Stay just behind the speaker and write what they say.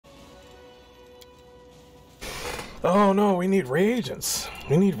Oh no, we need reagents.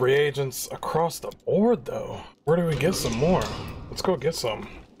 We need reagents across the board though. Where do we get some more? Let's go get some.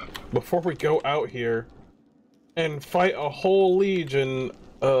 Before we go out here and fight a whole legion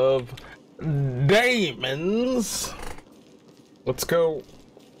of demons. Let's go.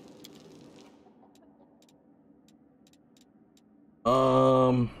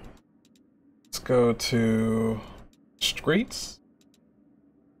 Let's go to streets,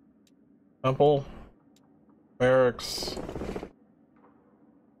 temple, barracks.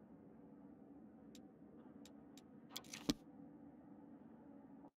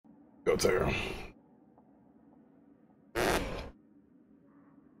 Go there.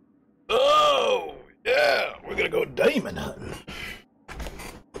 Oh yeah, we're gonna go demon hunting.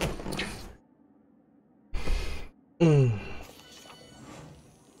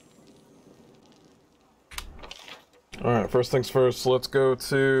 Alright, first things first, let's go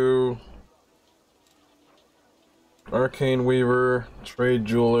to Arcane Weaver, Trade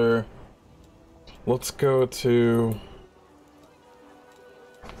Jeweler. Let's go to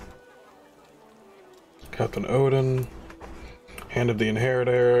Captain Odin, Hand of the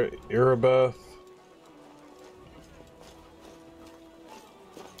Inheritor, Erebeth.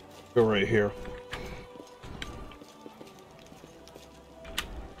 Go right here.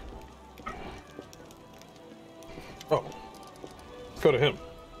 Oh, let's go to him.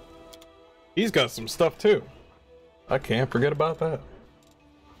 He's got some stuff too. I can't forget about that.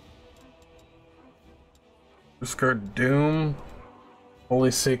 Discard Doom,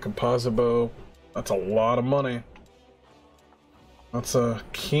 Holy See Composite Bow. That's a lot of money. That's a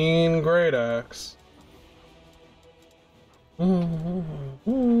Keen Great Axe.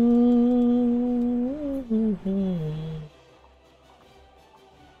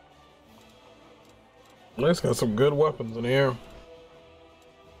 It's got some good weapons in here.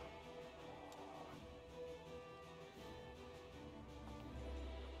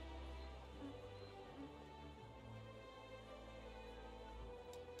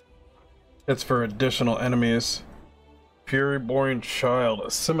 It's for additional enemies. Fury-born Child,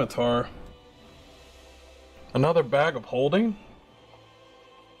 a scimitar. Another bag of holding?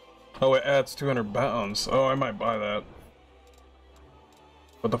 Oh, it adds 200 pounds. Oh, I might buy that.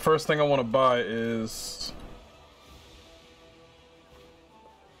 But the first thing I want to buy is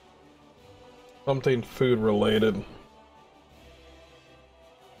something food related.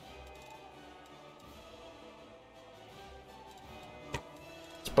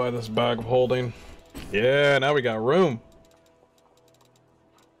 Let's buy this bag of holding. Yeah, now we got room.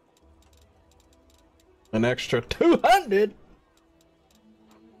 An extra 200.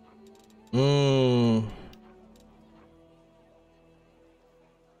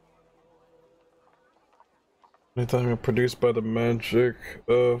 Anytime produced by the magic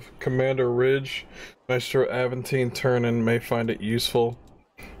of Commander Ridge, Maestro Aventine Turnin may find it useful.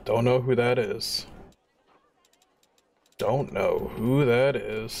 Don't know who that is. Don't know who that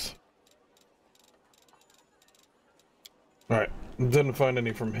is. Alright, didn't find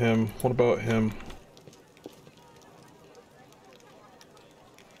any from him. What about him?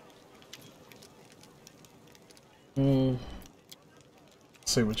 Let's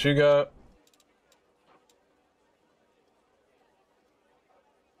see what you got.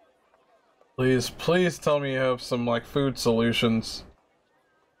 Please tell me you have some, like, food solutions.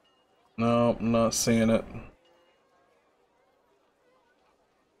 No, I'm not seeing it.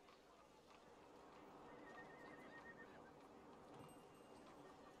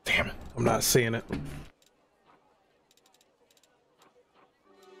 Damn it, I'm not seeing it.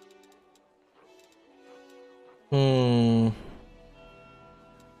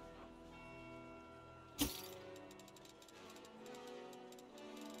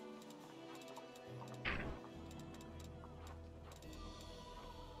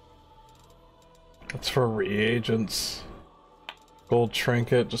 That's for reagents. Gold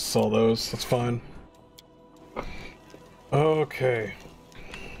trinket, just sell those, that's fine. Okay.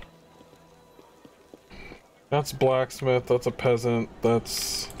 That's blacksmith, that's a peasant,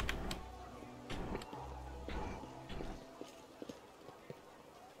 that's...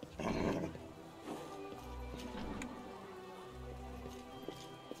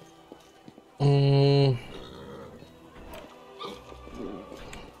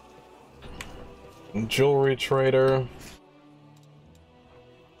 Jewelry trader.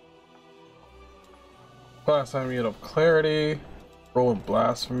 Class enemy of clarity. Roll of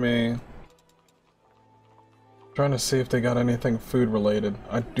blasphemy. Trying to see if they got anything food related.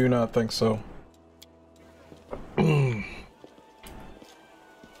 I do not think so.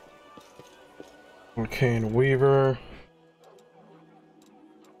 Arcane Weaver.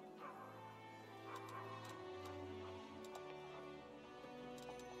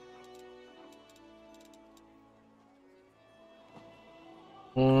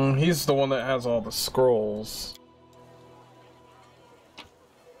 He's the one that has all the scrolls.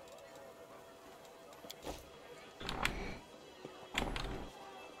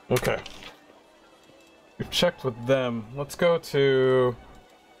 Okay. We've checked with them. Let's go to...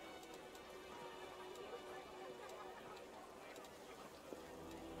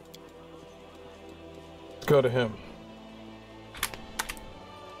 Let's go to him.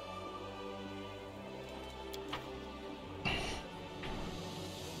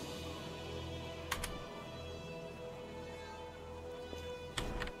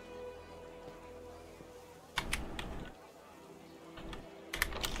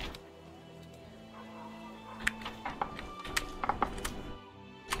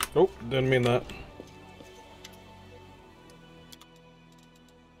 Nope, didn't mean that.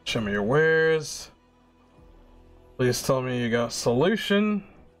 Show me your wares. Please tell me you got solution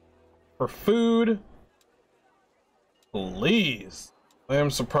for food. Please. I am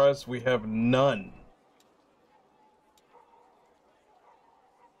surprised we have none.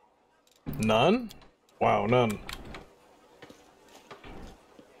 None? Wow, none.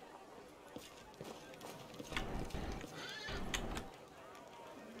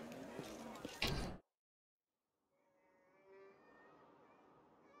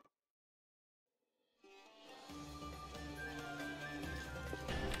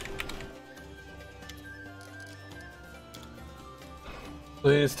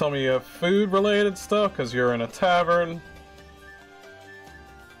 Please tell me you have food-related stuff, because you're in a tavern.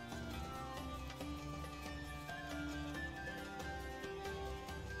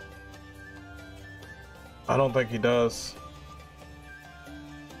 I don't think he does.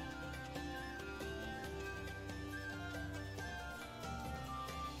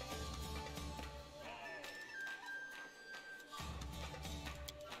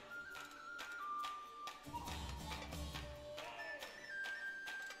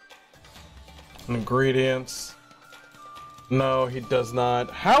 Ingredients. No, he does not.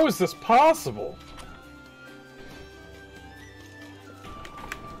 How is this possible?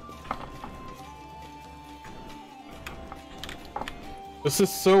 This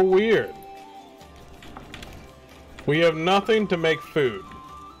is so weird. We have nothing to make food.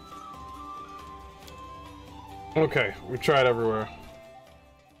 Okay, we tried everywhere.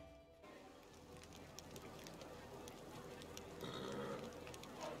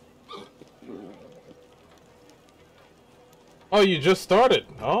 Oh, you just started.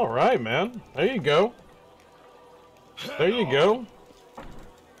 All right, man. There you go. There you go.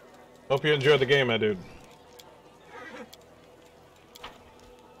 Hope you enjoyed the game, my dude.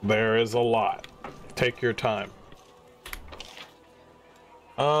 There is a lot. Take your time.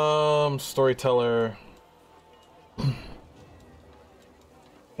 Storyteller.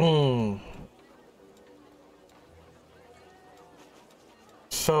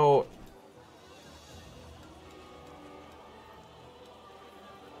 So...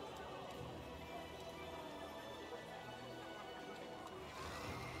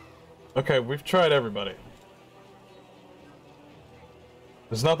 Okay, we've tried everybody.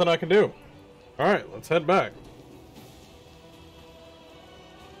 There's nothing I can do. Alright, let's head back.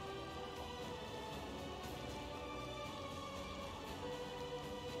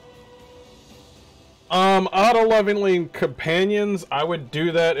 Auto-leveling companions, I would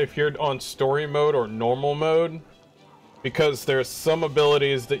do that if you're on story mode or normal mode, because there's some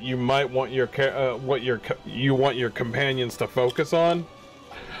abilities that you might want your you want your companions to focus on.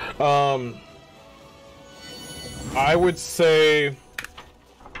 I would say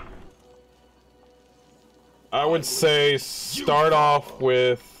start off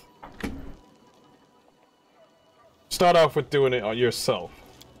with doing it yourself,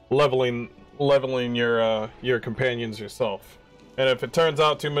 leveling your companions yourself. And if it turns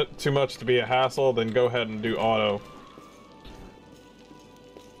out too much to be a hassle, then go ahead and do auto.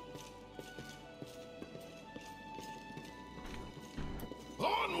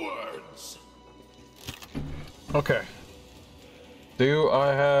 Onwards. Okay. Do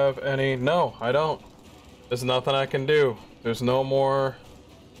I have any? No, I don't. There's nothing I can do. There's no more.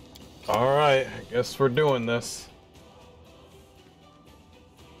 Alright, I guess we're doing this.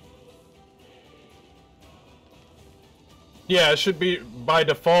 Yeah, it should be, by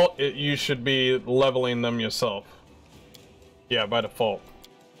default, you should be leveling them yourself. Yeah, by default.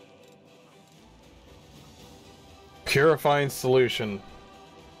 Purifying solution.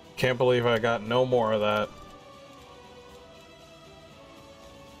 Can't believe I got no more of that.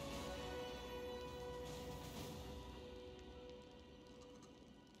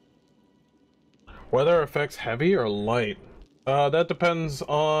 Weather effects heavy or light? That depends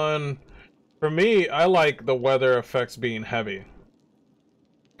on... For me, I like the weather effects being heavy.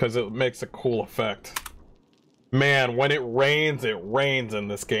 because it makes a cool effect. Man, when it rains in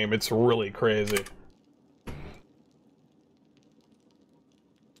this game. It's really crazy.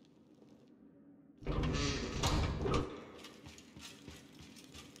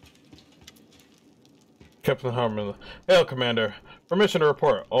 Captain Harmon. Hail, Commander. Permission to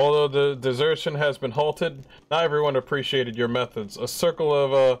report. Although the desertion has been halted, not everyone appreciated your methods. A circle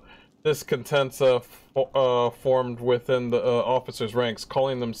of discontents formed within the officers' ranks,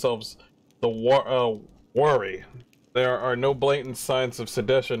 calling themselves the Worry. There are no blatant signs of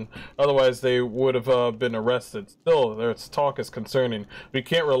sedition, otherwise they would have been arrested. Still, their talk is concerning. We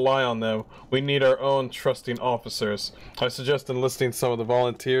can't rely on them. We need our own trusting officers. I suggest enlisting some of the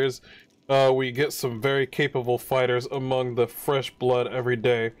volunteers. We get some very capable fighters among the fresh blood every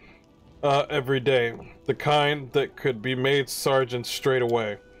day. The kind that could be made sergeants straight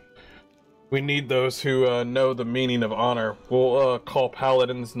away. We need those who know the meaning of honor. We'll call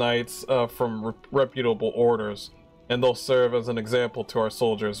paladins knights from reputable orders, and they'll serve as an example to our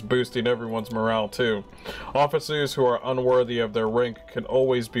soldiers, boosting everyone's morale too. Officers who are unworthy of their rank can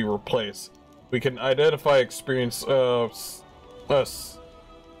always be replaced. We can identify experienced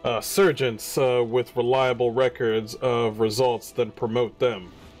sergeants with reliable records of results, then promote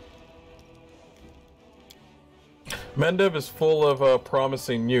them. Mendev is full of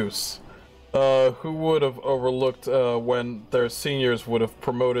promising use. Who would have overlooked when their seniors would have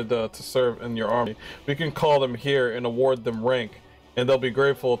promoted to serve in your army? We can call them here and award them rank, and they'll be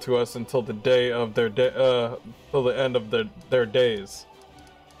grateful to us until the day of their till the end of their days.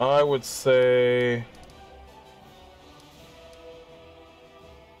 I would say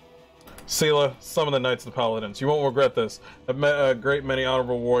Sela, summon the Knights of the Paladins. You won't regret this. I've met a great many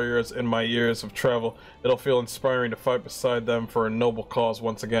honorable warriors in my years of travel. It'll feel inspiring to fight beside them for a noble cause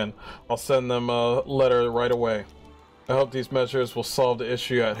once again. I'll send them a letter right away. I hope these measures will solve the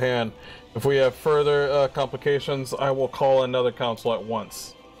issue at hand. If we have further complications, I will call another council at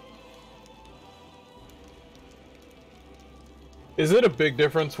once. Is it a big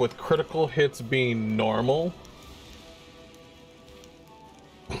difference with critical hits being normal?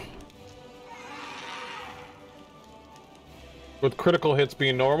 With critical hits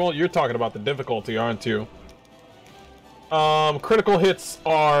being normal, you're talking about the difficulty, aren't you? Critical hits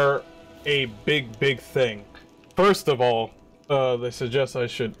are a big thing. First of all, they suggest I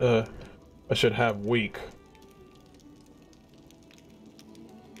should have weak.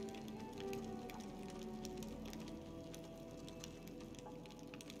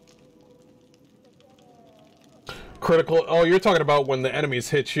 Critical. Oh, you're talking about when the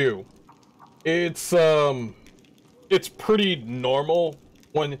enemies hit you. It's pretty normal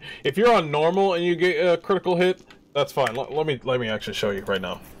when if you're on normal and you get a critical hit, that's fine. Let me actually show you right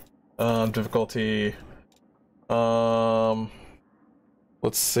now. Difficulty. Let's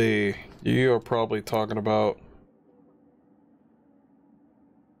see. You are probably talking about.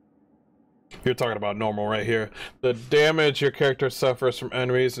 You're talking about normal right here. The damage your character suffers from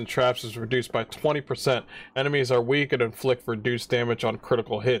enemies and traps is reduced by 20%. Enemies are weak and inflict reduced damage on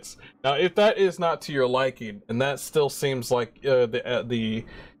critical hits. Now, if that is not to your liking, and that still seems like you're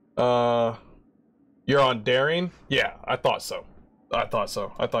on daring, yeah, I thought so. I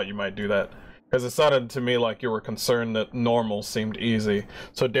thought you might do that. Because it sounded to me like you were concerned that normal seemed easy.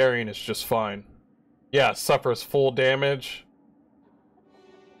 So daring is just fine. Yeah, suffers full damage.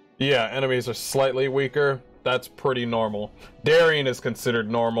 Yeah, enemies are slightly weaker. That's pretty normal. Daring is considered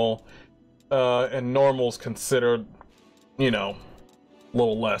normal, and normal's considered, you know, a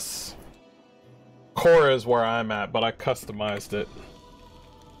little less. Core is where I'm at, but I customized it.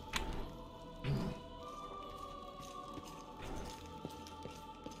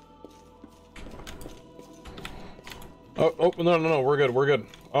 Oh, no, we're good.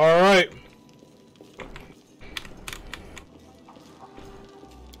 All right.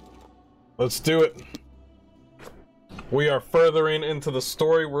 Let's do it. We are furthering into the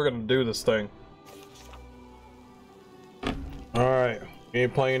story. We're gonna do this thing. Alright. We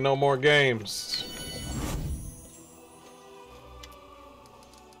ain't playing no more games.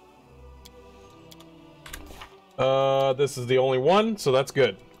 This is the only one, so that's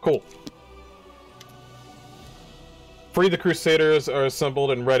good. Cool. Free the Crusaders are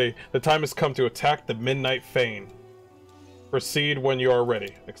assembled and ready. The time has come to attack the Midnight Fane. Proceed when you are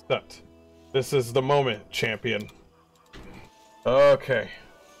ready. Accept. This is the moment, champion. Okay.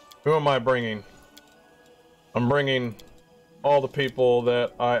 Who am I bringing? I'm bringing all the people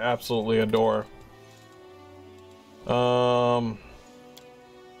that I absolutely adore. I'll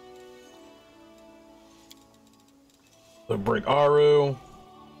bring Aru.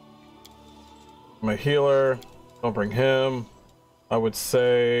 I'm a healer. I'll bring him. I would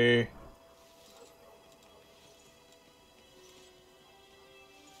say...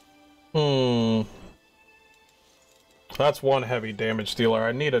 That's one heavy damage dealer.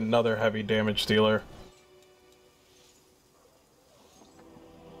 I need another heavy damage dealer.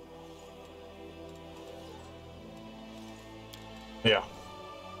 Yeah.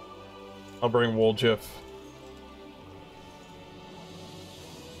 I'll bring Woljif.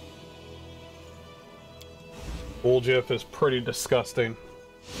 Woljif is pretty disgusting.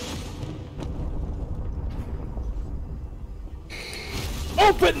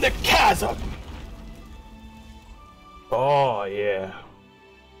 Open the chasm! Oh, yeah.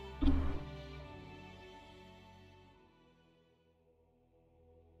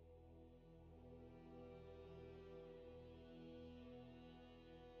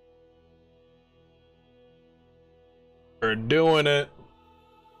 We're doing it.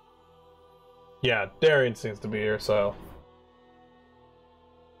 Yeah, Darian seems to be here, so.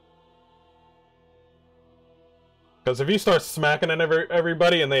 Because if you start smacking at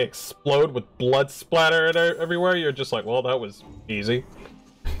everybody and they explode with blood splatter everywhere, you're just like, well, that was easy.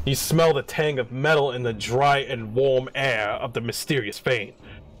 You smell the tang of metal in the dry and warm air of the mysterious vein,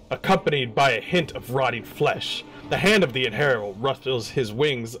 accompanied by a hint of rotting flesh. The hand of the inheritor rustles his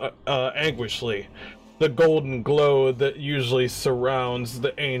wings anguishedly. The golden glow that usually surrounds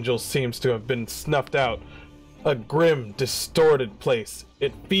the angel seems to have been snuffed out. A grim, distorted place.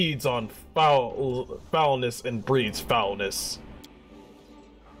 It feeds on foulness and breeds foulness.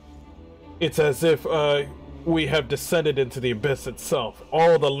 It's as if we have descended into the abyss itself.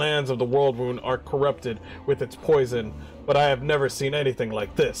 All the lands of the world wound are corrupted with its poison, but I have never seen anything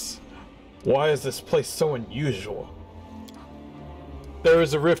like this. Why is this place so unusual? There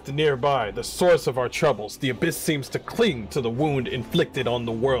is a rift nearby, the source of our troubles. The abyss seems to cling to the wound inflicted on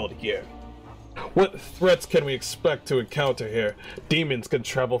the world here. What threats can we expect to encounter here? Demons can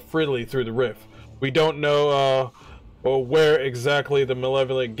travel freely through the rift. We don't know where exactly the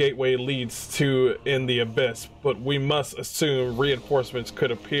malevolent gateway leads to in the abyss, but we must assume reinforcements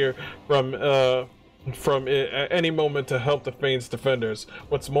could appear from it at any moment to help the Fane's defenders.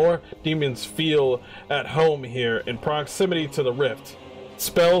 What's more, demons feel at home here in proximity to the rift.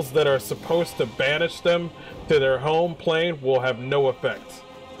 Spells that are supposed to banish them to their home plane will have no effect.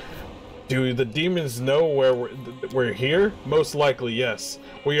 Do the demons know where we're here? Most likely, yes.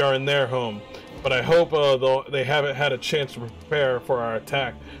 We are in their home. But I hope they haven't had a chance to prepare for our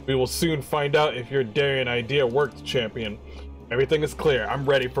attack. We will soon find out if your daring idea worked, champion. Everything is clear. I'm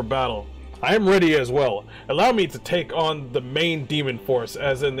ready for battle. I am ready as well. Allow me to take on the main demon force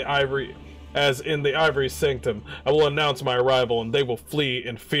as in the Ivory Sanctum. I will announce my arrival and they will flee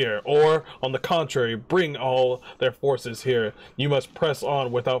in fear. Or, on the contrary, bring all their forces here. You must press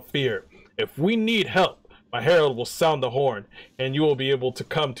on without fear. If we need help, my herald will sound the horn, and you will be able to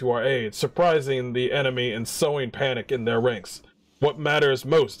come to our aid, surprising the enemy and sowing panic in their ranks. What matters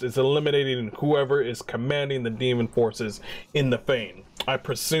most is eliminating whoever is commanding the demon forces in the Fane. I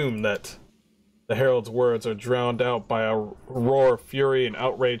presume that the herald's words are drowned out by a roar of fury and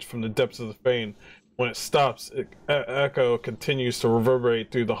outrage from the depths of the Fane. When it stops, echo continues to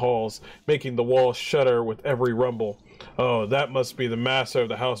reverberate through the halls, making the walls shudder with every rumble. Oh, that must be the master of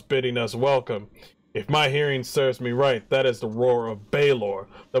the house bidding us welcome. If my hearing serves me right, that is the roar of Baelor,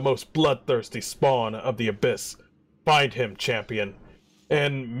 the most bloodthirsty spawn of the abyss. Find him, champion,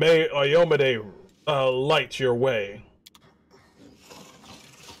 and may Iomedae light your way.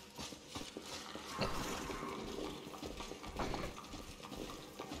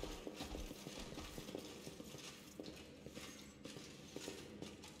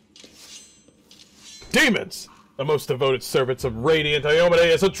 Demons! The most devoted servants of Radiant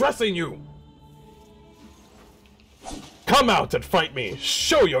Iomedae is addressing you! Come out and fight me!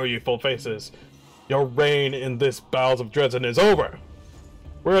 Show your youthful faces! Your reign in this bowels of Dresden is over!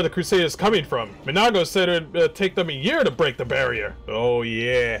 Where are the Crusaders coming from? Minago said it would take them a year to break the barrier! Oh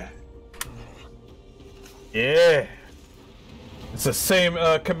yeah! Yeah! It's the same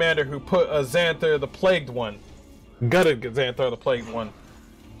commander who put Xanther the Plagued One. Gutted Xanther the Plagued One.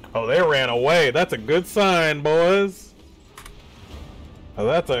 Oh, they ran away. That's a good sign, boys. Oh,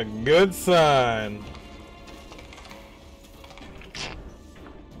 that's a good sign.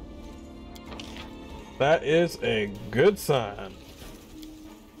 That is a good sign.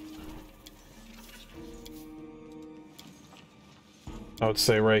 I would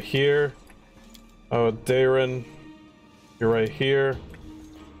say right here. Oh, Darren, you're right here.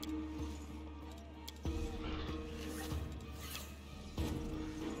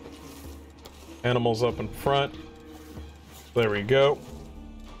 Animals up in front. There we go.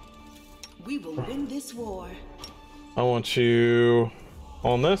 We will win this war. I want you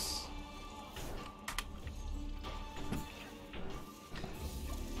on this.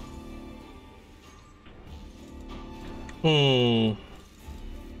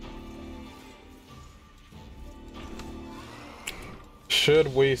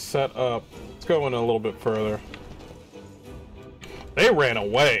 Should we set up? Let's go in a little bit further. They ran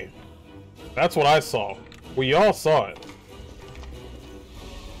away. That's what I saw. We all saw it.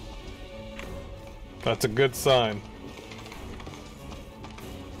 That's a good sign.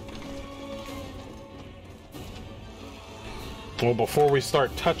 Well, before we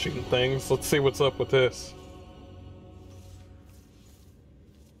start touching things, let's see what's up with this.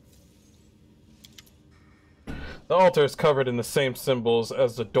 The altar is covered in the same symbols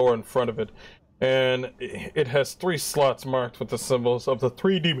as the door in front of it, and it has 3 slots marked with the symbols of the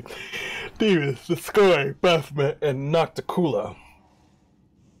 3 demons, the Skald, Baphomet, and Nocticula.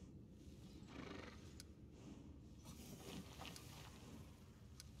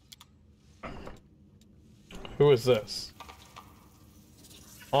 Who is this?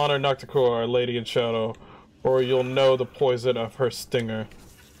 Honor Nocticula, our lady in shadow, or you'll know the poison of her stinger.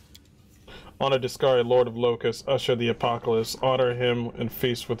 Honor Discari, Lord of Locusts, usher the apocalypse. Honor him and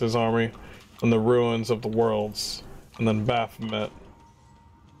feast with his army on the ruins of the worlds. And then Baphomet.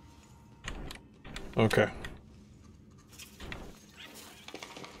 Okay.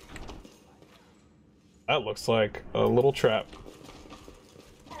 That looks like a little trap.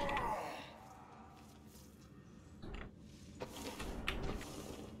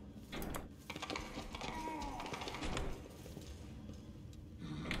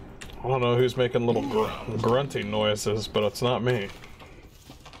 I don't know who's making little grunting noises, but it's not me.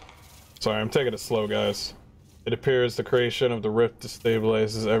 Sorry, I'm taking it slow, guys. It appears the creation of the rift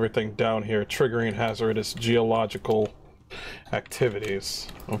destabilizes everything down here, triggering hazardous geological activities.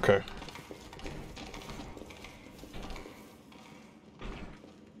 Okay.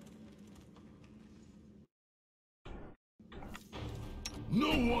 No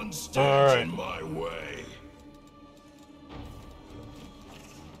one stands in my way.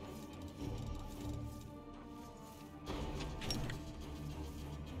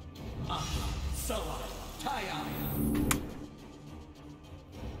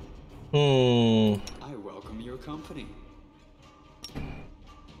 I welcome your company.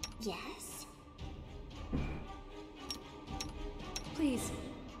 Yes? Please,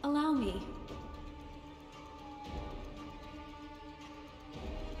 allow me.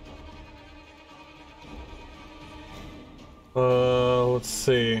 Let's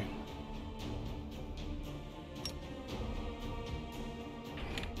see.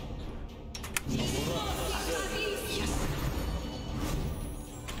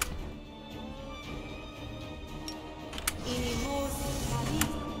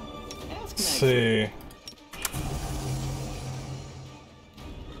 Let's see.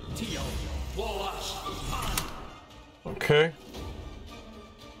 Okay.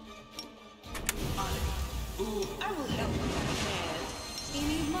 I will help you, man.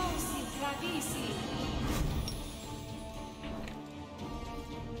 Inimosi travisi.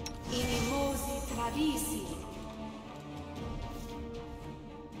 Inimosi travisi.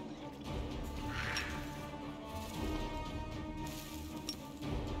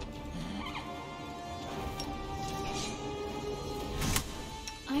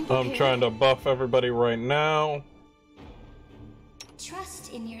 I'm trying to buff everybody right now.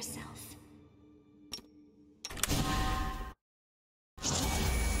 Trust in yourself.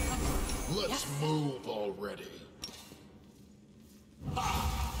 Let's move already.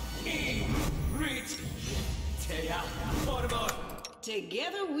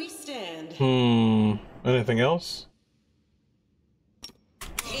 Together we stand. Anything else?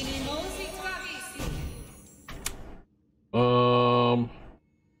 Inimosi travisi.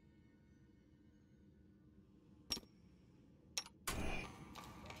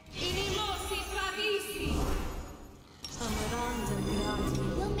 Inimosi travisi.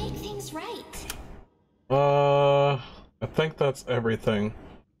 We'll make things right. I think that's everything.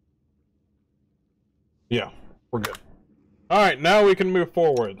 Yeah, we're good. Alright, now we can move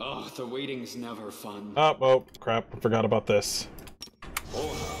forward. Oh, the waiting's never fun. Oh, crap, I forgot about this.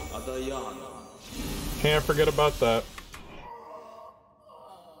 Can't forget about that.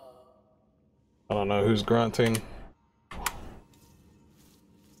 I don't know who's grunting.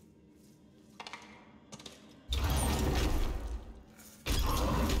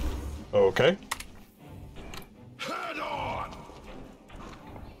 Okay. Head on!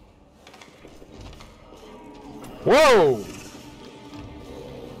 Whoa!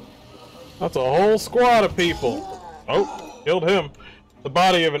 That's a whole squad of people. Oh, killed him. The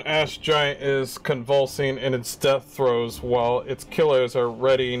body of an ash giant is convulsing in its death throes while its killers are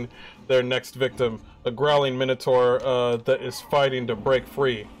readying their next victim, a growling minotaur that is fighting to break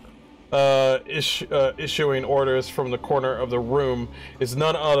free. Issuing orders from the corner of the room is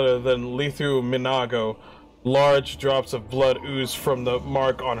none other than Lithu Minago. Large drops of blood ooze from the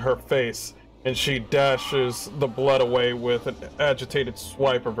mark on her face, and she dashes the blood away with an agitated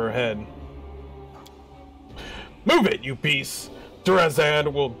swipe of her head. Move it, you beast!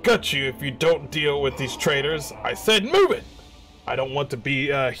 Durazan will gut you if you don't deal with these traitors. I said move it! I don't want to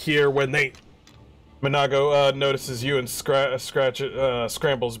be here when they... Minago notices you and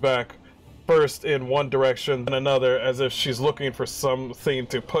scrambles back, first in one direction, then another, as if she's looking for something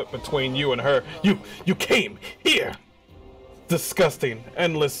to put between you and her. You came here! Disgusting,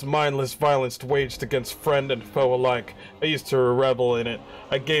 endless, mindless violence waged against friend and foe alike. I used to revel in it.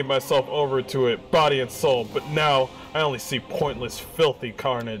 I gave myself over to it, body and soul, but now I only see pointless, filthy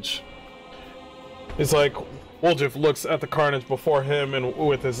carnage. It's like Woljif looks at the carnage before him and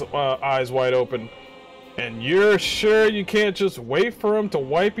with his eyes wide open. And you're sure you can't just wait for them to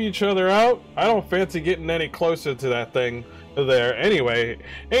wipe each other out? I don't fancy getting any closer to that thing there. Anyway,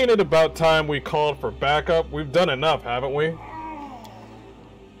 ain't it about time we called for backup? We've done enough, haven't we?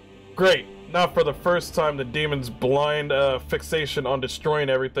 Great. Now for the first time, the demon's blind fixation on destroying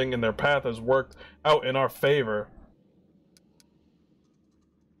everything in their path has worked out in our favor.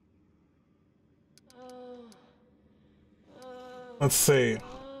 Let's see.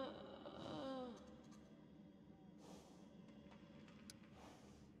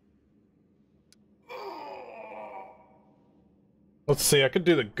 Let's see, I could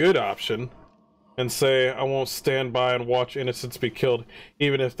do the good option and say I won't stand by and watch innocents be killed,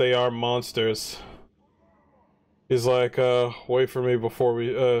 even if they are monsters. He's like, wait for me before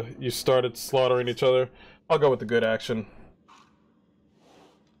we, you started slaughtering each other. I'll go with the good action.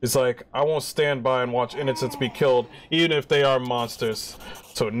 He's like, I won't stand by and watch innocents be killed, even if they are monsters.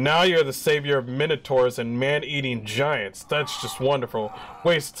 So now you're the savior of minotaurs and man-eating giants. That's just wonderful.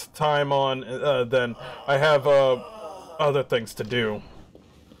 Waste time on, then. I have, other things to do.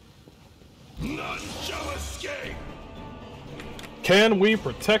 None shall escape. Can we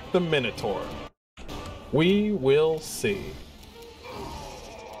protect the Minotaur? We will see.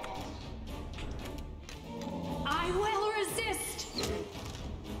 I will resist.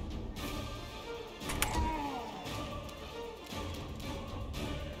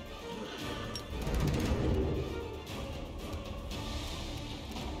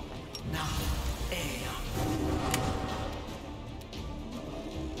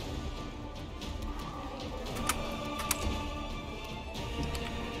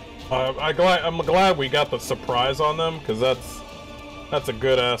 I'm glad we got the surprise on them, because that's a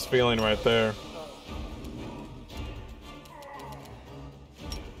good ass feeling right there.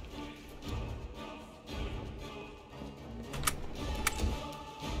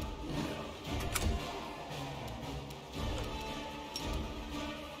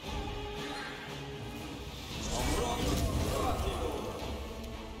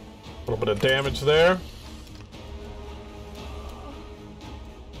 A little bit of damage there.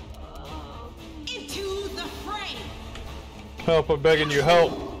 Help, I'm begging you,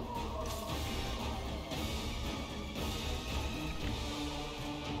 help.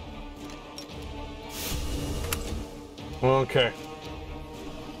 Okay.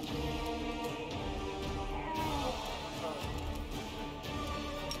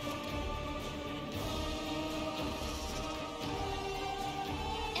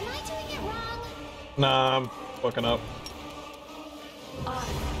 Am I doing it wrong? Nah, I'm fucking up.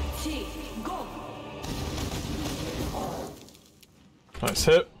 Go. Nice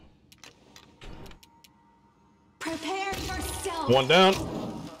hit. Prepare yourself. One down.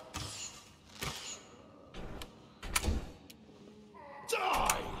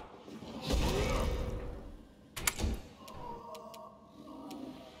 Die.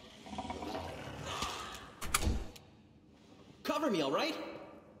 Cover me, all right?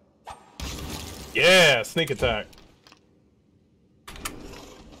 Yeah, sneak attack.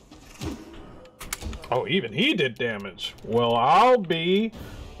 Oh, even he did damage. Well, I'll be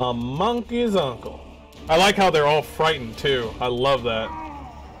a monkey's uncle. I like how they're all frightened too. I love that.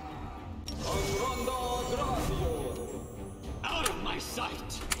 Out of my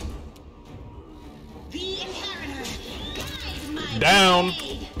sight! The inheritor, guide my Down.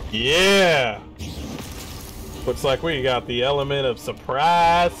 blade. Yeah. Looks like we got the element of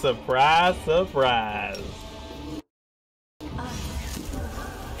surprise, surprise, surprise.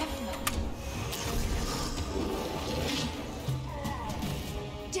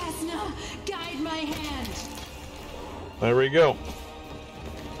 Desna, guide my hand. There we go.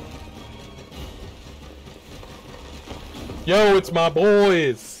 Yo, it's my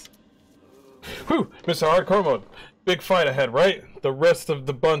boys! Whew, Mr. Hardcore Mode. Big fight ahead, right? The rest of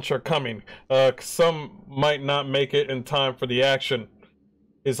the bunch are coming. Some might not make it in time for the action.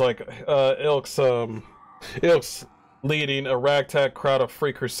 He's like, Ilk's leading a ragtag crowd of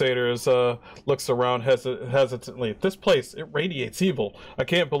free crusaders, looks around hesitantly. This place, it radiates evil. I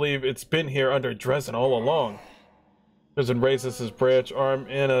can't believe it's been here under Dresden all along. Dresden raises his branch arm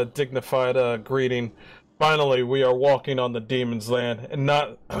in a dignified greeting. Finally, we are walking on the demon's land, and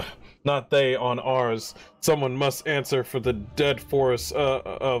not they on ours. Someone must answer for the dead forest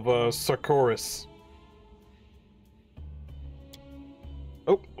of Sarkoris.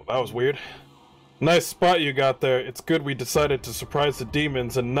 Oh, that was weird. Nice spot you got there. It's good we decided to surprise the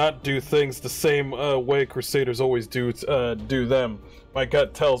demons and not do things the same way Crusaders always do them. My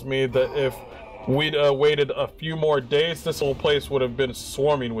gut tells me that if we'd waited a few more days, this whole place would have been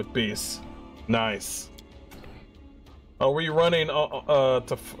swarming with beasts. Nice. Are we running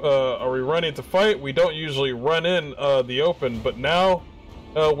to fight? We don't usually run in the open, but now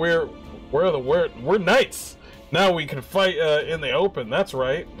we're knights. Now we can fight in the open. That's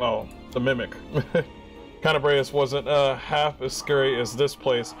right. Oh, the mimic. Canabrius wasn't half as scary as this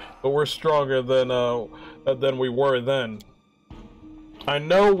place, but we're stronger than we were then. I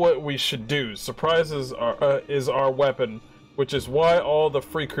know what we should do. Surprises is our weapon, which is why all the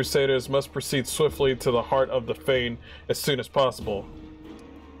free crusaders must proceed swiftly to the heart of the Fane as soon as possible.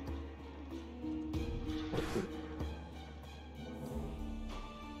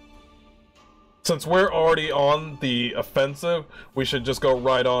 Since we're already on the offensive, we should just go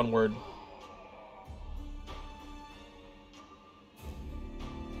right onward.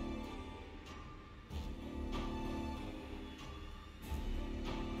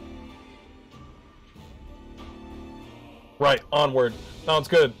 Right, onward. Sounds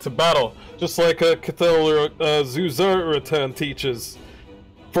good. To battle. Just like Cathedral Zuzaratan teaches.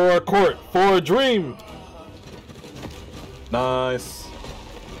 For our court. For a dream! Nice.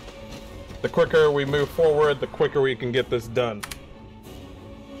 The quicker we move forward, the quicker we can get this done.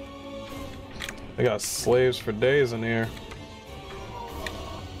 I got slaves for days in here.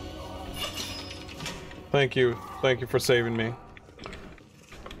 Thank you. Thank you for saving me.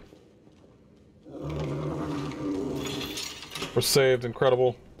 We're saved.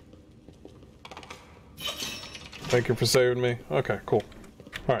 Incredible. Thank you for saving me. Okay, cool.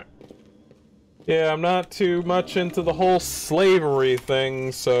 Alright. Yeah, I'm not too much into the whole slavery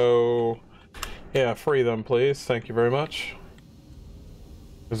thing, so... yeah, free them, please. Thank you very much.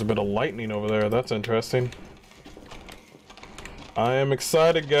 There's a bit of lightning over there. That's interesting. I am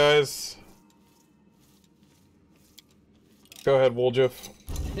excited, guys. Go ahead, Woljif.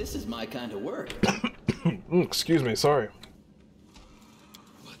 This is my kind of work. Excuse me, sorry.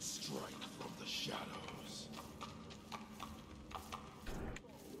 Let's strike from the shadows.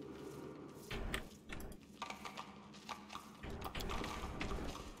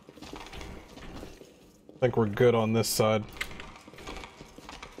 I think we're good on this side.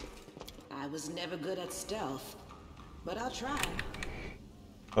 I was never good at stealth, but I'll try.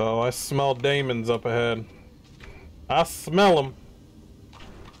 Oh, I smell demons up ahead. I smell them.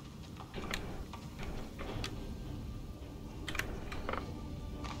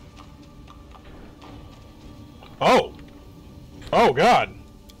 Oh! Oh, God!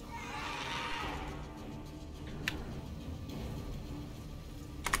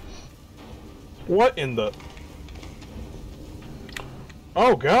 What in the...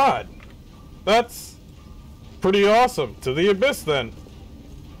 oh, God! That's pretty awesome. To the abyss, then.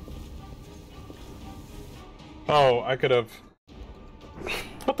 Oh, I could have...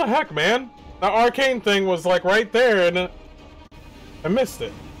 what the heck, man? The arcane thing was, like, right there, and I missed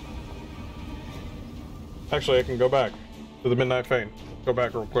it. Actually, I can go back to the Midnight Fane. Go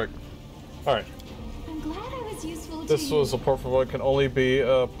back real quick. Alright. I'm glad I was useful to This you. was a portable. It can only be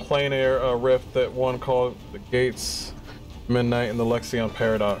a plain air rift that one called the Gates Midnight in the Lexion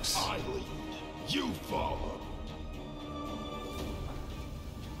Paradox. I lead. You follow.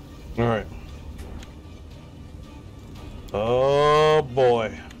 Alright. Oh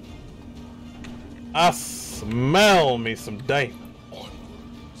boy. I smell me some damn.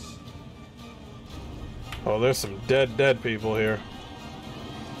 Onwards. Oh, there's some dead people here.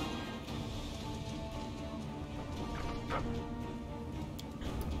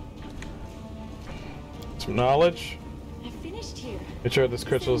 Some knowledge. I finished here. Make sure this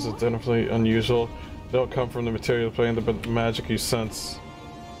crystal is definitely unusual. They don't come from the material plane, but the magic you sense.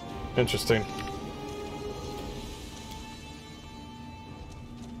 Interesting.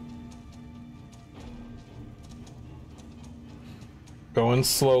 Going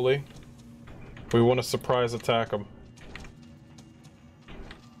slowly. We want to surprise attack them.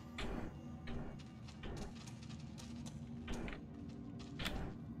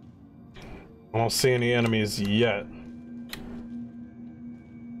 I don't see any enemies yet.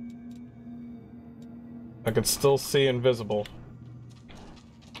 I can still see invisible.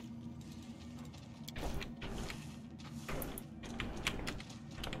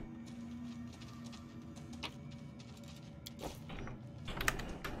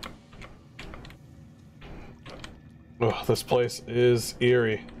 Ugh, this place is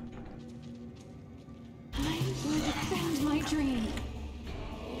eerie. I will defend my dream.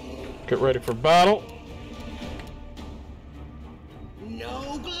 Get ready for battle.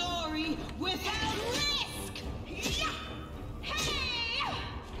 No glory without risk. Yeah. Hey.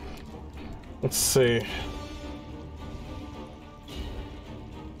 Let's see.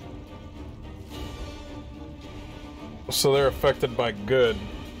 So they're affected by good.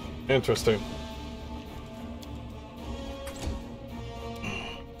 Interesting.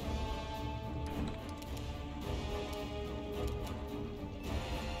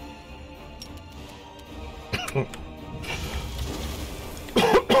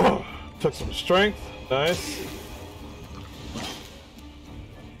 Took some strength. Nice.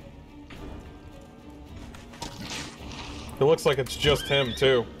 It looks like it's just him,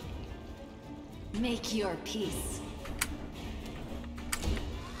 too. Make your peace.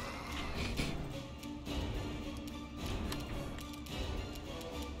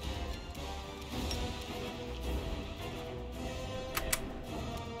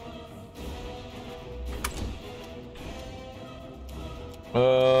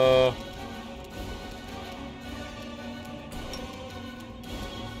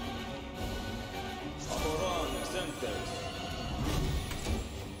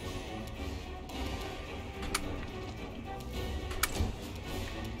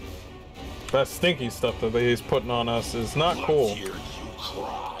 That stinky stuff that he's putting on us is not cool. Hear you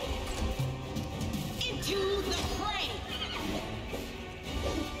cry. Into the fray.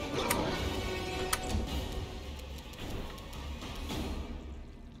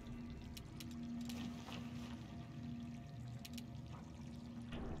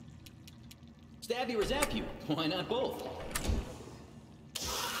 Stab you or zap you? Why not both?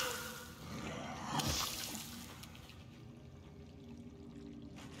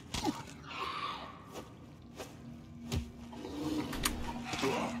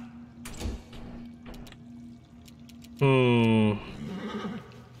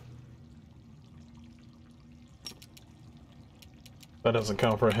 That doesn't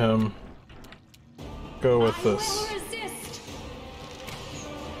count for him. Go with this. I will resist.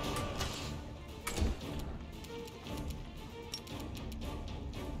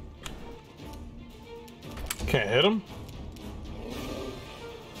 Can't hit him?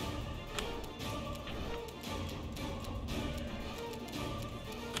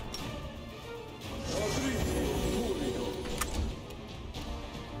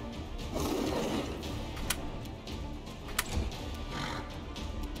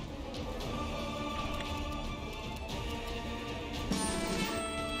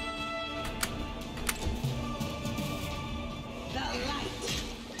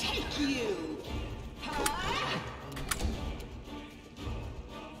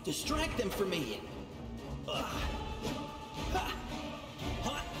 Distract them for me.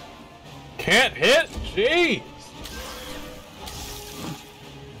 Can't hit? Jeez!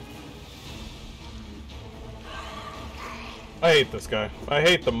 I hate this guy. I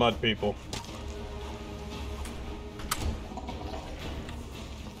hate the mud people.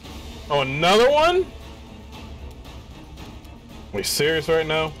 Oh, another one? We serious right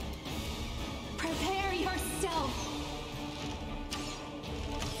now? Prepare yourself.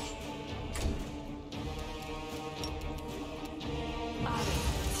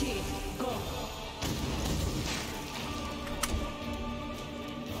 Go.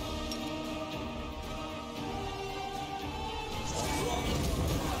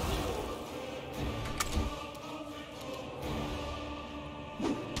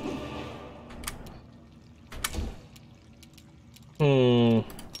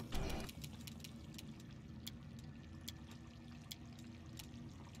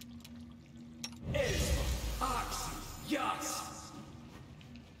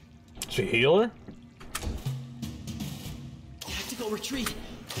 She healer? Tactical retreat.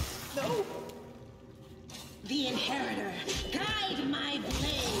 No. The inheritor, guide my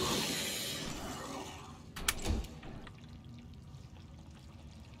blade.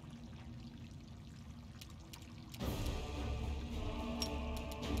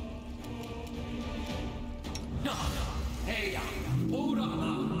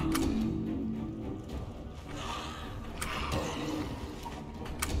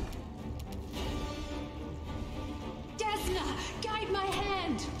 Desna, guide my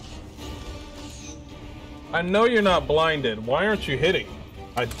hand. I know you're not blinded. Why aren't you hitting?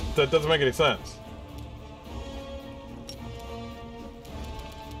 That doesn't make any sense.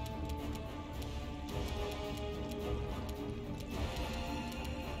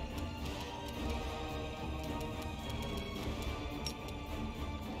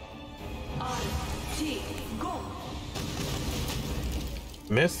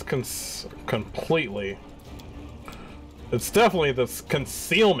 Missed completely. It's definitely this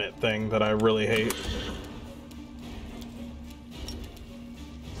concealment thing that I really hate.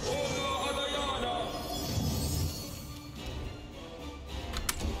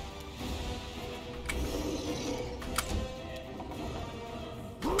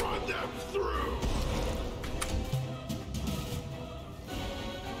 Run them through.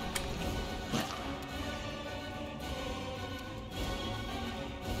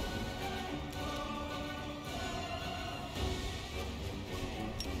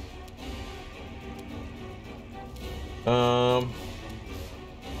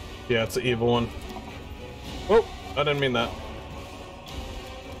 Yeah, it's an evil one. Oh, I didn't mean that.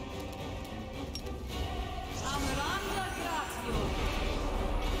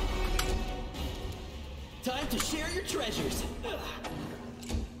 Time to share your treasures.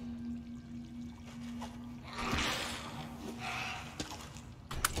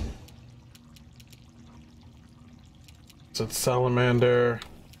 So it's Salamander.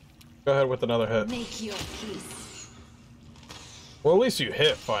 Go ahead with another hit. Make your peace. Well, at least you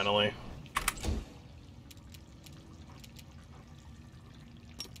hit finally.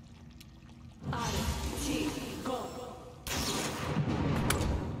 Go.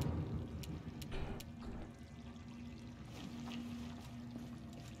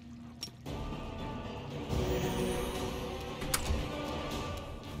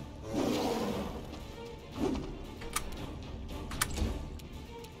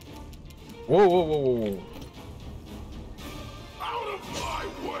 Whoa, whoa, whoa, whoa, whoa. Out of my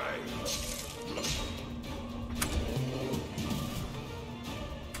way.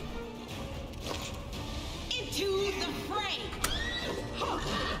 Into the fray!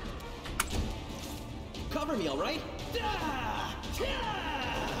 Cover me, all right?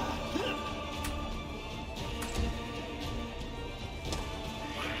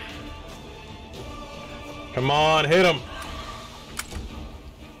 Come on, hit him.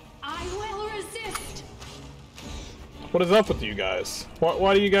 I will resist. What is up with you guys?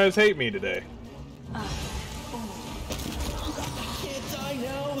 Why do you guys hate me today? Can't die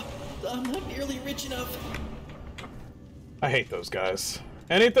now. I'm not nearly rich enough. I hate those guys.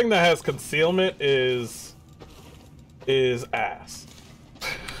 Anything that has concealment is ass.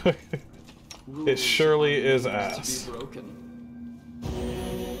 It surely is ass. To be broken.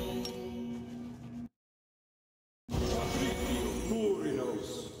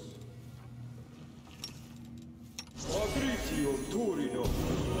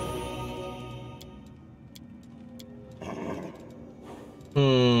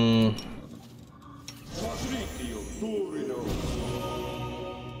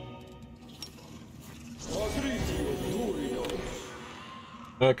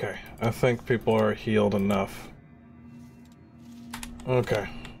 Okay, I think people are healed enough. Okay.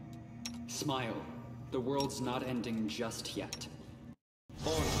 Smile. The world's not ending just yet.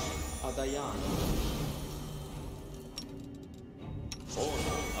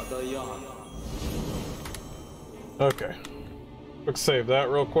 Okay. Quick save that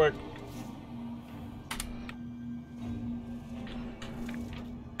real quick.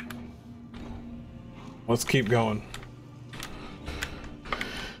 Let's keep going.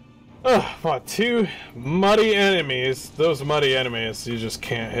 Ugh, what, 2 muddy enemies. Those muddy enemies, you just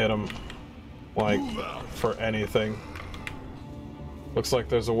can't hit them, like, for anything. Looks like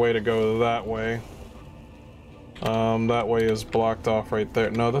there's a way to go that way. That way is blocked off right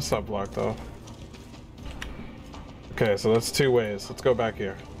there. No, that's not blocked off. Okay, so that's 2 ways. Let's go back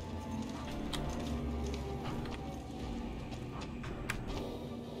here.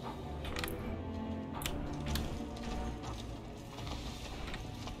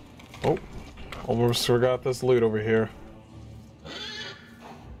 Oh, almost forgot this loot over here.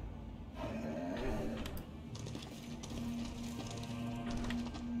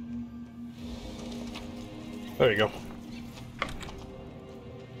 There you go.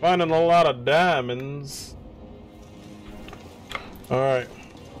 Finding a lot of diamonds. Alright.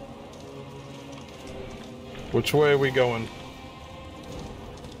 Which way are we going?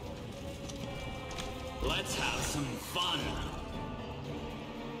 Let's have some fun.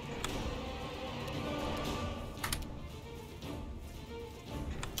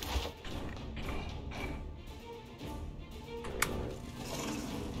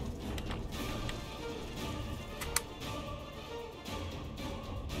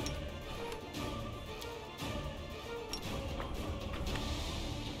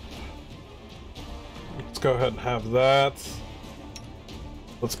 go ahead and have that.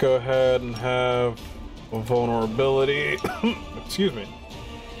 Let's go ahead and have a vulnerability. Excuse me.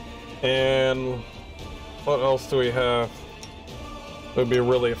 And what else do we have? It would be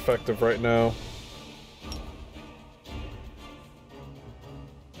really effective right now.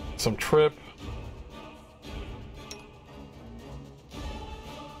 Some trip.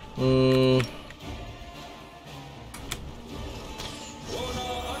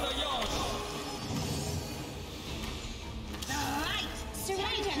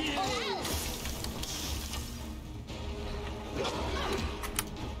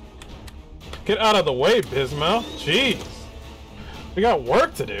 Get out of the way, Bismouth. Jeez. We got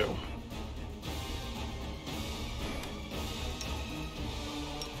work to do.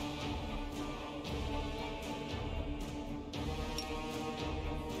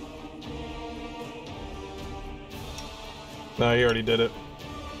 No, he already did it.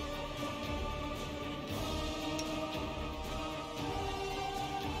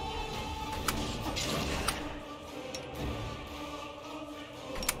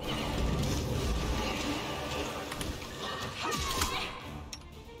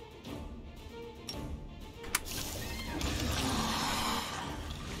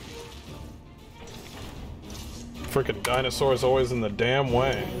 Freaking dinosaur's always in the damn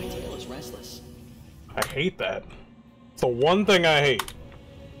way. I hate that. It's the one thing I hate.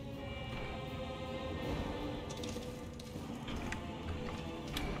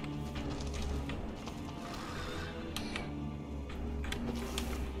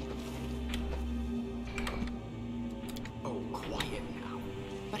 Oh, quiet now.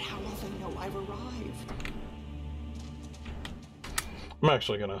 But how will they know I've arrived? I'm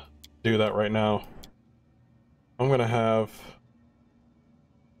actually gonna do that right now. I'm gonna have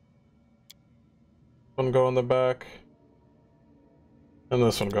one go in the back and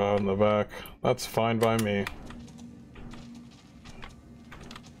this one go in the back. That's fine by me.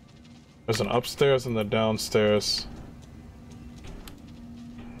 There's an upstairs and the downstairs.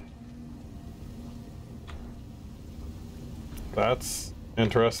 That's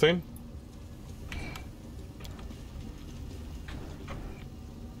interesting.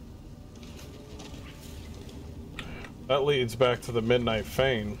 That leads back to the Midnight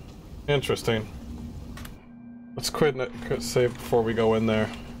Fane. Interesting. Let's quit save before we go in there.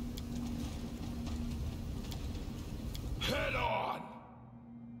 Head on.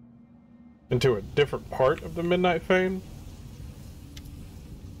 Into a different part of the Midnight Fane.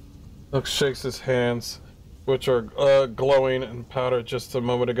 Luke shakes his hands, which are glowing and powdered just a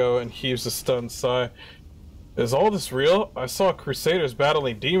moment ago, and heaves a stunned sigh. Is all this real? I saw Crusaders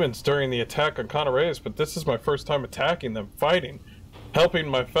battling demons during the attack on Conarayes, but this is my first time attacking them, fighting, helping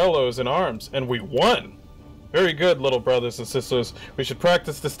my fellows in arms, and we won! Very good, little brothers and sisters. We should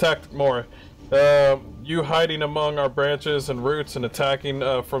practice this tactic more. You hiding among our branches and roots and attacking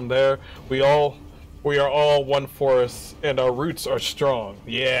from there. We are all one forest, and our roots are strong.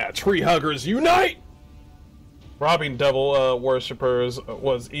 Yeah, tree huggers unite! Robbing devil worshippers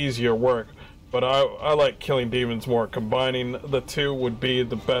was easier work. But I like killing demons more. Combining the two would be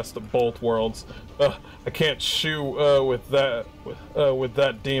the best of both worlds. I can't shoot with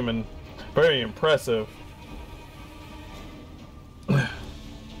that demon. Very impressive.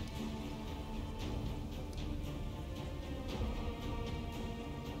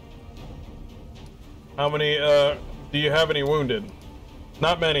 How many do you have any wounded?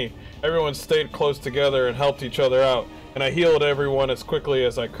 Not many. Everyone stayed close together and helped each other out, and I healed everyone as quickly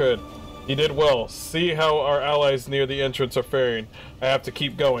as I could. You did well. See how our allies near the entrance are faring. I have to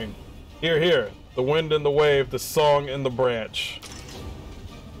keep going. Hear, hear. The wind and the wave, the song and the branch.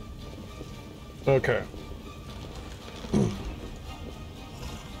 Okay.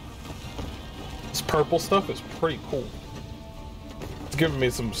 This purple stuff is pretty cool. It's giving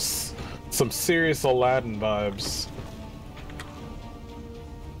me some serious Aladdin vibes.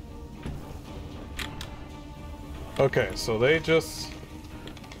 Okay, so they just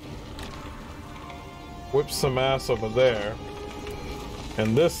whip some ass over there,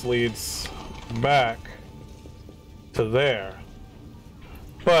 and this leads back to there.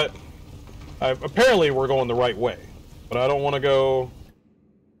 But apparently we're going the right way, but I don't want to go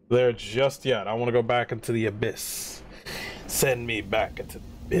there just yet. I want to go back into the abyss. Send me back into the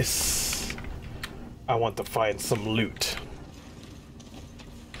abyss. I want to find some loot.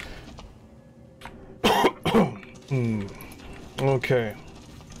 Okay.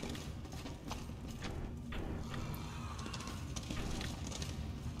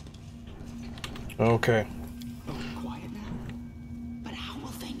 Okay. Oh, quiet now. But how will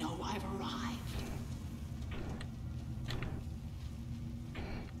they know I've arrived?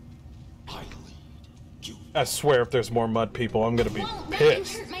 I lead, you I swear, if there's more mud people, I'm gonna be Won't let them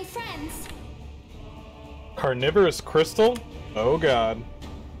pissed. hurt my friends. Carnivorous crystal? Oh god.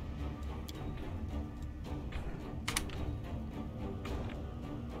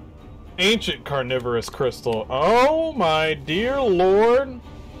 Ancient carnivorous crystal. Oh my dear lord.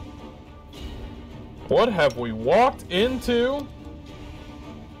 What have we walked into?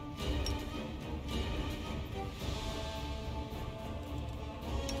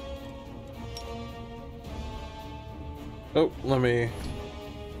 Oh, let me...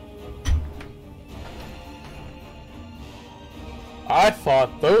 I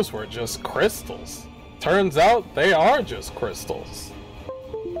thought those were just crystals. Turns out they are just crystals.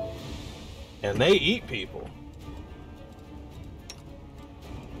 And they eat people.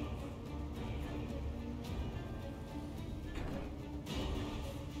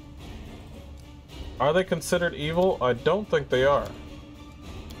 Are they considered evil? I don't think they are.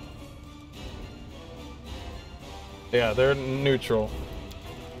 Yeah, they're neutral.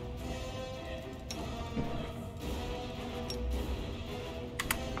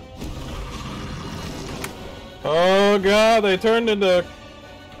 Oh god, they turned into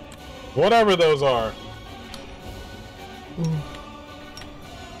whatever those are.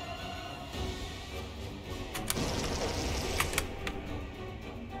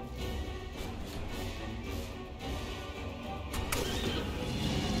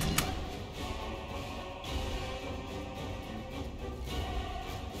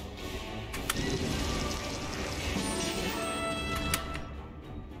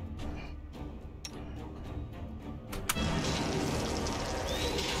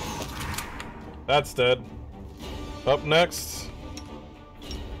 That's dead. Up next.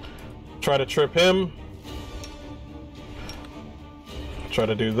 Try to trip him. Try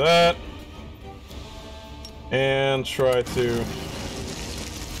to do that. And try to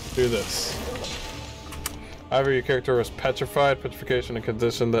do this. Either your character is petrified, petrification, a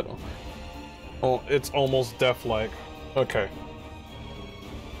condition that it's almost death-like. Okay.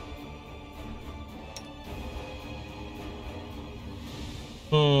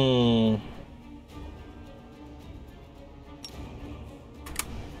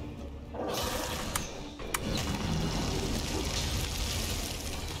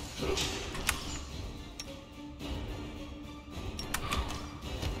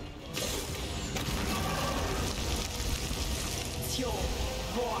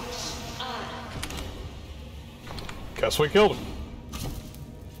 Guess we killed him.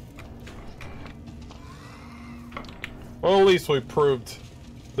 Well, at least we proved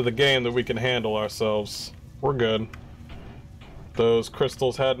to the game that we can handle ourselves. We're good. Those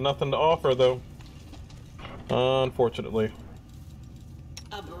crystals had nothing to offer, though. Unfortunately.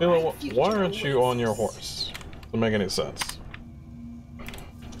 Why aren't you on your horse? Doesn't make any sense.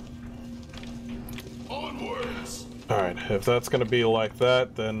 Onwards. Alright, if that's gonna be like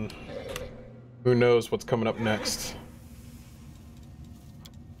that, then who knows what's coming up next.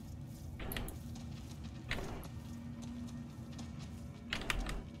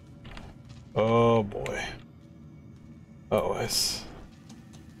 Oh boy. Oh,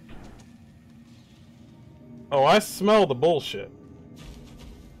 I smell the bullshit.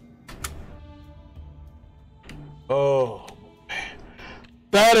 Oh,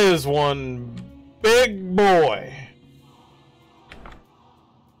 that is one big boy.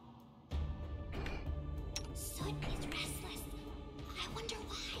 Soot is restless. I wonder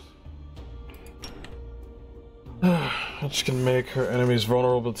why. Which can make her enemies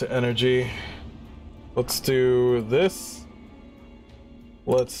vulnerable to energy. Let's do this.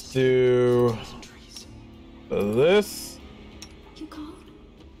 Let's do this. You called?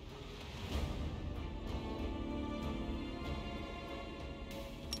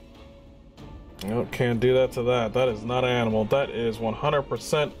 Nope, can't do that to that. That is not an animal. That is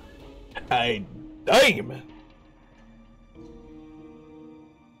 100% a diamond.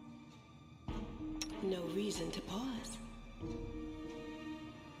 No reason to pause.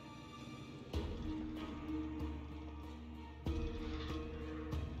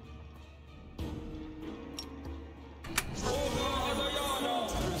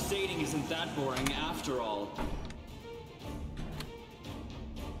 Crusading isn't that boring after all.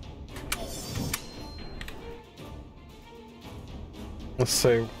 Let's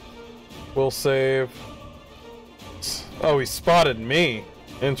see. We'll save. Oh, he spotted me.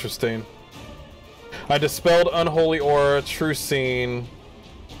 Interesting. I dispelled unholy aura, true scene.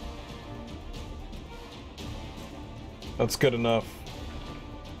 That's good enough.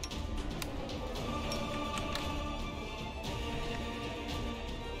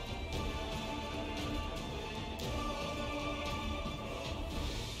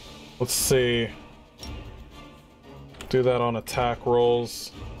 Let's see. Do that on attack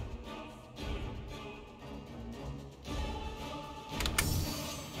rolls.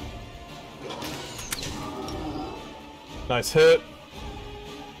 Nice hit.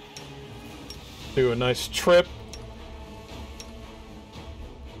 Do a nice trip.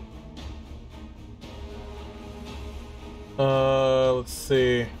 Let's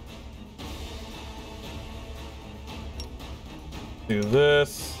see. Do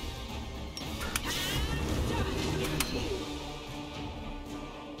this.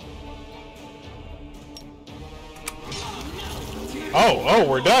 Oh,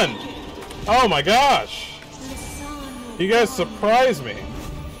 we're done. Oh my gosh. You guys surprised me.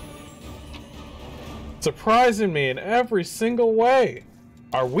 Surprising me in every single way.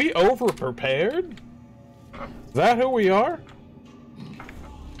 Are we over-prepared? Is that who we are?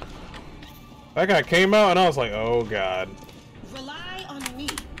 That guy came out and I was like, oh god. Rely on me.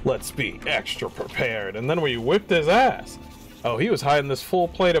 Let's be extra prepared. And then we whipped his ass. Oh, he was hiding this full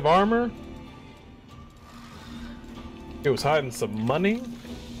plate of armor? He was hiding some money?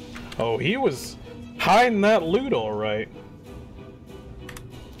 Oh, he was hiding that loot alright.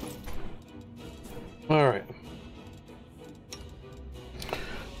 Alright.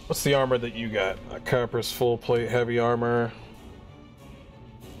 What's the armor that you got? A Copper's full plate heavy armor.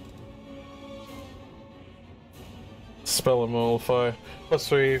 Spell and Mollify.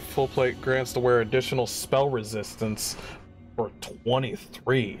 +3 full plate grants the wearer additional spell resistance for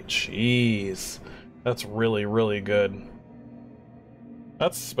 23. Jeez. That's really, really good.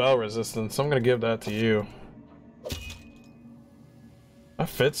 That's spell resistance. I'm gonna give that to you. That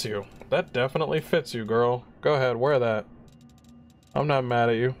fits you. That definitely fits you, girl. Go ahead, wear that. I'm not mad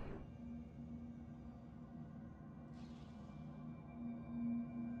at you.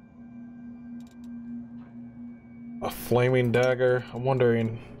 A flaming dagger. I'm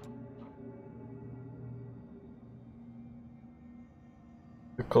wondering.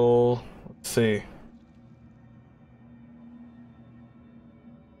 Let's see.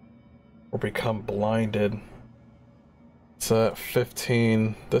 Or become blinded. It's at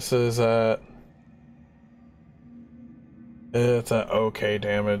 15. This is at... It's at okay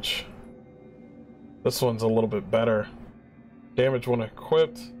damage. This one's a little bit better. Damage when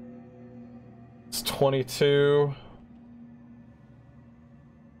equipped. It's 22.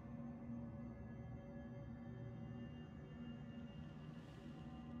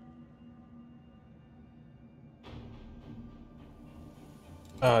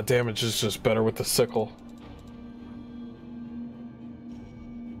 Damage is just better with the sickle.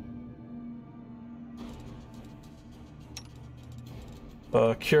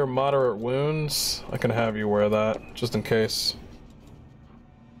 Cure moderate wounds. I can have you wear that, just in case.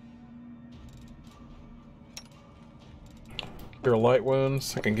 Cure light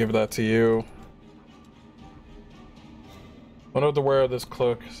wounds. I can give that to you. One of the wearer of this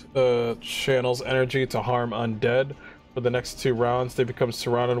cloak channels energy to harm undead. For the next 2 rounds, they become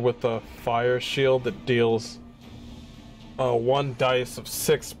surrounded with a fire shield that deals 1 dice of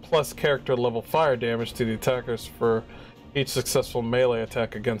 6 plus character level fire damage to the attackers for each successful melee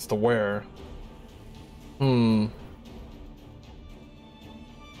attack against the wearer.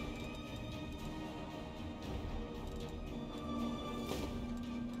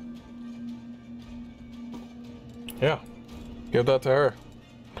 Yeah, give that to her.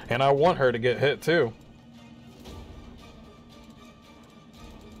 And I want her to get hit too.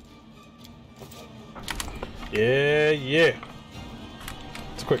 Yeah.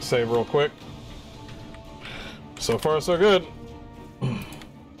 Let's quick save real quick. So far, so good.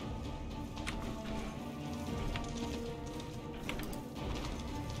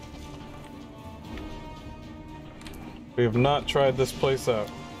 We have not tried this place out.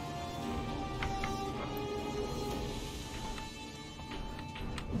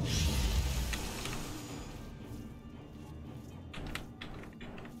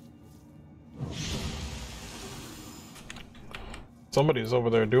 Somebody's over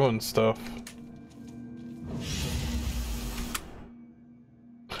there doing stuff.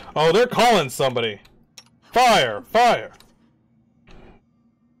 Oh, they're calling somebody. Fire! Fire!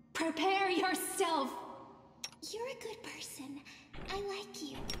 Prepare yourself. You're a good person. I like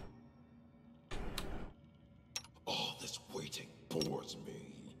you. All this waiting bores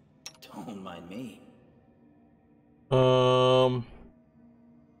me. Don't mind me.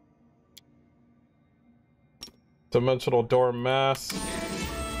 Dimensional door mass.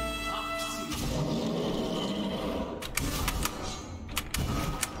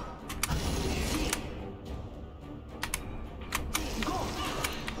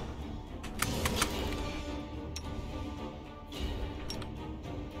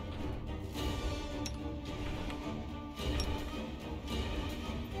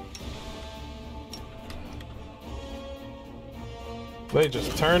 They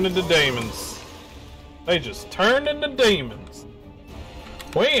just turned into demons. They just turned into demons.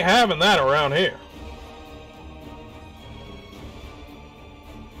 We ain't having that around here.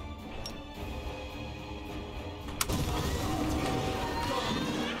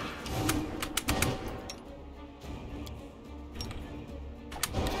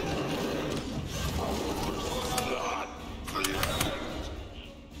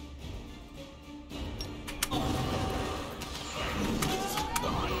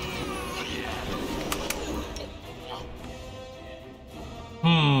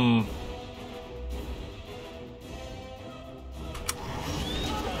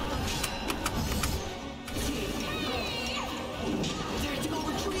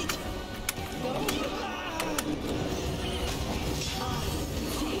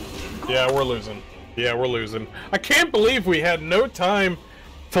 Yeah, we're losing. Yeah, we're losing. I can't believe we had no time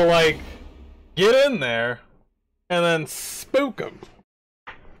to, like, get in there and then spook them.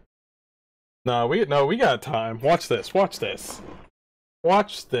 No, we got time. Watch this. Watch this.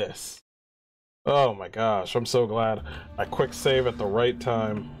 Watch this. Oh my gosh, I'm so glad I quick save at the right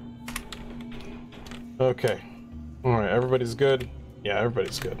time. Okay. Alright, everybody's good? Yeah,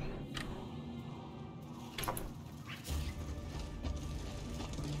 everybody's good.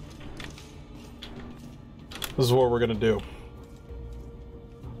 This is what we're gonna do.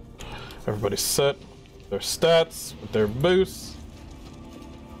 Everybody's set their stats with their boosts.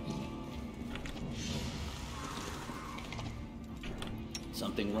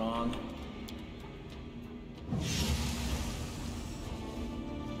 Something wrong?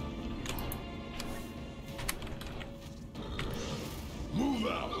 Move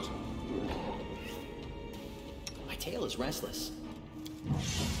out. My tail is restless.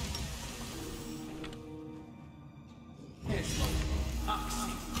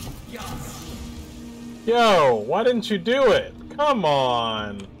 Yo, why didn't you do it? Come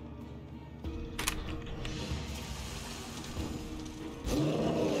on.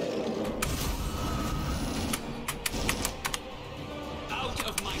 Out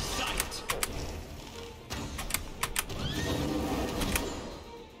of my sight.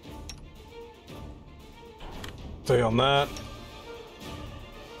 Stay on that.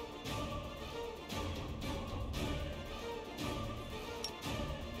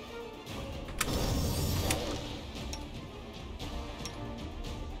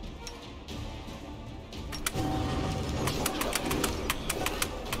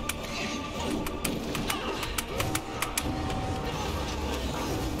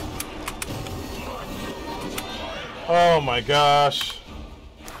 Oh my gosh.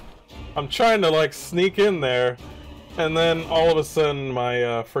 I'm trying to like sneak in there, and then all of a sudden my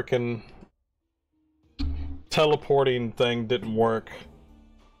frickin' teleporting thing didn't work.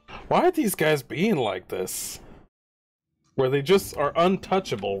 Why are these guys being like this? Where they just are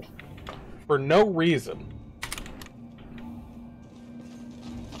untouchable for no reason.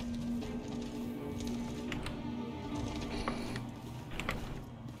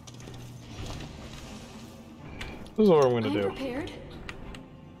 This is what I'm gonna do. Prepared.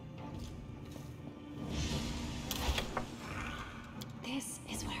 This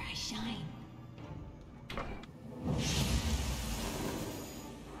is where I shine.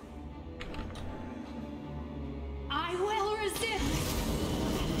 I will resist.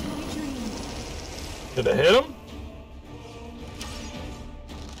 My dream. Did it hit him?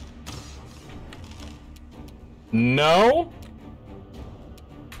 No?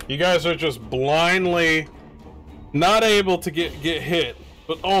 You guys are just blindly not able to get hit,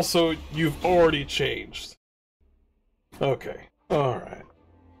 but also you've already changed. Okay, alright.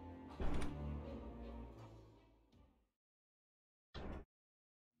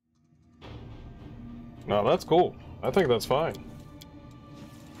 No, that's cool. I think that's fine.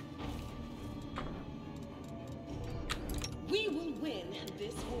 We will win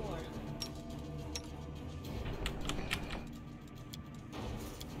this war.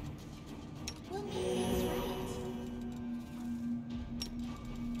 We'll make things right.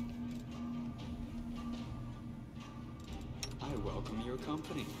 I welcome your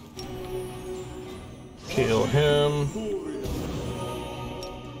company. Kill him.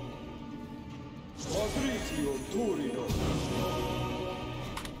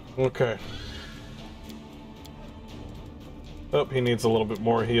 Okay. Oh, he needs a little bit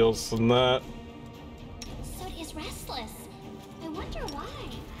more heals than that. Soot is restless. I wonder why.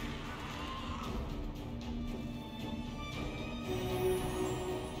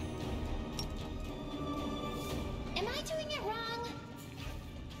 Am I doing it wrong?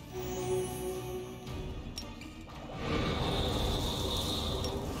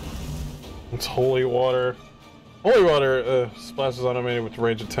 It's holy water. Holy water splashes automated with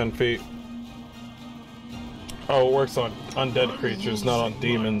range of 10 feet. Oh, it works on undead creatures, not on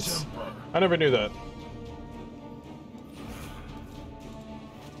demons. I never knew that.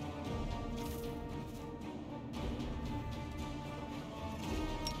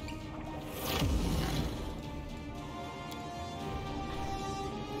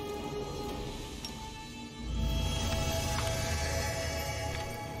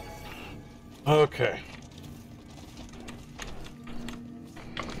 Okay.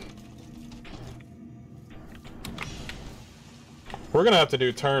 We're gonna have to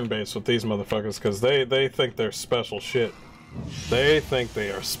do turn-based with these motherfuckers, because they think they're special shit. They think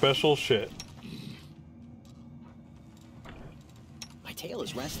they are special shit. My tail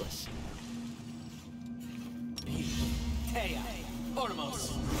is restless.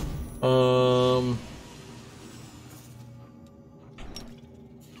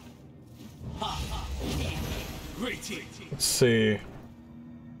 Let's see.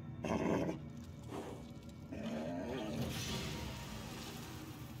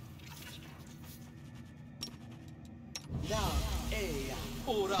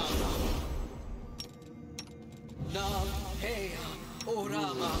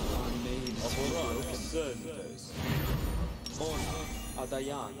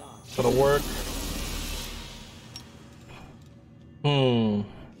 That'll work.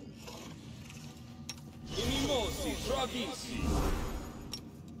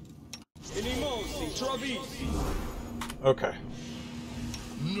 Okay.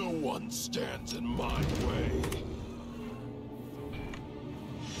 No one stands in my way.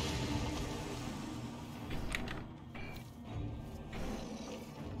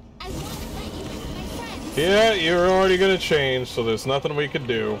 I won't let you with my friends. Yeah, you're already gonna change, so there's nothing we could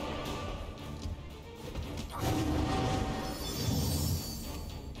do.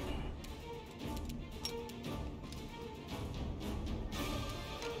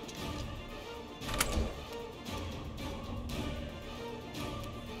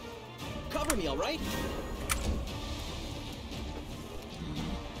 Cover me, all right?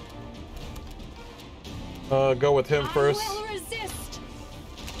 Go with him first. I will resist.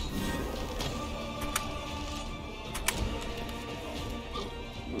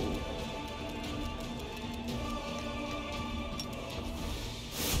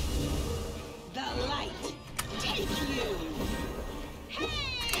 The light. Take you.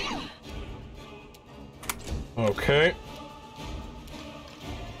 Okay.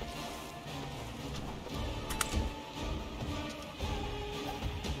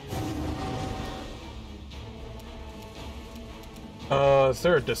 Is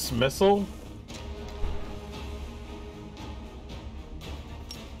there a dismissal?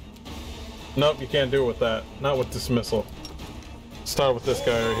 Nope, you can't do it with that. Not with dismissal. Start with this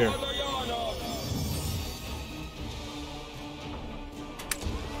guy right here.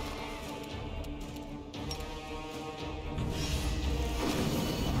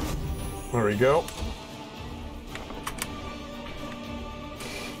 There we go.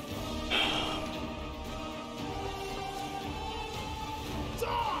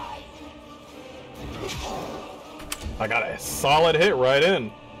 I got a solid hit right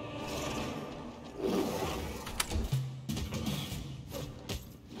in.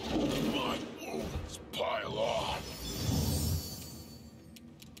 My wounds pile on.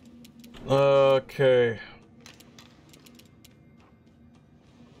 Okay.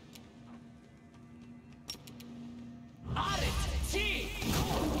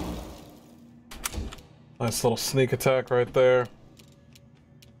 Nice little sneak attack right there.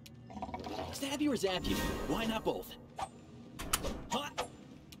 Stab you or zap you? Why not both?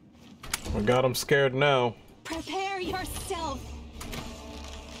 We got him scared now. Prepare yourself.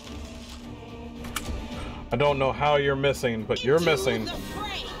 I don't know how you're missing, but you're missing.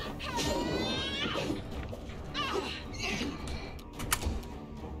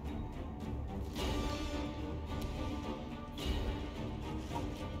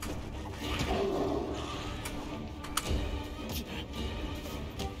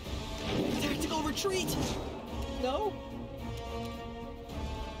 Tactical retreat. No.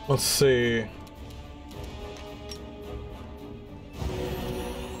 Let's see.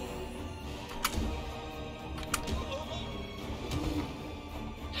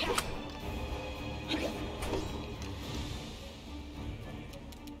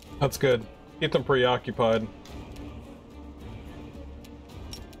 That's good. Keep them preoccupied.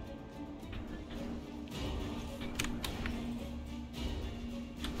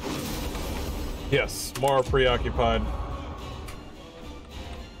 Yes, more preoccupied.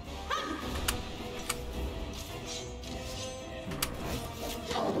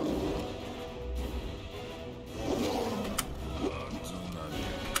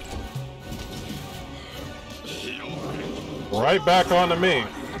 right back onto me.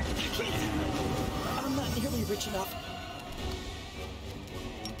 I'm not nearly rich enough.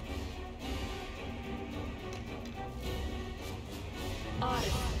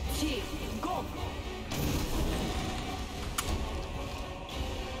 Go.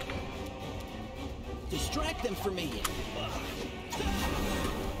 Distract them for me.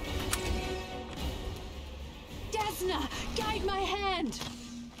 Desna, guide my hand.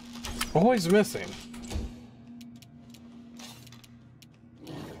 Always missing.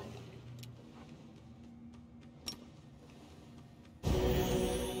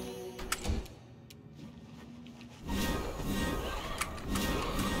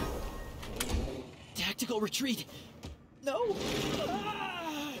 Tactical retreat. No.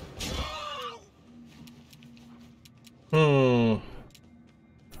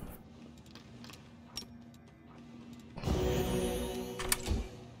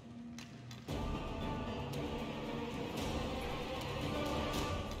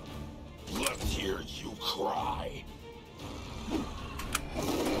 Let's hear you cry.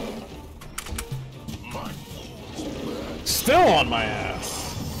 My fool's back. Still on my ass.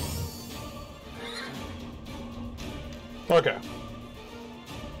 Okay.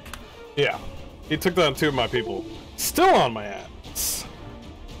 Yeah. He took down 2 of my people. Still on my ass.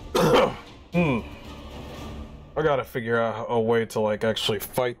 I gotta figure out a way to, like, actually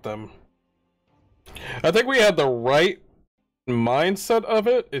fight them. I think we had the right mindset of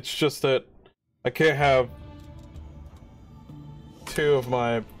it. It's just that I can't have 2 of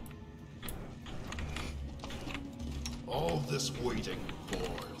my... All this waiting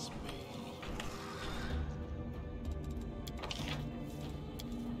bores me.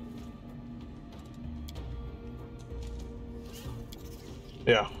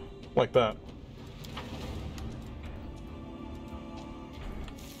 Yeah, like that.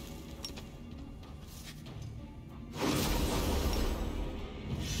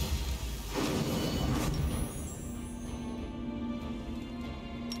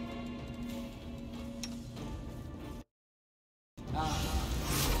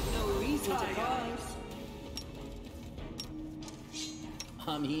 No reason to pause.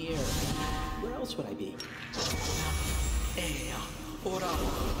 I'm here. Where else would I be?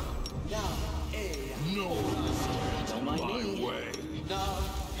 No, Don't mind my me. way.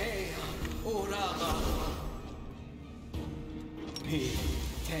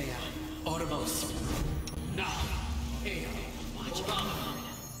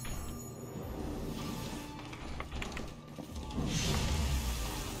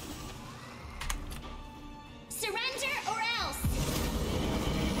 Surrender or else!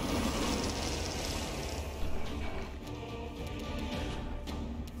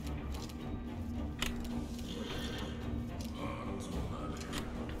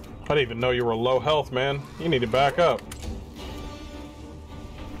 I didn't even know you were low health, man. You need to back up.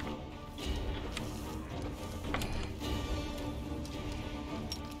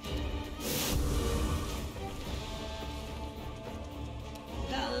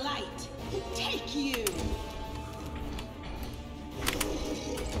 The light, take you.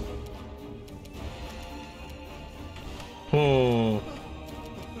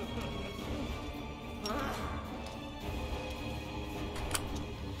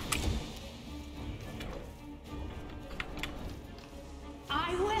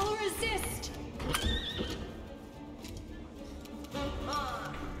 I will resist.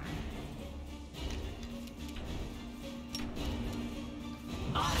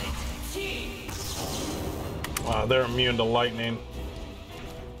 Wow, they're immune to lightning.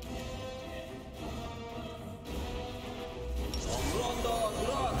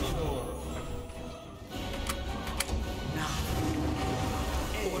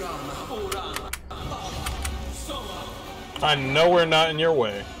 I know we're not in your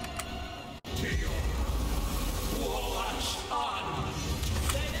way.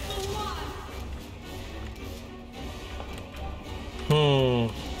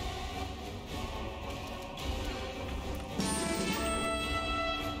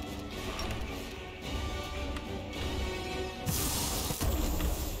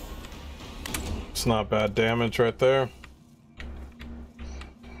 It's not bad damage right there.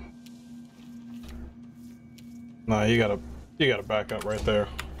 Nah, you gotta back up right there.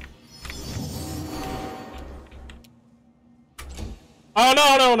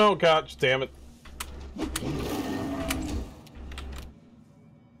 Oh no, gosh damn it.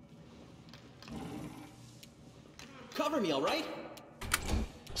 Cover me, all right?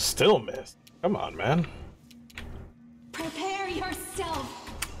 Still missed. Come on, man. Prepare yourself!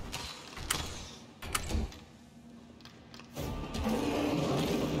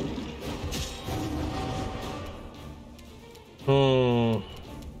 Hmm.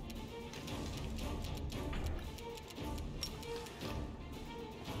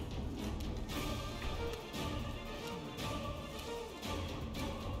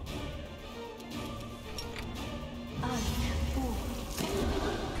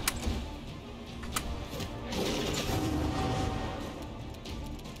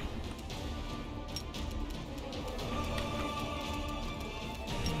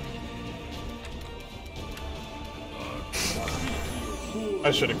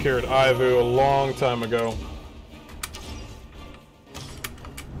 I should have cured Ivu a long time ago.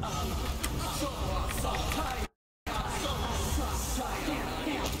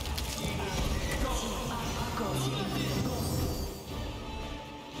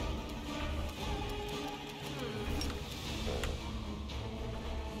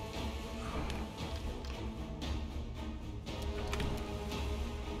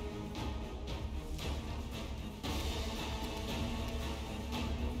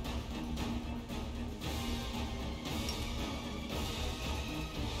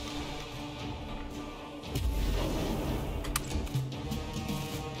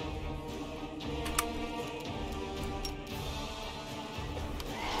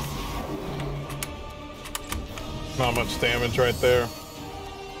 Not much damage right there.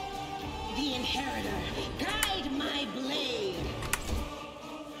 The Inheritor, guide my blade.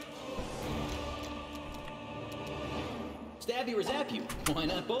 Stab you or zap you. Why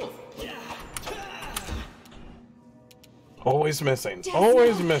not both? Always missing.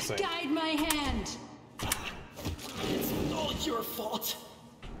 Always missing. Guide my hand. It's all your fault.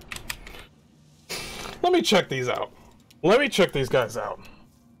 Let me check these out. Let me check these guys out.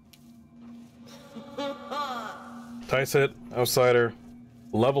 Dice hit, outsider,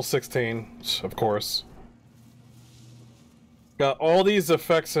 level 16, of course. Got all these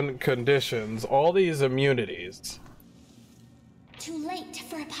effects and conditions, all these immunities. Too late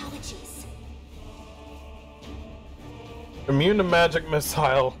for apologies. Immune to magic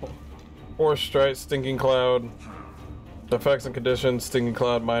missile, force strike, stinking cloud, effects and conditions, stinking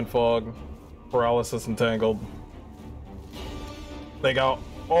cloud, mind fog, paralysis, entangled. They got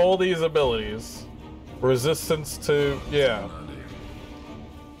all these abilities. Resistance to, yeah.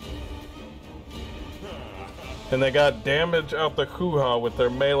 And they got damage out the hoo-ha with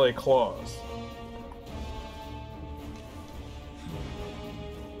their melee claws.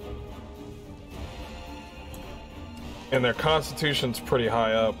 And their constitution's pretty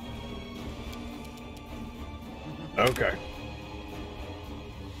high up. Okay.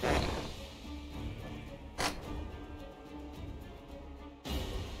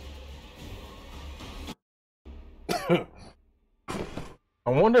 I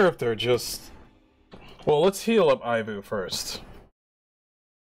wonder if they're just... Well, let's heal up Ivu first.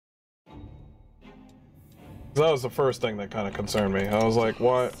 That was the first thing that kind of concerned me. I was like,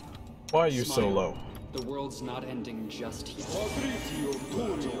 why are you so Smile. low? The world's not ending just yet. You're a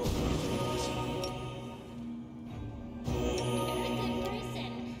good person.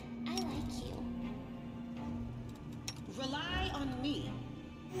 I like you. Rely on me.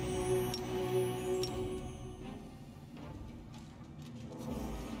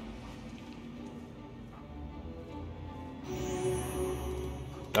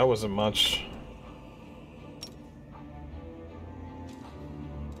 That wasn't much.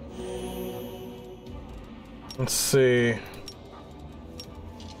 Let's see.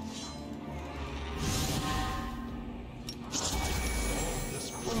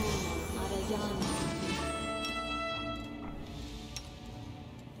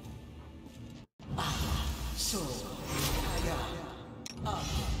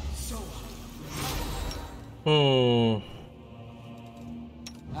 Hmm.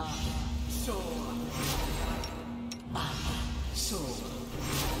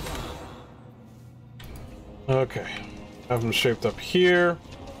 Okay. Have them shaped up here.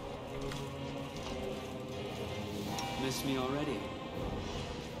 Miss me already?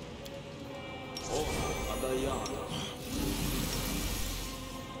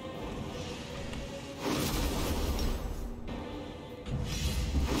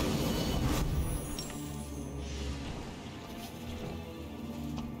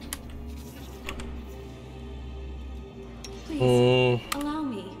 Please, allow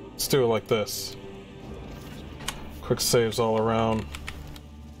me. Let's do it like this. Quick saves all around.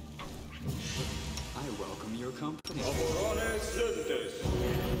 I welcome your company.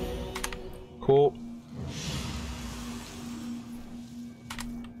 Cool.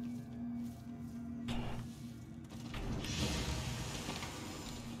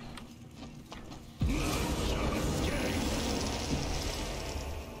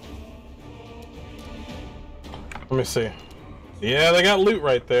 Let me see. Yeah, they got loot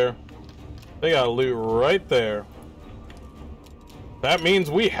right there. They got loot right there. That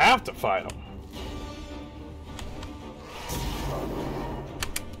means we have to fight them.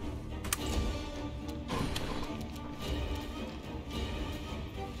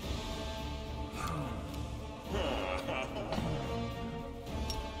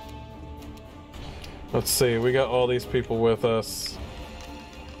 Let's see, we got all these people with us.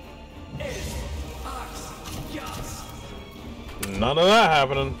 None of that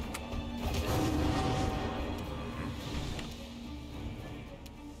happening.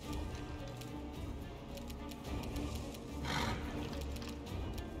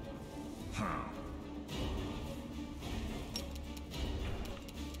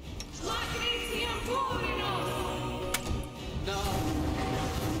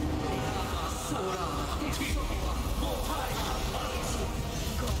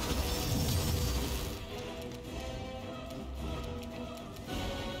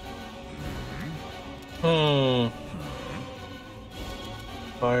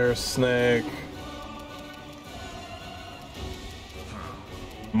 Fire snake.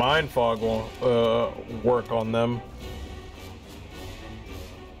 Mind fog will work on them.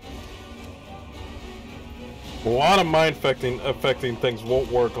 A lot of mind affecting things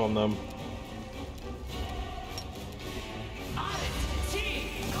won't work on them.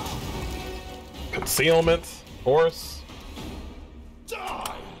 Concealment, of course. Die!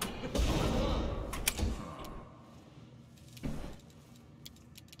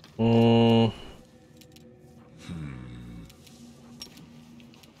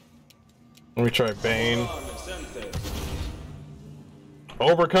 Let me try Bane.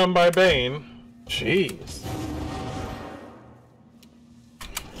 Overcome by Bane. Jeez.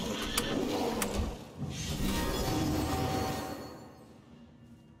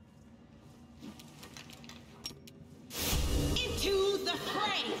 Into the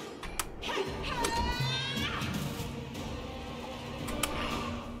fray!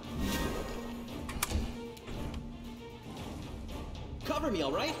 Cover me,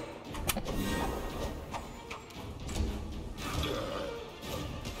 all right?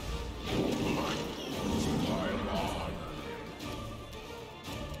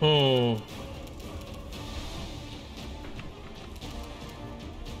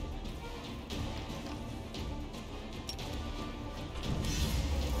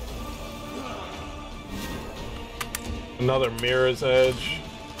 Another Mirror's Edge.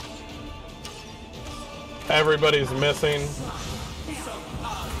 Everybody's missing.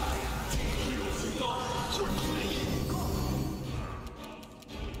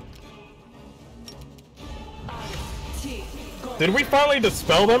 Did we finally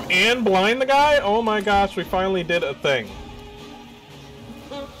dispel them and blind the guy? Oh my gosh, we finally did a thing.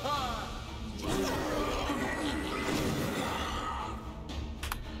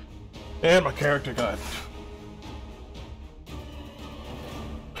 And my character guide.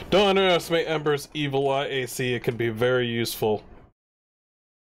 Don't underestimate Ember's evil eye AC, it can be very useful.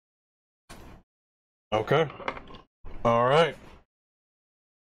 Okay. Alright.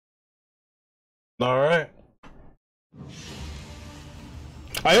 Alright.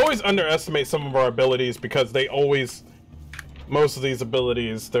 I always underestimate some of our abilities because they always, most of these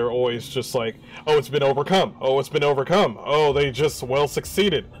abilities, they're always just like, oh, it's been overcome. Oh, it's been overcome. Oh, they just well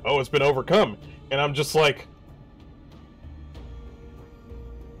succeeded. Oh, it's been overcome. And I'm just like,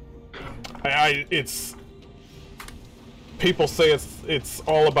 it's, people say it's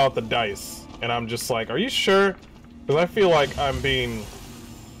all about the dice. And I'm just like, are you sure? Because I feel like I'm being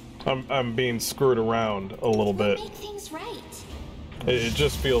screwed around a little bit. Make things right. It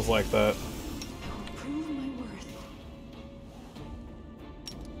just feels like that. Prove my worth.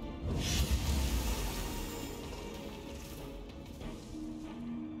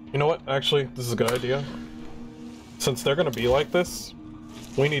 You know what? Actually, this is a good idea. Since they're gonna be like this,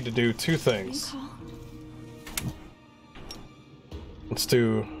 we need to do two things. Let's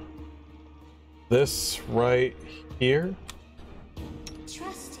do this right here.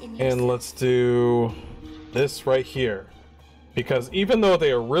 Trust in And yourself. let's do this right here. Because even though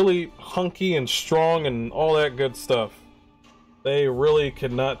they are really hunky and strong and all that good stuff, they really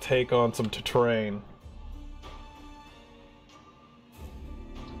could not take on some terrain.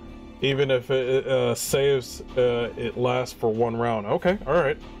 Even if it saves, it lasts for one round. Okay,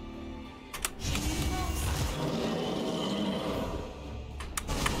 alright.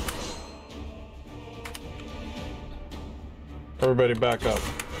 Everybody back up.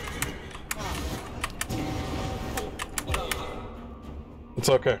 It's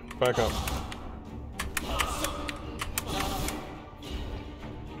okay, back up.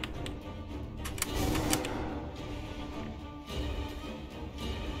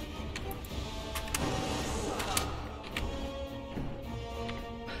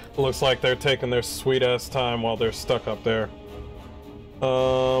 Looks like they're taking their sweet-ass time while they're stuck up there.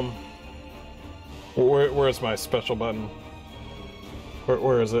 Where's my special button?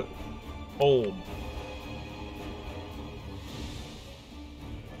 Where is it? Hold.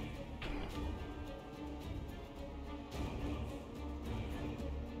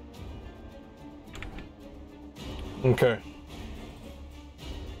 Okay.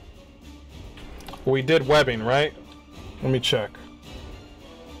 We did webbing, right? Let me check.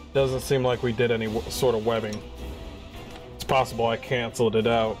 Doesn't seem like we did any sort of webbing. It's possible I canceled it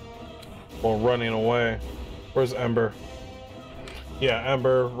out while running away. Where's Ember? Yeah,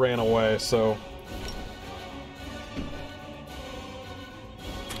 Ember ran away, so...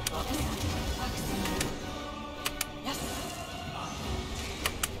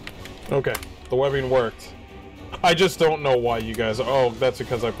 Okay, the webbing worked. I just don't know why you guys... Oh, that's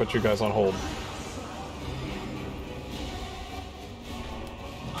because I put you guys on hold.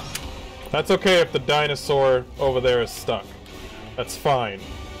 That's okay if the dinosaur over there is stuck. That's fine.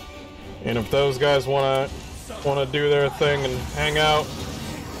 And if those guys wanna do their thing and hang out...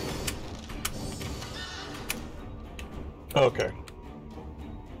 Okay.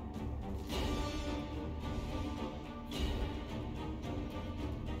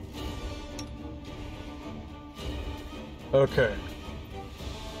 Okay.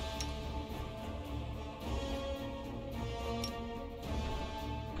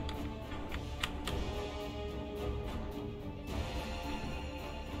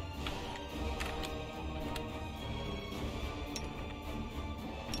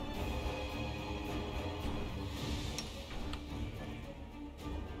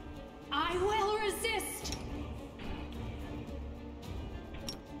 I will resist.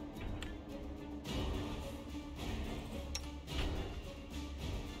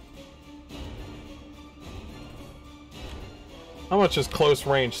 How much is close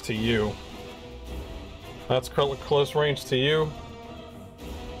range to you? That's close range to you?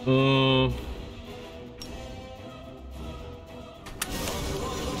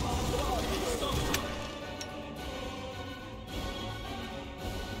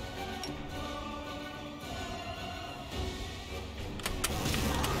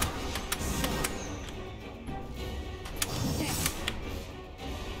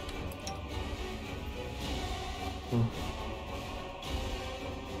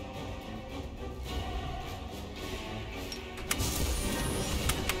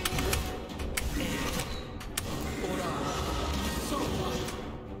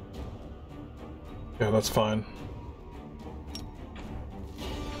 Yeah, that's fine.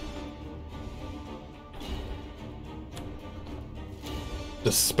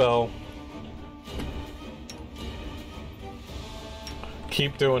 Dispel.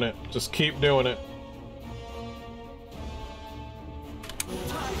 Keep doing it. Just keep doing it.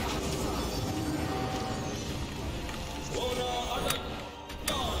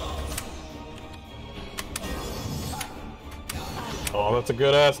 Oh, that's a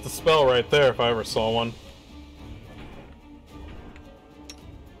good ass dispel right there if I ever saw one.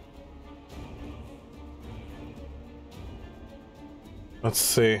 Let's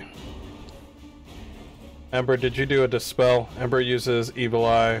see. Ember, did you do a dispel? Ember uses Evil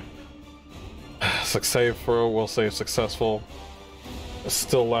Eye. Save throw will say successful. It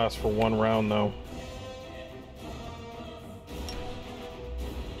still lasts for 1 round though.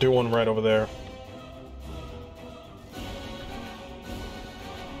 Do one right over there.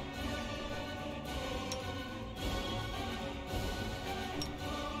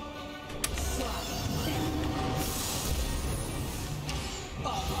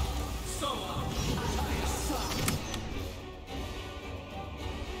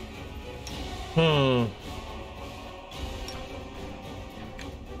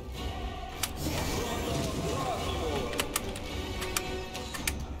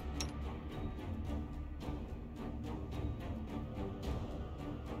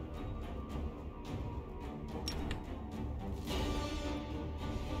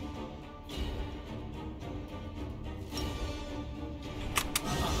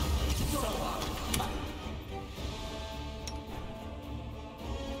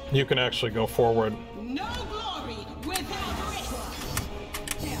 You can actually go forward. No glory without risk.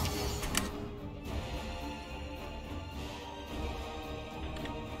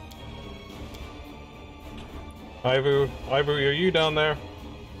 Ivu, are you down there?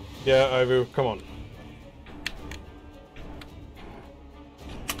 Yeah, Ivu, come on.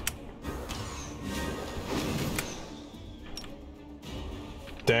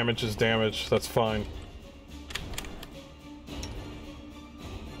 Damage is damage, that's fine.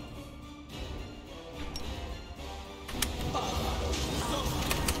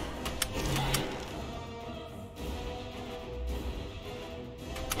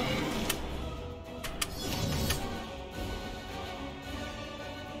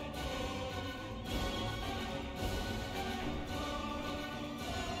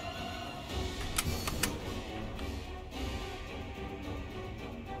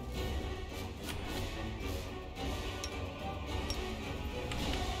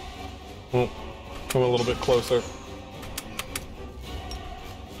 Oh, come a little bit closer.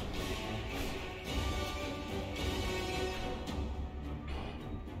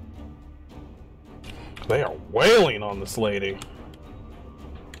 They are wailing on this lady.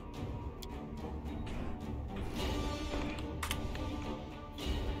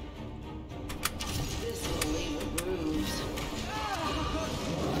 This will leave a bruise.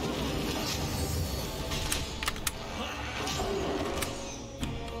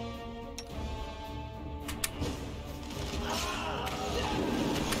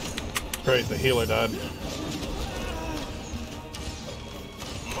 Great, the healer died.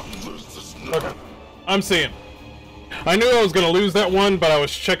 Okay, I'm seeing. I knew I was gonna lose that one, but I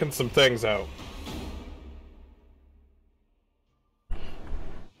was checking some things out.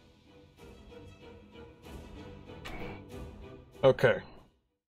 Okay.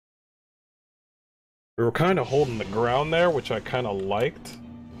 We were kind of holding the ground there, which I kind of liked.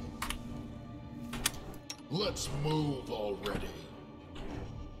 Let's move already.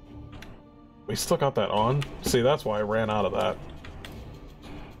 We still got that on? See, that's why I ran out of that.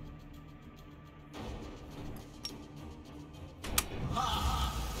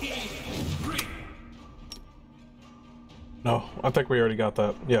 No, I think we already got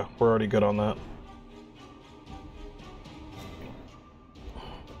that. Yeah, we're already good on that.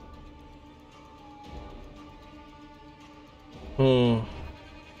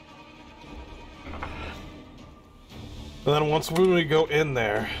 And then once we go in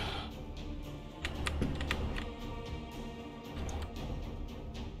there...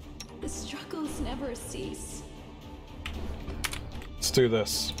 The struggles never cease. Let's do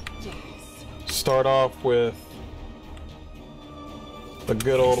this. Yes. Start off with the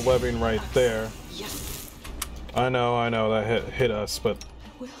good old webbing right there. Yes. I know, that hit us, but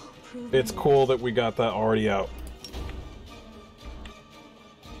Will prove it's cool that we got that already out.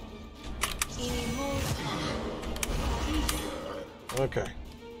 Okay.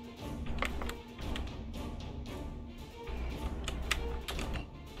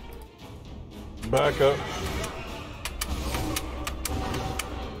 Back up.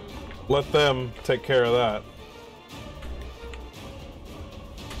 Let them take care of that.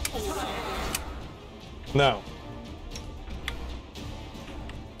 Now.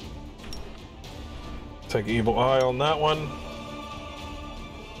 Take Evil Eye on that one.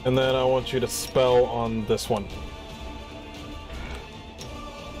 And then I want you to spell on this one.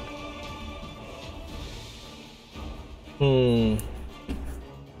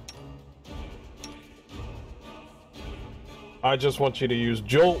 I just want you to use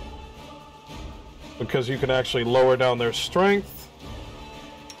Jolt, because you can actually lower down their strength.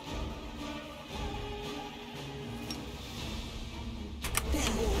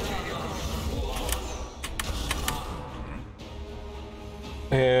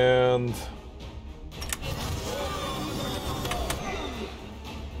 And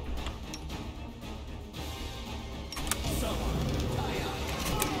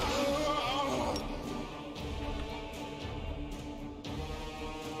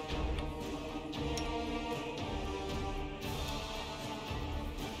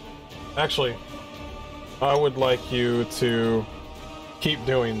actually, I would like you to keep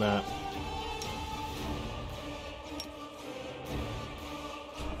doing that.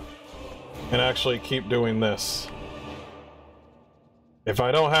 And actually keep doing this. If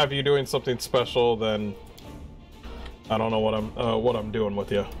I don't have you doing something special, then I don't know what I'm doing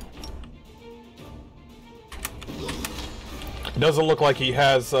with you. It doesn't look like he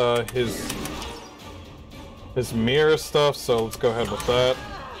has his mirror stuff, so let's go ahead with that.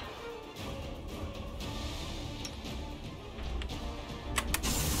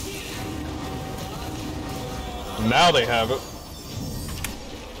 Now they have it.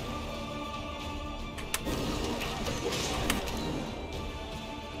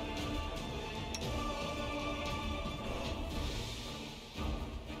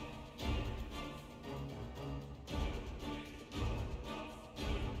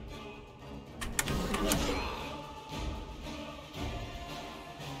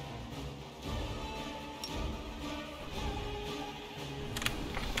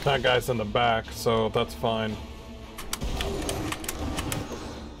 That guy's in the back, so that's fine.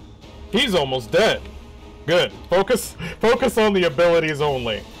 He's almost dead. Good. Focus on the abilities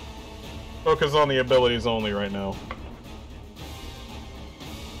only. Focus on the abilities only right now.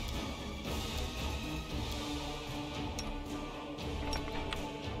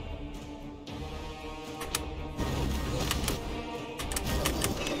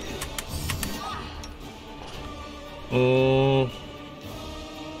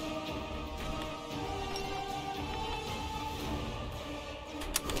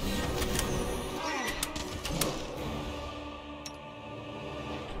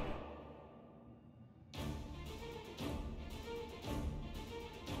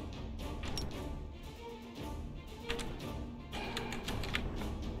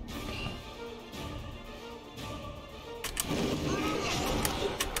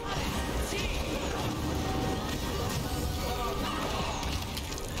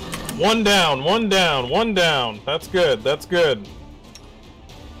 One down, one down, one down. That's good, that's good.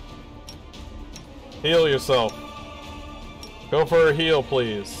 Heal yourself. Go for a heal,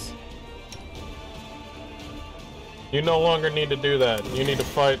 please. You no longer need to do that. You need to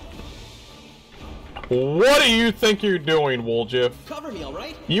fight. What do you think you're doing, Woljif? Cover me, all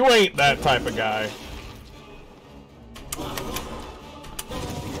right? You ain't that type of guy.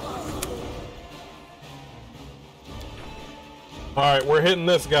 Alright, we're hitting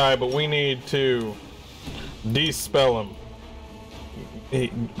this guy, but we need to dispel him.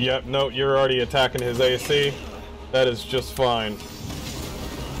 Yep, no, you're already attacking his AC. That is just fine.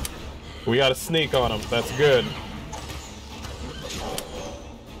 We got a sneak on him. That's good.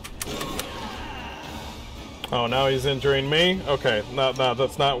 Oh, now he's injuring me? Okay, no,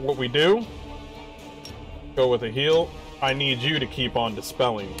 that's not what we do. Go with a heal. I need you to keep on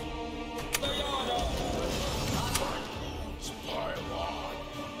dispelling.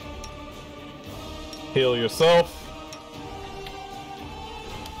 Heal yourself.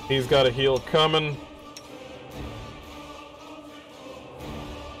 He's got a heal coming.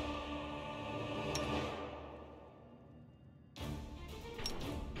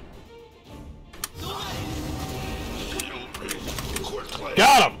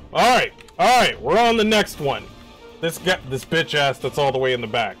 Got him! Alright, alright, we're on the next one. This bitch ass that's all the way in the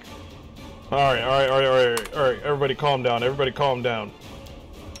back. Alright, alright, everybody calm down, everybody calm down.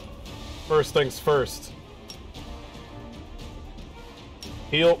 First things first.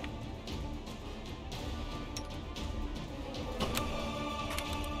 Heal.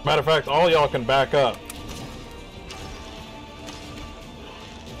 Matter of fact, all y'all can back up.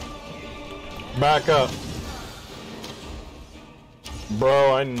 Back up.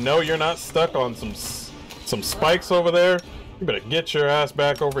 Bro, I know you're not stuck on some spikes over there. You better get your ass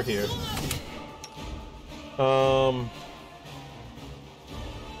back over here.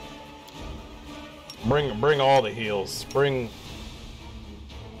 Bring all the heals.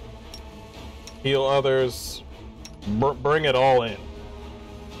 Heal others. Bring it all in.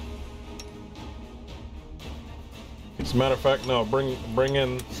 As a matter of fact, no, bring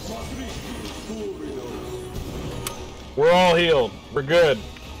in. We're all healed. We're good.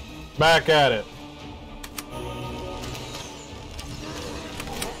 Back at it.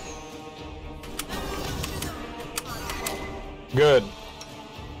 Good.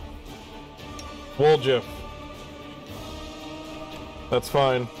 Woljif. That's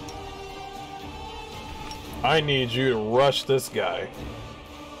fine. I need you to rush this guy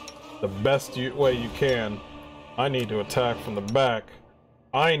the best way you can. I need to attack from the back.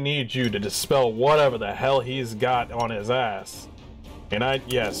 I need you to dispel whatever the hell he's got on his ass. And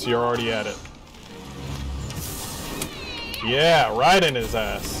yes, you're already at it. Yeah, right in his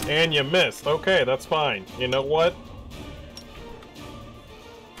ass. And you missed. Okay, that's fine. You know what?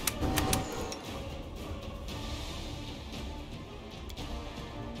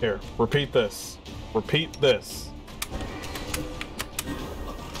 Here, repeat this. Repeat this.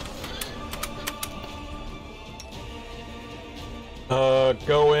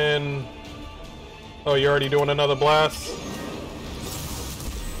 Go in. Oh, you're already doing another blast?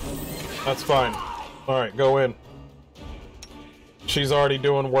 That's fine. Alright, go in. She's already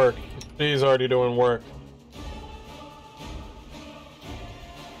doing work. She's already doing work.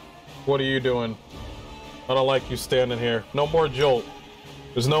 What are you doing? I don't like you standing here. No more jolt.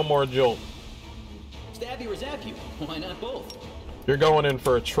 There's no more jolt. Stab you or zap you. Why not both? You're going in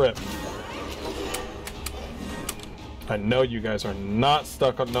for a trip. I know you guys are not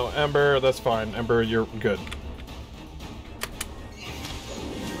stuck on no Ember. That's fine. Ember, you're good.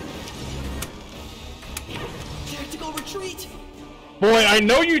 Tactical retreat. Boy, I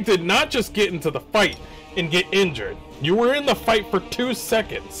know you did not just get into the fight and get injured. You were in the fight for 2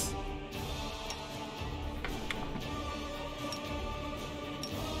 seconds.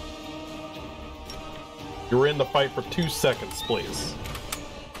 You were in the fight for 2 seconds, please.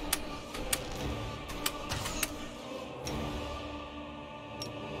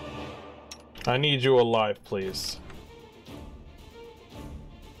 I need you alive, please.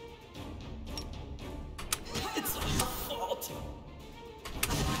 It's your fault.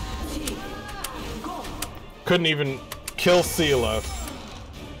 Couldn't even kill Sela.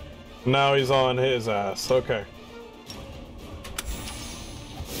 Now he's on his ass. Okay.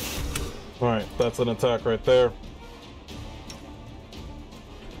 Alright, that's an attack right there.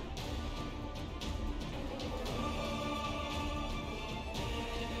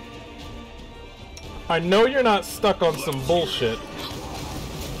 I know you're not stuck on some bullshit.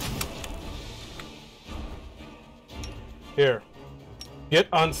 Here. Get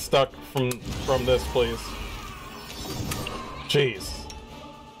unstuck from this, please. Jeez.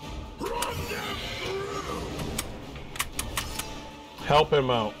 Help him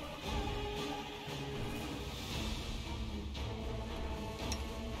out.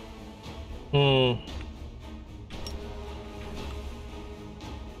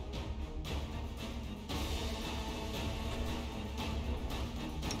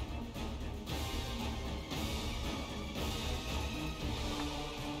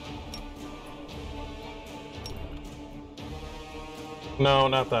 No,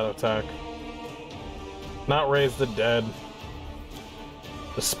 not that attack. Not raise the dead.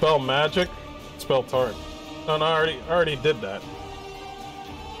 Dispel magic? Spell tart. No, no, I already did that.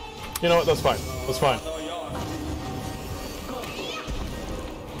 You know what? That's fine. That's fine.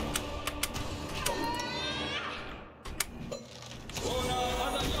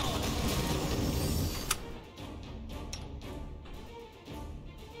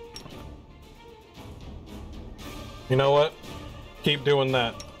 You know what? Keep doing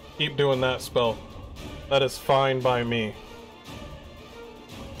that. Keep doing that spell. That is fine by me.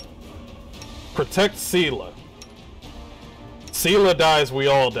 Protect Sela. Sela dies, we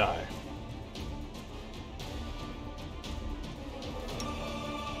all die.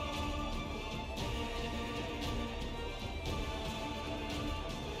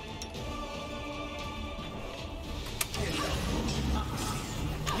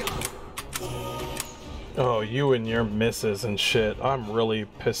 Oh, you and your misses and shit. I'm really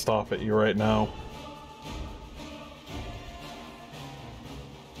pissed off at you right now.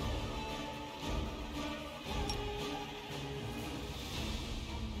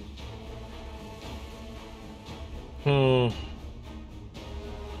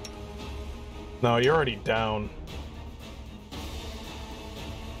 No, you're already down.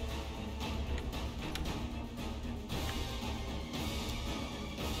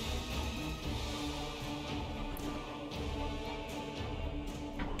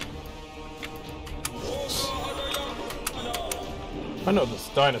 I know this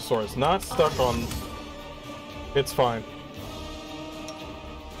dinosaur is not stuck on... It's fine.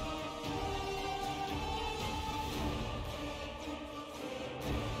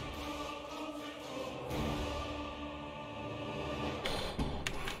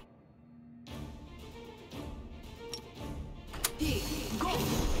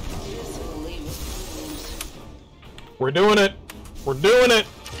 We're doing it! We're doing it!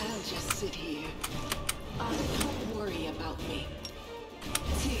 I'll just sit here. Don't worry about me.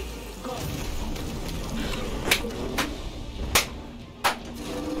 Go.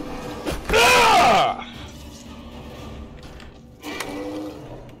 Ah!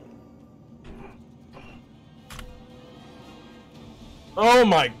 Oh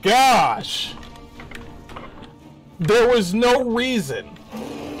my gosh! There was no reason.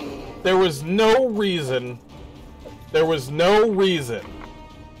 There was no reason. There was no reason.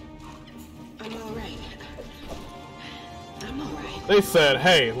 I'm alright. I'm alright. They said,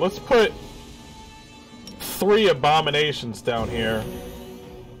 hey, let's put 3 abominations down here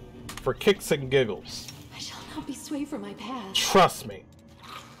for kicks and giggles. I shall not be swayed from my path. Trust me.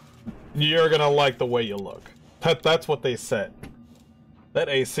 You're gonna like the way you look. That's what they said. That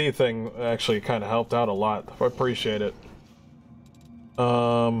AC thing actually kind of helped out a lot. I appreciate it.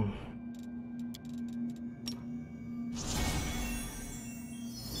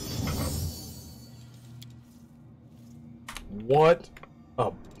 What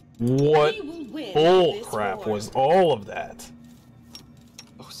bull crap was all of that?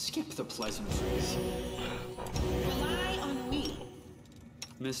 Oh, skip the pleasantries. Rely on me.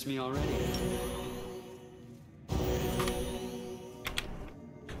 Missed me already.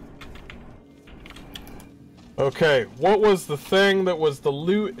 Okay, what was the thing that was the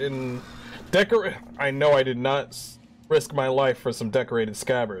loot and I know I did not risk my life for some decorated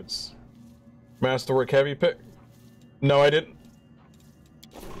scabbards. Masterwork heavy pick? No, I didn't.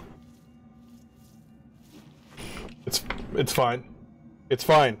 It's fine. It's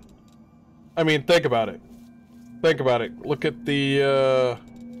fine. I mean, think about it. Think about it. Look at the,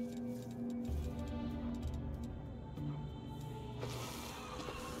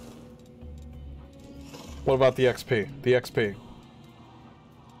 What about the XP? The XP.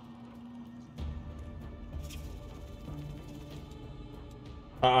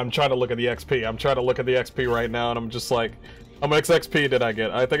 I'm trying to look at the XP. I'm trying to look at the XP right now, and I'm just like, how much XP did I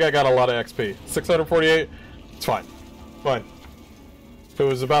get? I think I got a lot of XP. 648? It's fine. Fine. It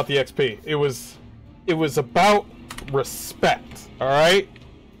was about the XP. It was about respect, alright?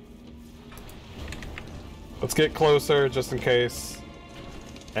 Let's get closer, just in case.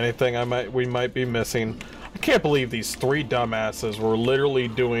 Anything we might be missing. I can't believe these 3 dumbasses were literally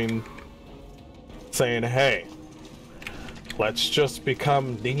saying, hey, let's just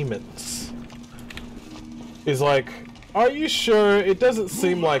become demons. Is like, Are you sure? It doesn't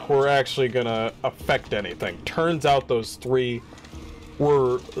seem like we're actually gonna affect anything. Turns out those three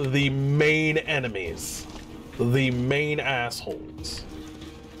were the main enemies. The main assholes.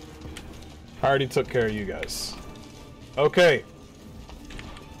 I already took care of you guys. Okay.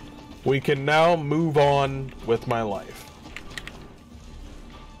 We can now move on with my life.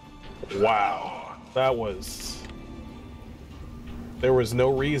 Wow. That was... There was no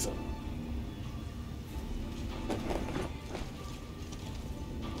reason.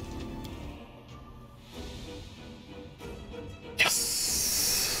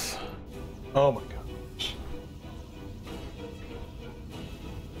 Yes! Oh my gosh.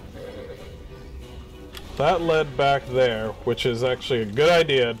 That led back there, which is actually a good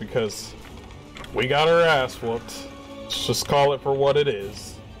idea because we got our ass whooped. Let's just call it for what it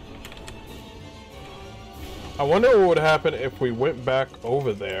is. I wonder what would happen if we went back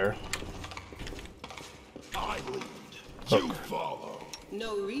over there. I lead. You follow.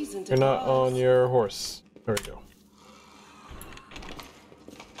 No reason to You're not pause. on your horse. There we go.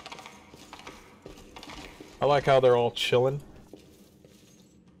 I like how they're all chilling.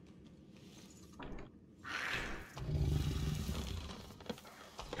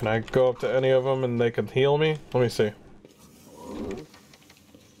 Can I go up to any of them and they can heal me? Let me see.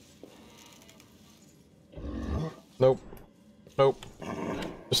 Nope. Nope.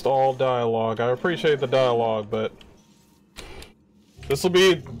 Just all dialogue. I appreciate the dialogue, but this will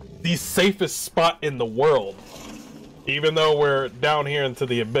be the safest spot in the world. Even though we're down here into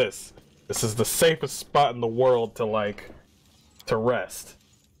the abyss. This is the safest spot in the world to, like, to rest.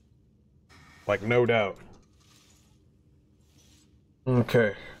 Like, no doubt.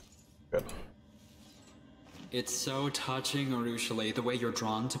 Okay. Good. It's so touching, Urushale, the way you're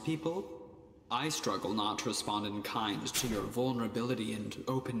drawn to people. I struggle not to respond in kind to your vulnerability and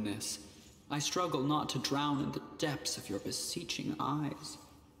openness. I struggle not to drown in the depths of your beseeching eyes.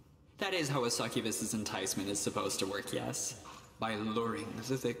 That is how a succubus's enticement is supposed to work, yes? By luring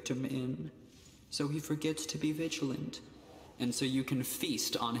the victim in, so he forgets to be vigilant, and so you can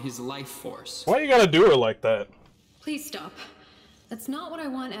feast on his life force. Why you gotta do her like that? Please stop. That's not what I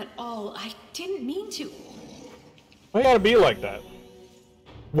want at all. I didn't mean to. Why you gotta be like that?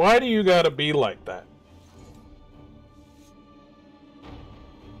 Why do you gotta be like that?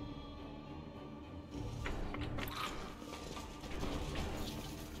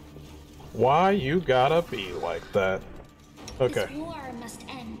 Why you gotta be like that? Okay. This war must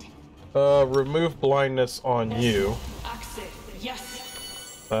end. Remove blindness on you.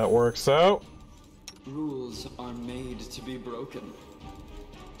 Yes. That works out. Rules are made to be broken.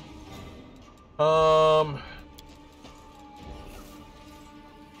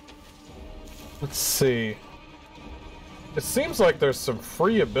 Let's see. It seems like there's some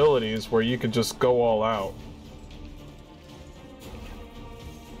free abilities where you could just go all out.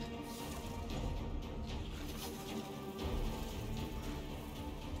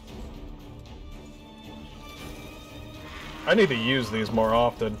 I need to use these more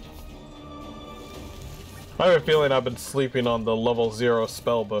often. I have a feeling I've been sleeping on the level 0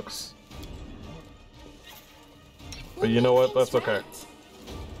 spell books. But you know what? That's okay.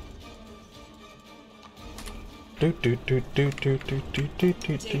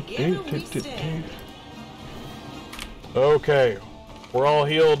 Okay, we're all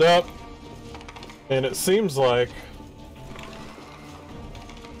healed up, and it seems like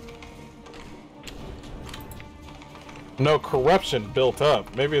no corruption built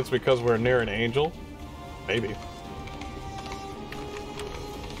up. Maybe it's because we're near an angel. Maybe.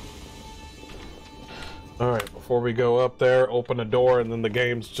 Alright, before we go up there, open a door, and then the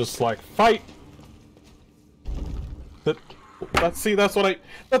game's just like, fight! That's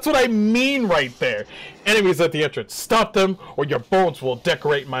what I mean right there. Enemies at the entrance. Stop them, or your bones will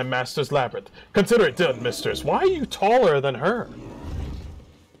decorate my master's labyrinth. Consider it done, misters. Why are you taller than her?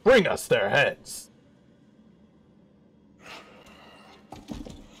 Bring us their heads.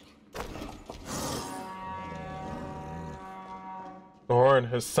 The horn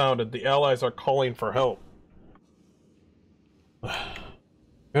has sounded. The allies are calling for help.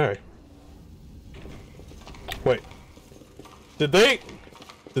 Okay. Wait. Did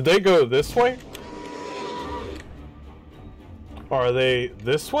they go this way? Are they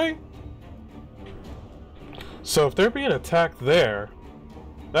this way? So if they're being attacked there,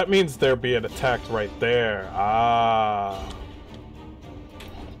 that means they're being attacked right there. Ah.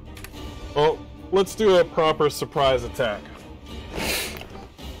 Well, let's do a proper surprise attack.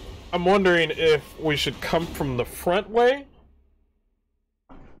 I'm wondering if we should come from the front way?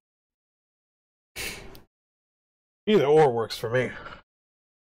 Either or works for me.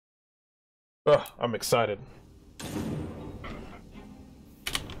 Ugh, I'm excited.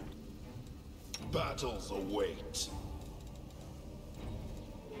 battles await.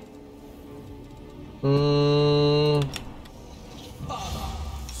 I'm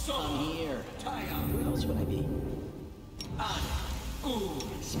here. Where else would I be?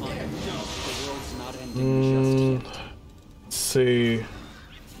 Smile. The world's not ending just yet. Let's see.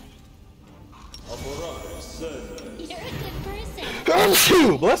 You're a good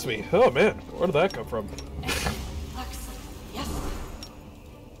person. Bless me. Oh man, where did that come from? Yes.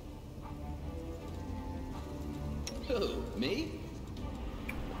 Who? Me?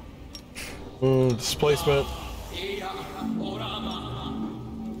 Displacement.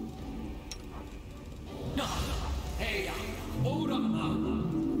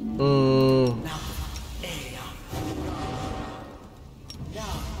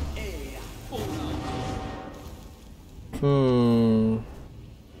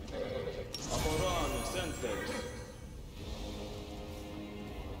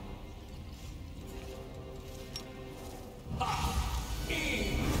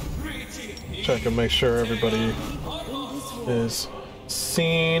 Check and make sure everybody is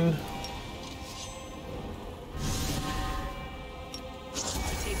seen.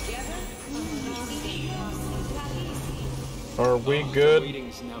 Are we good?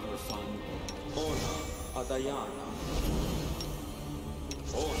 Waiting's never fun.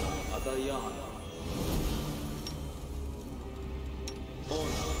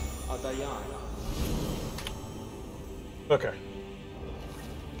 Okay.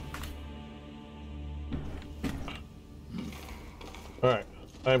 Alright,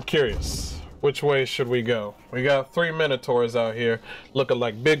 I'm curious. Which way should we go? We got 3 Minotaurs out here looking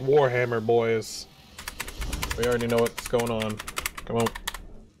like big Warhammer boys. We already know what's going on. Come on.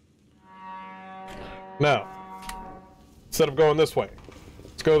 Now, instead of going this way,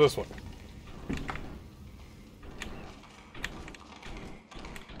 let's go this way.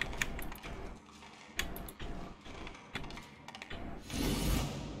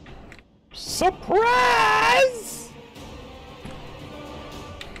 Surprise!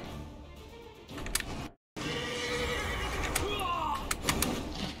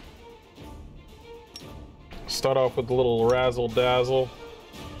 Start off with a little razzle dazzle.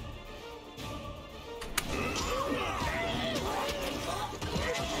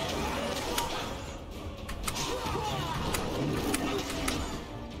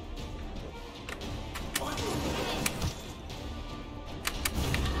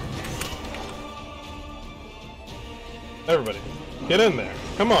 Everybody, get in there.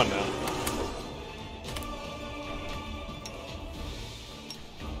 Come on now.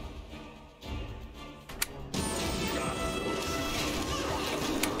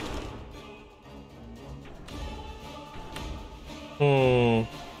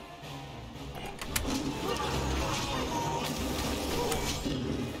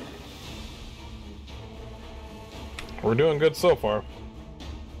 We're doing good so far.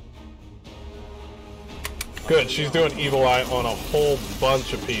 Good, she's doing Evil Eye on a whole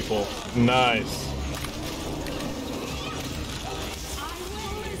bunch of people. Nice.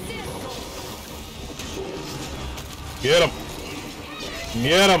 Get him!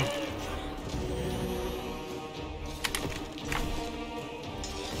 Get him!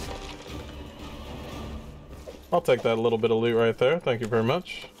 I'll take that little bit of loot right there. Thank you very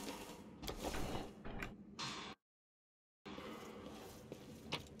much.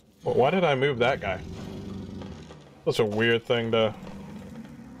 Well, why did I move that guy? That's a weird thing to...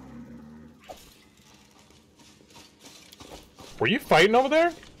 Were you fighting over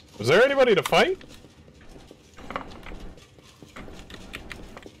there? Was there anybody to fight?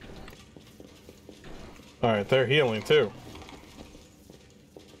 Alright, they're healing too.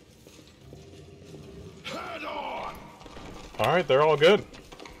 Alright, they're all good.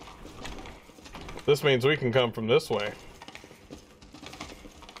 This means we can come from this way.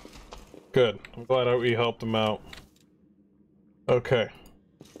 Good. I'm glad we helped them out. Okay.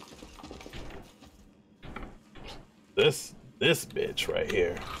 This bitch right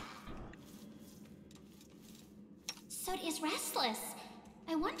here. Sod is restless.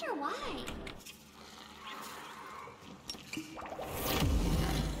 I wonder why.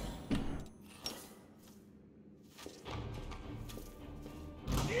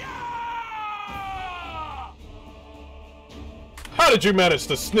 How did you manage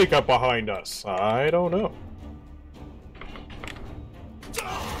to sneak up behind us? I don't know.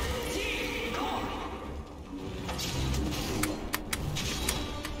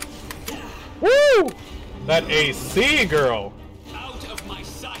 Woo! That AC girl. Out of my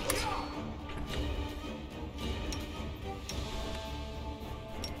sight.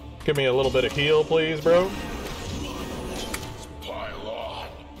 Give me a little bit of heal, please, bro. Pile on.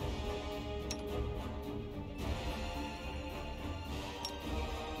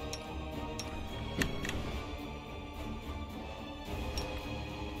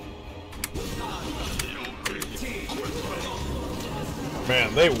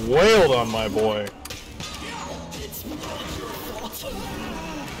 Man, they wailed on my boy. It's not your fault.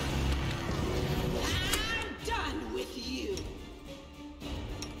 I'm done with you.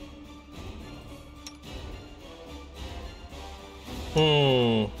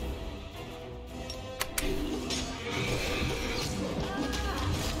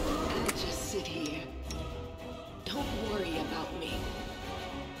 Just sit here. Don't worry about me.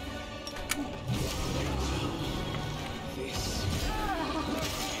 This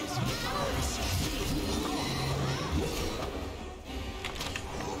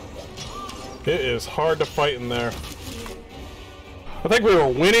It is hard to fight in there. I think we were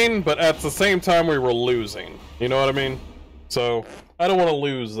winning, but at the same time we were losing. You know what I mean? So, I don't want to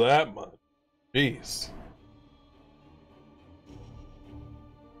lose that much. Jeez.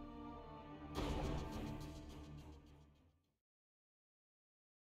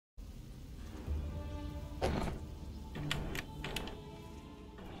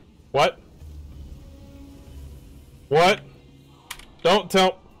 What? What? Don't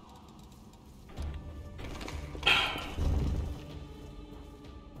tell...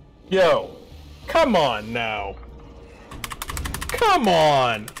 Yo, come on now. Come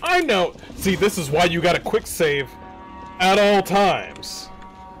on. I know. See, this is why you gotta quick save at all times.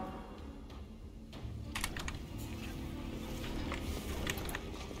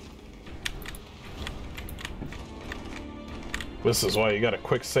 This is why you gotta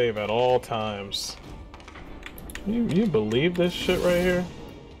quick save at all times. You believe this shit right here?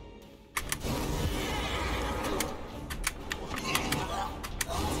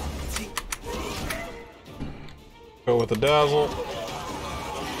 Go with the dazzle.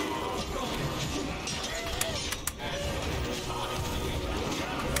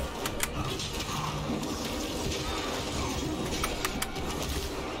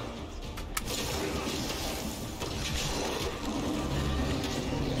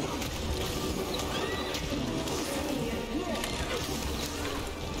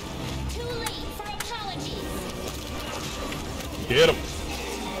 Too late for apologies. Get him.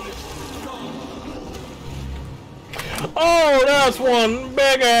 Oh, that's one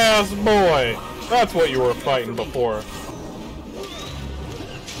big ass boy. That's what you were fighting before.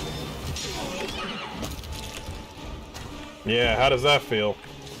 Yeah, how does that feel?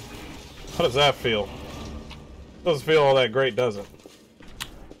 How does that feel? Doesn't feel all that great, does it?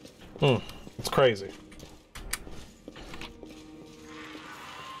 It's crazy.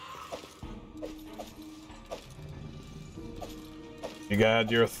 You got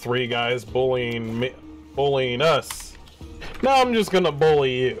your three guys bullying me, bullying us. Now I'm just gonna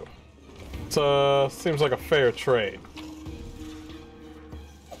bully you. It seems like a fair trade.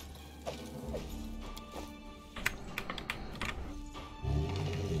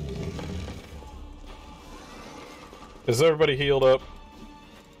 Is everybody healed up?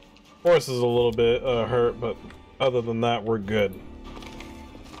 Horse is a little bit hurt, but other than that, we're good.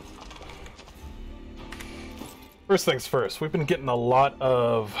 First things first, we've been getting a lot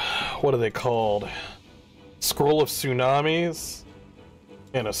of, what are they called? Scroll of Tsunamis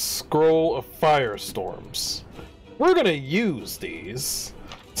and a Scroll of Firestorms. We're gonna use these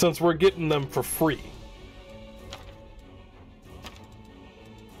since we're getting them for free.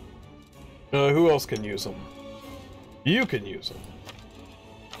 Who else can use them? You can use them.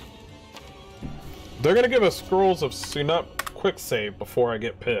 They're gonna give us Scrolls of Tsunami quick save before I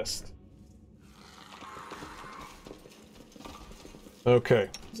get pissed. Okay.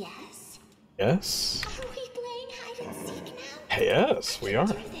 Yes. Yes? Are we playing hide and seek now? Yes, we are.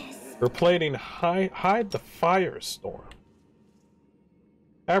 Do this. We're playing Hide the Firestorm.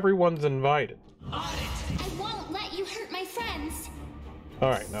 Everyone's invited. I won't let you hurt my friends.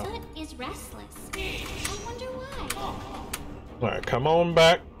 Alright, now. Soot is restless. I wonder why. Alright, come on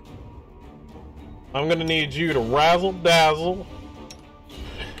back. I'm gonna need you to razzle dazzle.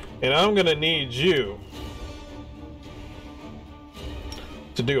 And I'm gonna need you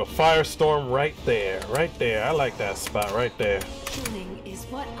to do a firestorm right there. Right there. I like that spot right there. Killing is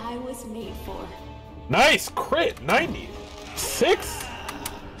what I was made for. Nice crit! 96?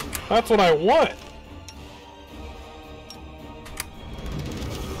 That's what I want.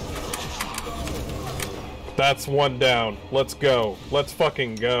 That's one down. Let's go. Let's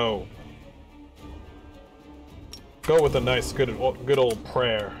fucking go. Go with a nice good old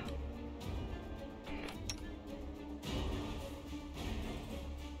prayer.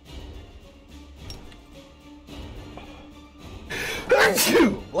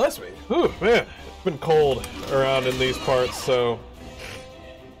 Bless me. Ooh, man, it's been cold around in these parts, so.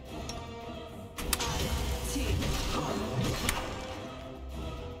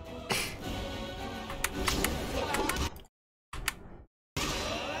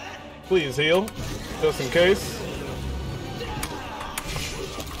 please heal. Just in case.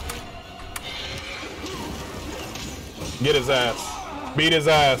 Get his ass. Beat his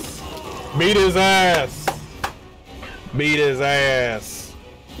ass. Beat his ass. Beat his ass.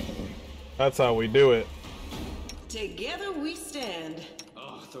 That's how we do it. Together we stand.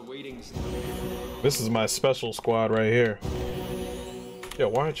 Oh, the waiting's... This is my special squad right here. Yeah,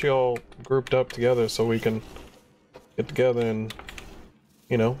 why aren't you all grouped up together so we can get together and,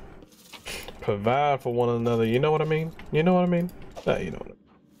 you know, provide for one another? You know what I mean? You know what I mean? Nah, you know what I mean.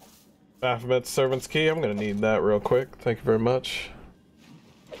 Alphabet Servant's Key, I'm gonna need that real quick. Thank you very much.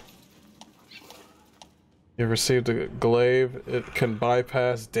 You've received a glaive. It can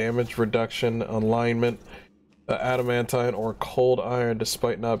bypass damage reduction, alignment, adamantine, or cold iron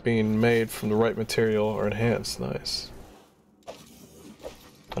despite not being made from the right material or enhanced. Nice.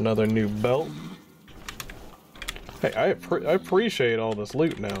 Another new belt. Hey, I appreciate all this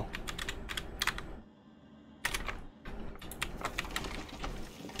loot now.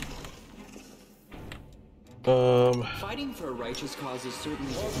 Fighting for a righteous cause is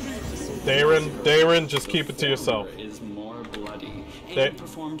certainly Darren, just keep it to yourself. Is more bloody and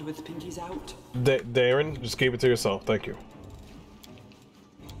performed with pinkies out. Darren, just keep it to yourself. Thank you.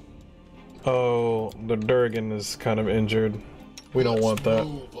 Oh, the Durgan is kind of injured. We don't want that.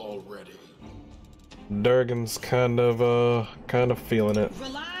 Durgan's kind of feeling it.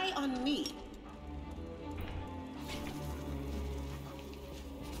 Rely on me.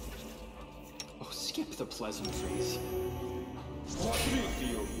 Oh, skip the pleasantries.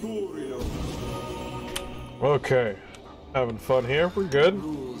 Okay, having fun here. We're good.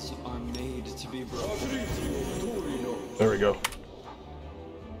 Rules are made to be broken. There we go.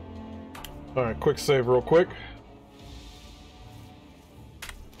 All right, quick save, real quick.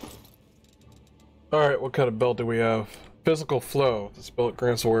 Alright, what kind of belt do we have? Physical Flow. This belt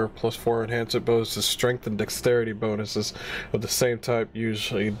grants a wearer +4 enhancement bonuses, strength and dexterity bonuses of the same type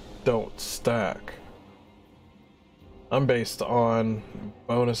usually don't stack. I'm based on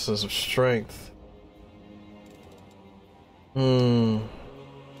bonuses of strength. I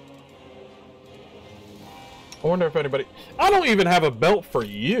wonder if anybody... I don't even have a belt for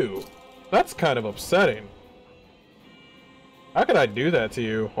you! That's kind of upsetting. How could I do that to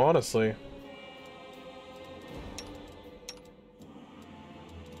you, honestly?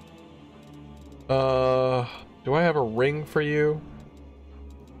 Do I have a ring for you?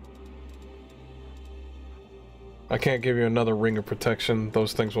 I can't give you another ring of protection.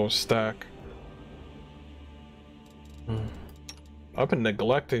 Those things won't stack. I've been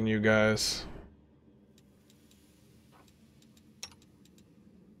neglecting you guys.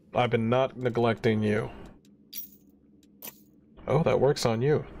 I've been not neglecting you. Oh, that works on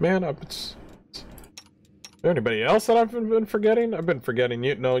you. Man, is there anybody else that I've been forgetting? I've been forgetting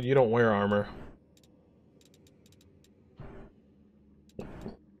you. No, you don't wear armor.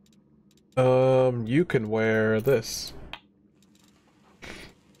 You can wear this.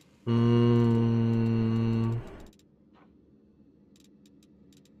 Molten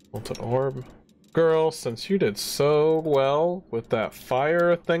orb. Girl, since you did so well with that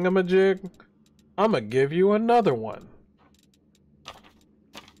fire thingamajig, I'ma give you another one.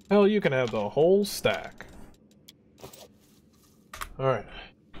 Hell, you can have the whole stack. Alright.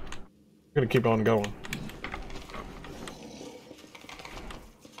 I'm gonna keep on going.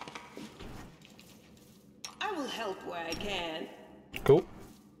 I will help where I can. Cool.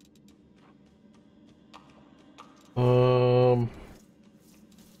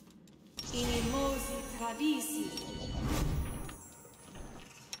 Inimosi tradisi.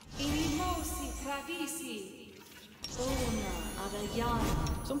 Inimosi tradisi. Ona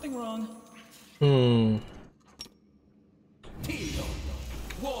adayana. Something wrong.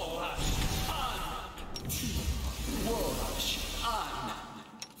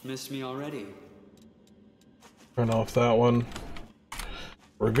 Missed me already. Turn off that one.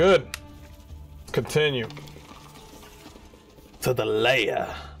 We're good. Let's continue. To the layer.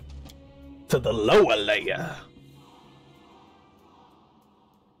 To the lower layer.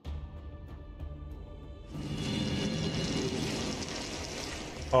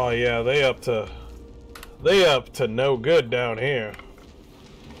 Oh yeah, they up to no good down here.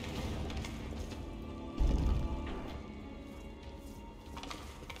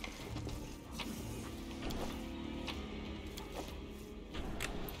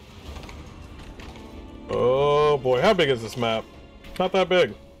 Oh boy, how big is this map? Not that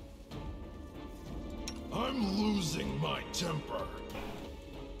big. I'm losing my temper.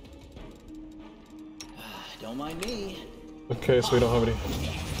 Don't mind me. Okay, so we don't have any.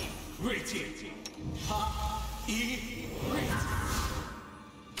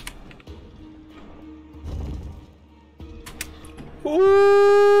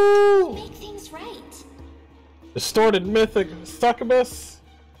 Ooh! Make things right. Distorted mythic succubus?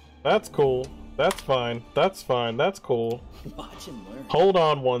 That's cool. That's fine. That's fine. That's cool. Watch and learn. Hold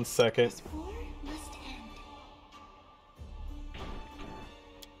on one second. This war must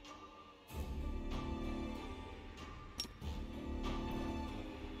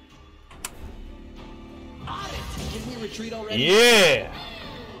end. Did we retreat already? Yeah!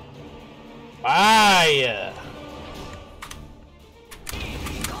 Fire!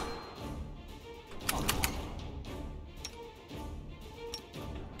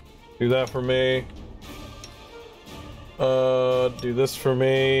 Do that for me. Do this for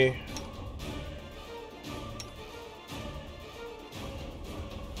me.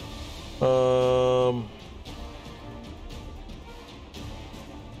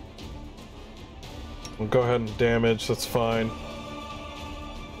 Go ahead and damage, that's fine.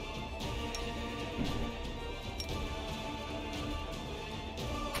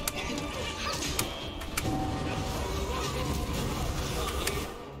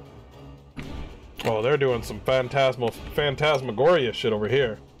 Oh, they're doing some phantasmagoria shit over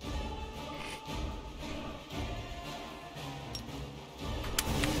here.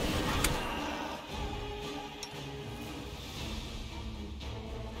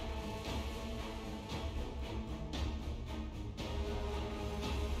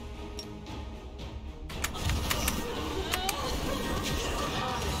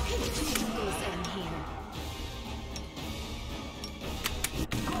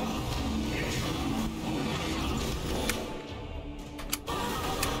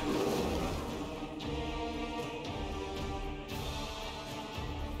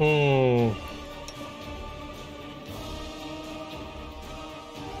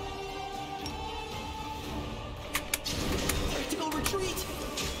 Tactical retreat.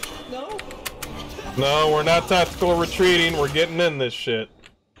 No. No, we're not tactical retreating, we're getting in this shit.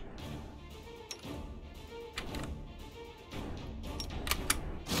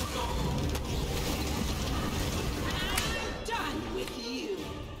 Done with you.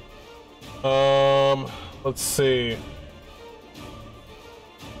 Let's see.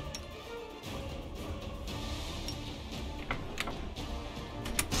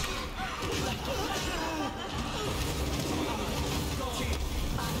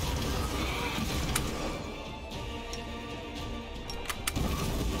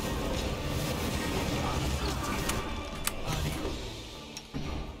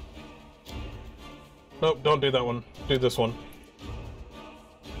 Nope, don't do that one. Do this one.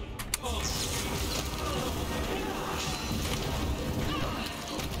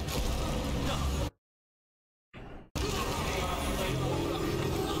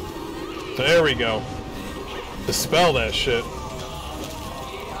 There we go. Dispel that shit.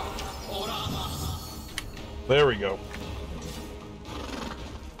 There we go.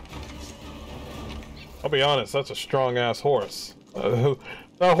 I'll be honest, that's a strong-ass horse.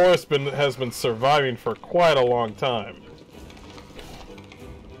 That horse has been surviving for quite a long time.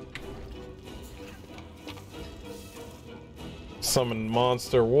 Summon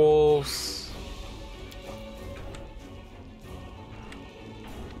monster wolves.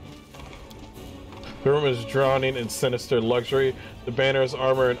 The room is drowning in sinister luxury. The banners,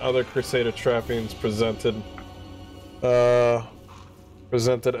 armor, and other crusader trappings presented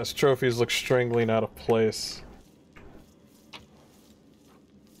as trophies look strangling out of place.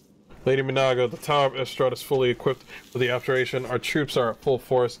 Lady Minago, the Tower of Estrad is fully equipped for the operation. Our troops are at full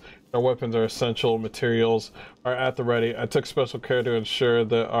force. Our weapons are essential. Materials are at the ready. I took special care to ensure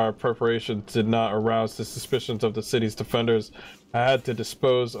that our preparations did not arouse the suspicions of the city's defenders. I had to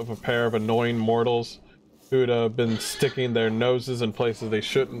dispose of a pair of annoying mortals who'd been sticking their noses in places they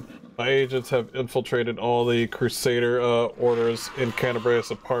shouldn't. My agents have infiltrated all the Crusader orders in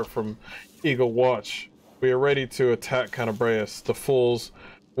Canabrius apart from Eagle Watch. We are ready to attack Canabrius. The fools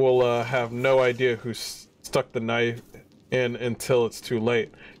will have no idea who stuck the knife in until it's too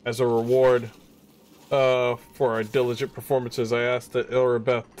late. As a reward for our diligent performances, I asked that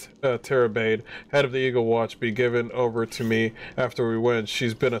Ilrebeth Terabade, head of the Eagle Watch, be given over to me after we win.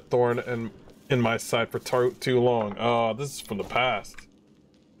 She's been a thorn in my side for too long. Oh, this is from the past.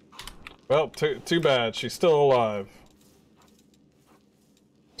 Well, too bad. She's still alive.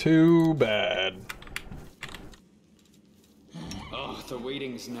 Too bad. Oh, the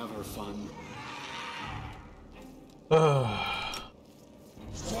waiting's never fun. No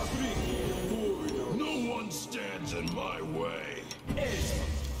one stands in my way.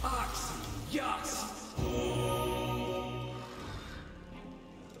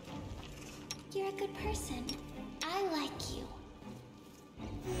 You're a good person. I like you.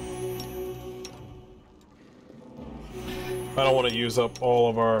 I don't want to use up all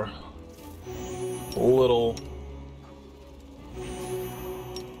of our little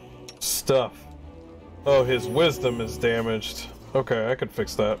stuff. Oh, his wisdom is damaged. Okay, I could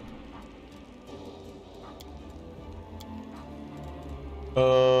fix that.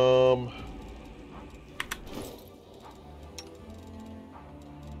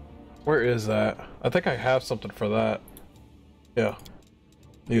 Where is that? I think I have something for that. Yeah.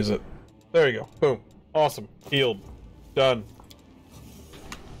 Use it. There you go. Boom. Awesome. Healed. Done.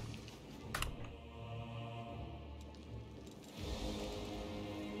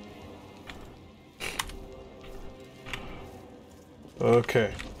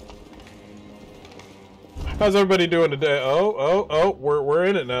 Okay. How's everybody doing today? Oh, we're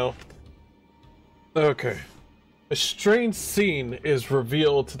in it now. Okay. A strange scene is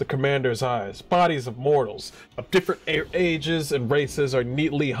revealed to the commander's eyes. Bodies of mortals of different ages and races are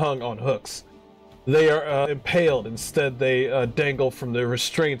neatly hung on hooks. They are impaled. Instead, they dangle from the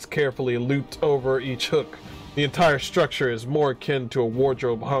restraints carefully looped over each hook. The entire structure is more akin to a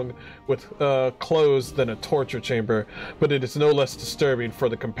wardrobe hung with clothes than a torture chamber, but it is no less disturbing for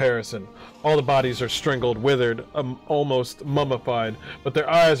the comparison. All the bodies are strangled, withered, almost mummified, but their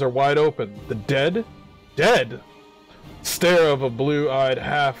eyes are wide open. The dead? Dead! Stare of a blue-eyed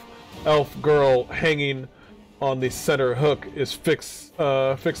half-elf girl hanging on the center hook is fixed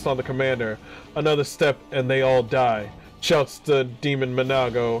on the commander. Another step and they all die. Shouts the demon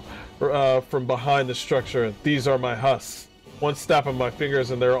Manago from behind the structure. These are my husks. One snap of my fingers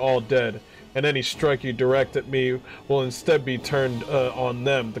and they're all dead. And any strike you direct at me will instead be turned on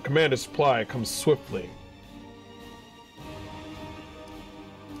them. The commander's reply comes swiftly.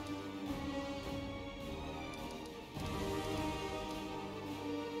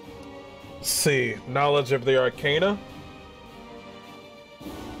 Let's see. Knowledge of the Arcana?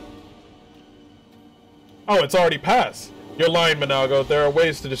 Oh, it's already passed. You're lying, Manago. There are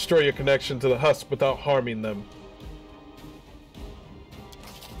ways to destroy your connection to the husk without harming them.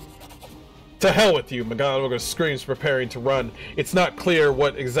 To hell with you, Manago screams, preparing to run. It's not clear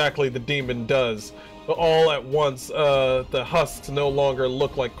what exactly the demon does. But all at once, the husks no longer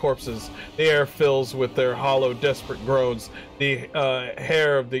look like corpses. The air fills with their hollow, desperate groans. The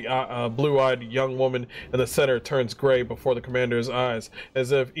hair of the blue-eyed young woman in the center turns gray before the commander's eyes,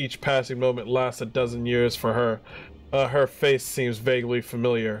 as if each passing moment lasts a dozen years for her. Her face seems vaguely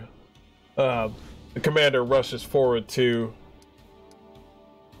familiar. The commander rushes forward to...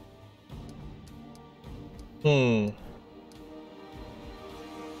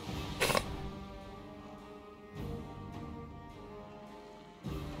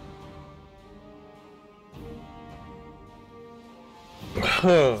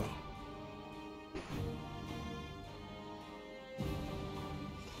 Huh.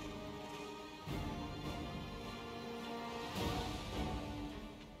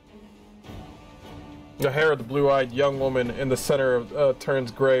 The hair of the blue-eyed young woman in the center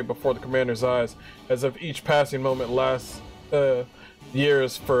turns gray before the commander's eyes, as if each passing moment lasts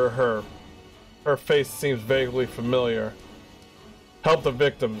years for her. Her face seems vaguely familiar. Help the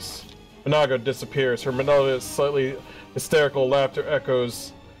victims. Manago disappears. Her melodious, slightly hysterical laughter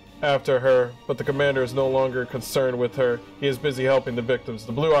echoes after her, but the commander is no longer concerned with her. He is busy helping the victims.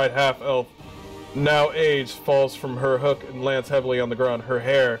 The blue-eyed half-elf, now aged, falls from her hook and lands heavily on the ground. Her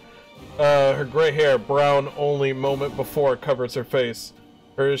hair, her gray hair, brown only moment before, covers her face.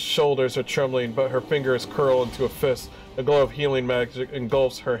 Her shoulders are trembling, but her fingers curl into a fist. A glow of healing magic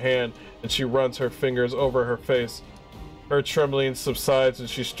engulfs her hand, and she runs her fingers over her face. Her trembling subsides and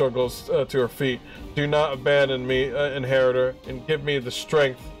she struggles to her feet. Do not abandon me, inheritor, and give me the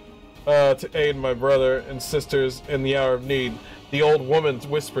strength to aid my brother and sisters in the hour of need. The old woman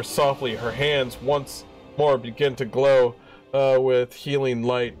whispers softly. Her hands once more begin to glow with healing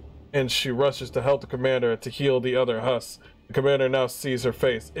light, and she rushes to help the commander to heal the other husks. The commander now sees her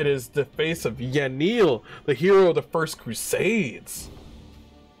face. It is the face of Yanil, the hero of the First Crusades.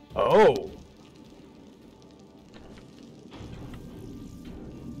 Oh.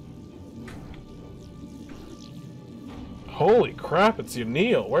 Holy crap, it's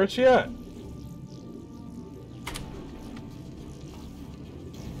Yanil. Where's she at?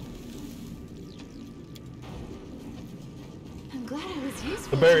 I'm glad I was useful.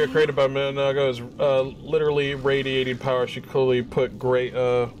 The barrier created by Manago is literally radiating power. She clearly put great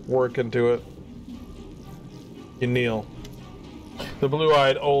work into it. Yanil. The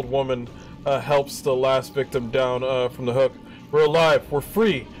blue-eyed old woman helps the last victim down from the hook. We're alive. We're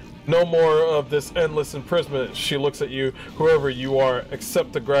free. No more of this endless imprisonment. She looks at you, whoever you are.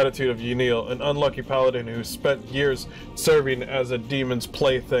 Accept the gratitude of Yanil, an unlucky paladin who spent years serving as a demon's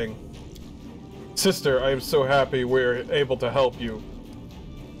plaything. Sister, I am so happy we're able to help you.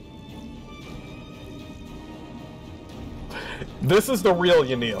 This is the real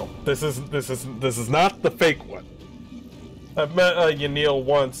Yanil. This is not the fake one. I've met Yanil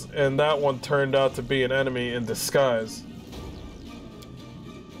once, and that one turned out to be an enemy in disguise.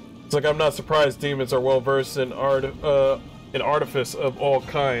 It's like I'm not surprised demons are well versed in artifice of all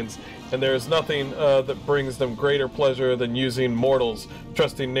kinds, and there is nothing that brings them greater pleasure than using mortals,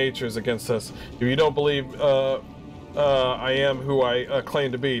 trusting natures against us. If you don't believe I am who I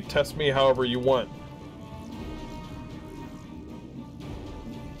claim to be, test me however you want.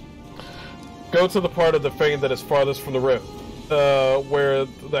 Go to the part of the fane that is farthest from the rift, where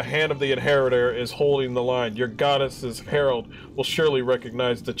the hand of the inheritor is holding the line. Your goddess's herald will surely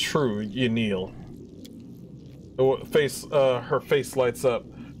recognize the true Yanil. Her face lights up.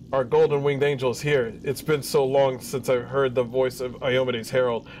 Our golden winged angel is here. It's been so long since I've heard the voice of Iomede's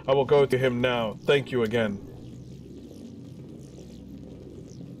herald. I will go to him now. Thank you again.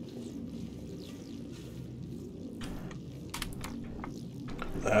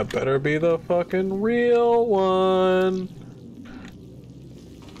 That better be the fucking real one.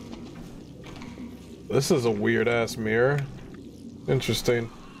 This is a weird ass mirror. Interesting.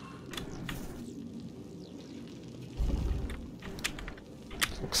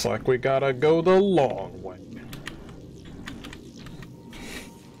 Looks like we gotta go the long way.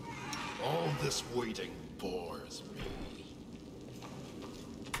 All this waiting bores me.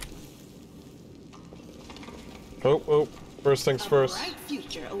 Oh. First things first. A bright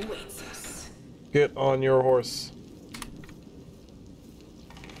future awaits us. Get on your horse.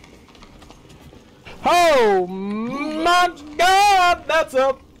 Oh my god, that's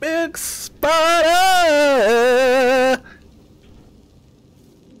a big spider!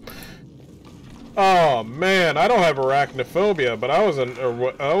 Oh man, I don't have arachnophobia, but I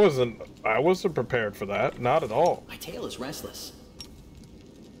wasn't prepared for that. Not at all. My tail is restless.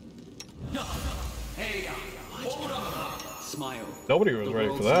 Smile. Nobody was ready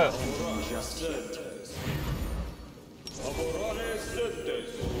for that.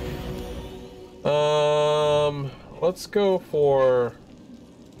 Let's go for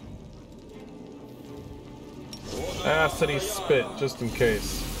Acid Spit, just in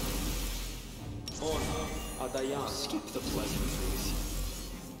case. Skip the pleasantries.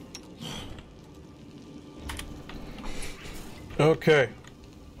 Okay.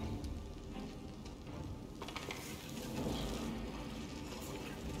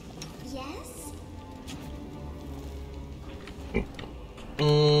 Yes?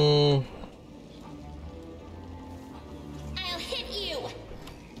 I'll hit you!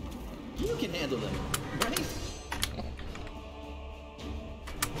 You can handle them, right?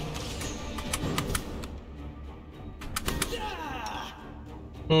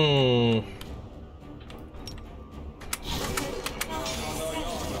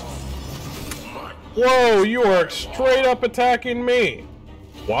 Whoa, you are straight up attacking me.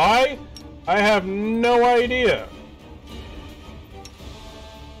 Why? I have no idea.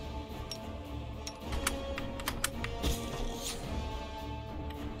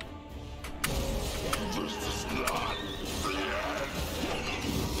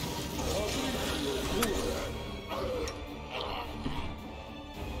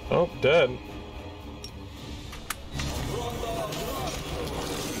 Oh, dead.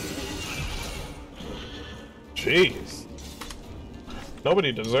 Jeez.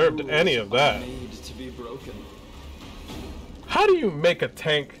 Nobody deserved any of that. Made to be broken. How do you make a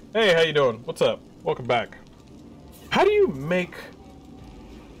tank? Hey, how you doing? What's up? Welcome back. How do you make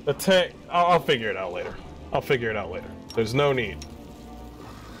a tank? I'll figure it out later. I'll figure it out later. There's no need.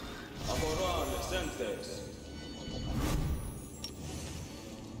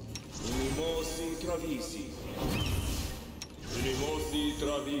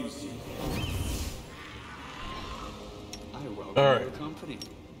 All right.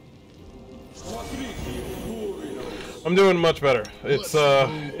 I'm doing much better. It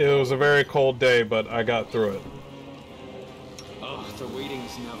was a very cold day, but I got through it. Oh, the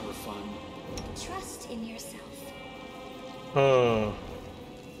waiting's never fun. Trust in yourself. Uh. I will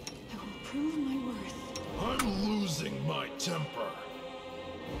prove my worth. I'm losing my temper.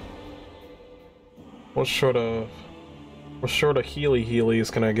 What sort of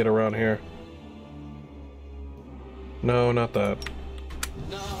healies can I get around here? No, not that.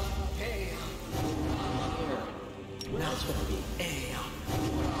 No, hey. Here. Now it's gonna be A.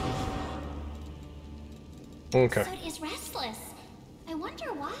 Okay. Sud is restless. I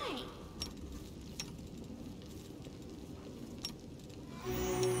wonder why.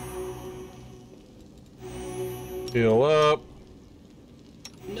 Heal up.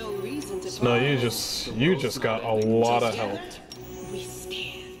 No reason to No, you just got a lot of health. We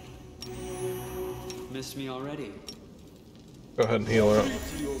stand. Missed me already. Go ahead and heal her up.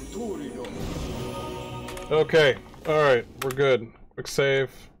 Okay, alright, we're good. Quick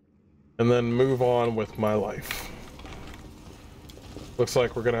save. And then move on with my life. Looks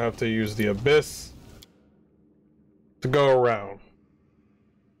like we're gonna have to use the abyss to go around.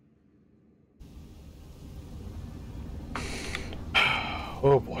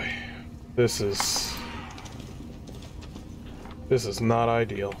 Oh boy. This is not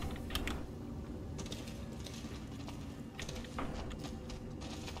ideal.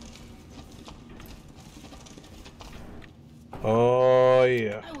 Oh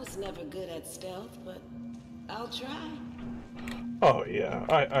yeah. I was never good at stealth, but I'll try. Oh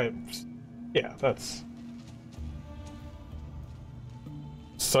yeah. Yeah, that's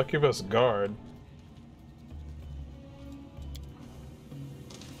Succubus Guard.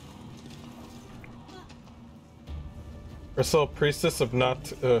 Ursula, Priestess of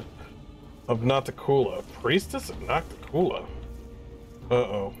Nocticula. Priestess of Nocticula?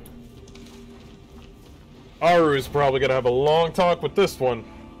 Uh-oh. Aru is probably gonna have a long talk with this one.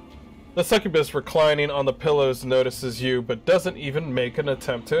 The succubus reclining on the pillows notices you, but doesn't even make an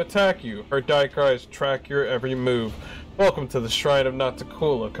attempt to attack you. Her dark eyes track your every move. Welcome to the Shrine of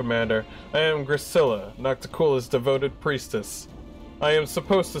Nocticula, Commander. I am Grisilla, Nocticula's devoted priestess. I am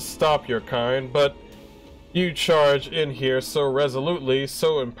supposed to stop your kind, but you charge in here so resolutely,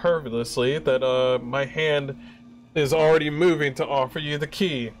 so imperviously, that my hand is already moving to offer you the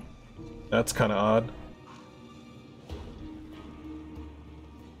key. That's kinda odd.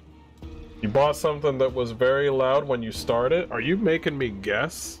 You bought something that was very loud when you started? Are you making me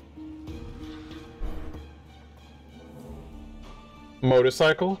guess?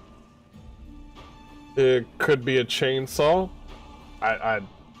 Motorcycle? It could be a chainsaw?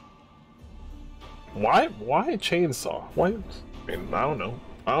 Why a chainsaw? Why? I mean, I don't know.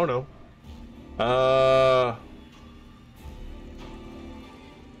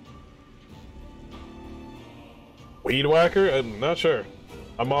 Weed whacker? I'm not sure.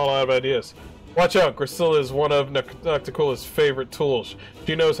 I'm all out of ideas. Watch out, Grisilla is one of Nocticula's favorite tools.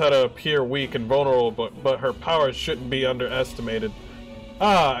 She knows how to appear weak and vulnerable, but her powers shouldn't be underestimated.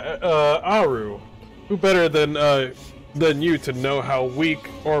 Aru. Who better than you to know how weak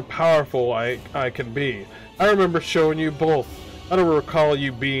or powerful I can be? I remember showing you both. I don't recall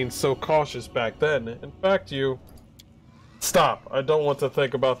you being so cautious back then. In fact, you... Stop. I don't want to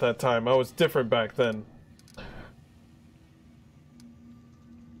think about that time. I was different back then.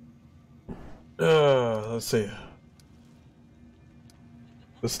 Let's see.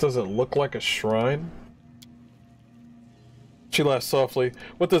 This doesn't look like a shrine. She laughed softly.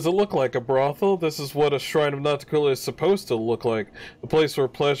 What does it look like, a brothel? This is what a shrine of Nocticula is supposed to look like. A place where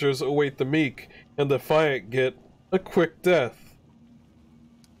pleasures await the meek, and the defiant get a quick death.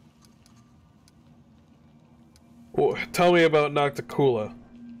 Well, tell me about Nocticula.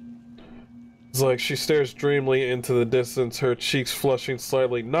 It's like she stares dreamily into the distance, her cheeks flushing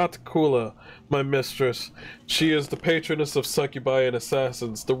slightly. Nocticula, my mistress. She is the patroness of succubi and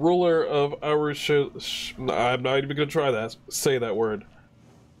assassins, the ruler of Arusha. I'm not even gonna try that. Say that word.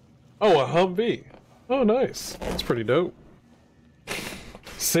 Oh, a Humvee. Oh, nice. That's pretty dope.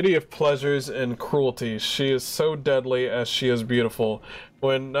 City of pleasures and cruelty. She is so deadly as she is beautiful.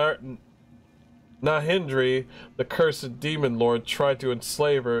 When Nahindri, the cursed demon lord, tried to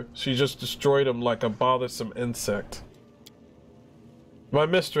enslave her, she just destroyed him like a bothersome insect. My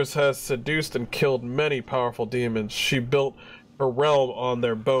mistress has seduced and killed many powerful demons. She built her realm on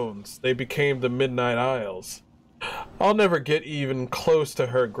their bones. They became the Midnight Isles. I'll never get even close to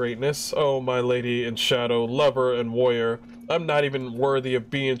her greatness. Oh, my lady in shadow, lover and warrior. I'm not even worthy of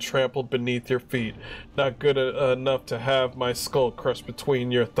being trampled beneath your feet. Not good enough to have my skull crushed between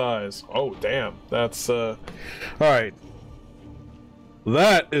your thighs. Oh, damn. That's, Alright.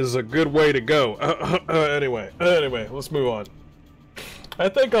 That is a good way to go. Anyway, let's move on. I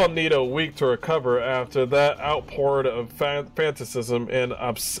think I'll need a week to recover after that outpouring of fanaticism and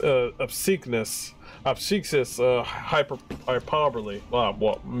obsequiousness. Hyperbole.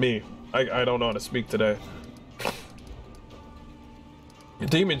 Well, me. I don't know how to speak today.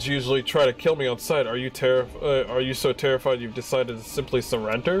 Demons usually try to kill me on sight. Are you so terrified you've decided to simply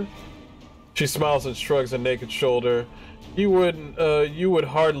surrender? She smiles and shrugs a naked shoulder. You would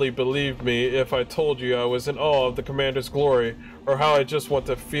hardly believe me if I told you I was in awe of the commander's glory, or how I just want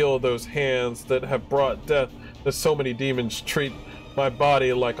to feel those hands that have brought death to so many demons treat my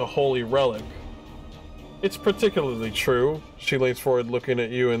body like a holy relic. It's particularly true. She leans forward, looking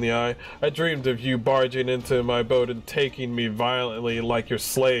at you in the eye. I dreamed of you barging into my boat and taking me violently like your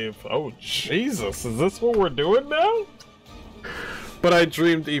slave. Oh, Jesus, is this what we're doing now? But I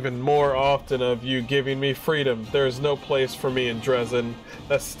dreamed even more often of you giving me freedom. There is no place for me in Dresden.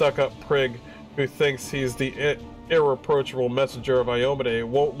 That stuck-up prig who thinks he's the irreproachable messenger of Iomade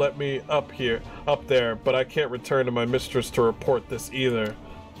won't let me up there, but I can't return to my mistress to report this either.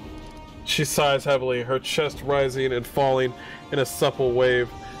 She sighs heavily, her chest rising and falling in a supple wave.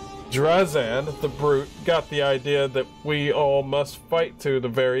 Drazan, the brute, got the idea that we all must fight to the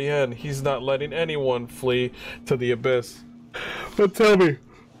very end. He's not letting anyone flee to the abyss. But tell me,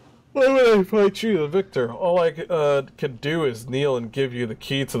 why would I fight you, the victor? All I can do is kneel and give you the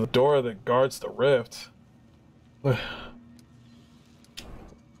key to the door that guards the rift.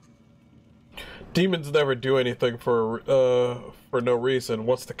 Demons never do anything for no reason.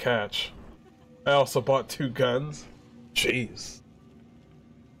 What's the catch? I also bought 2 guns. Jeez.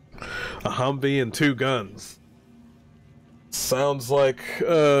 A Humvee and 2 guns. Sounds like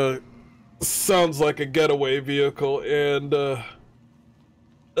a getaway vehicle and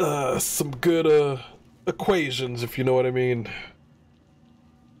some good equations, if you know what I mean.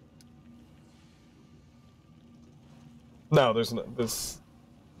 No, there's no this.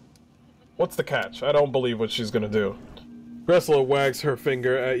 What's the catch? I don't believe what she's gonna do. Gressler wags her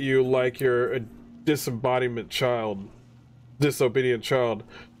finger at you like you're a disobedient child.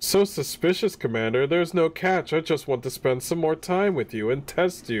 So suspicious, Commander. There's no catch. I just want to spend some more time with you and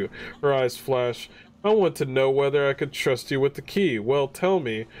test you. Her eyes flash. I want to know whether I could trust you with the key. Well, tell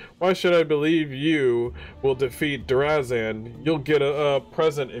me, why should I believe you will defeat Drazan? You'll get a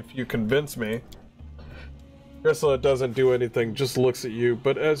present if you convince me. Ursula doesn't do anything, just looks at you,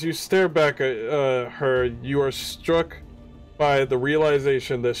 but as you stare back at her, you are struck by the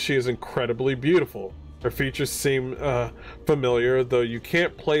realization that she is incredibly beautiful. Her features seem familiar, though you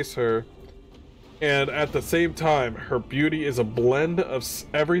can't place her, and at the same time, her beauty is a blend of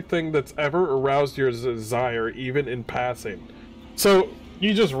everything that's ever aroused your desire, even in passing. So,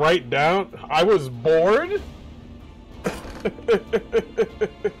 you just write down, I was bored?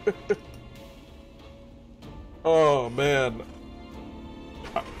 Oh, man.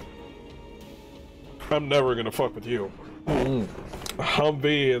 I'm never gonna fuck with you.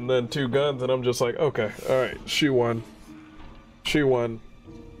 Humvee and then 2 guns, and I'm just like, okay, alright, she won. She won.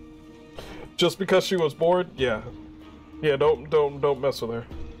 Just because she was bored? Yeah. Yeah, don't mess with her.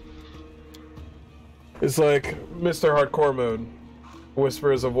 It's like MrHardcoreMode,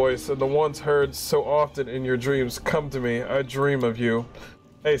 whispers a voice, and the ones heard so often in your dreams come to me. I dream of you.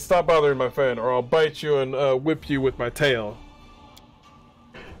 Hey, stop bothering my friend, or I'll bite you and whip you with my tail.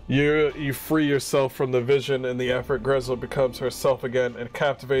 You free yourself from the vision and the effort. Gressler becomes herself again, a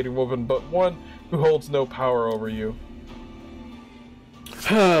captivating woman, but one who holds no power over you.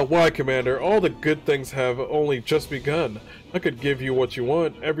 Why, Commander? All the good things have only just begun. I could give you what you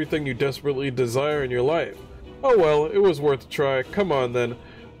want, everything you desperately desire in your life. Oh well, it was worth a try. Come on then.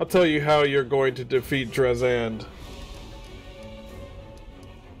 I'll tell you how you're going to defeat Drazan.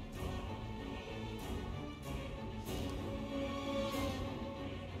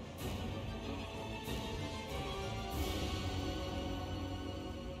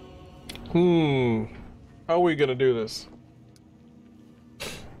 How are we gonna do this? I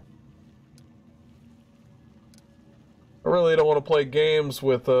really don't want to play games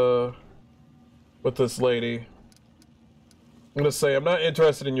with this lady. I'm gonna say, I'm not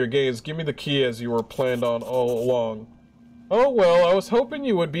interested in your games. Give me the key as you were planned on all along. Oh well, I was hoping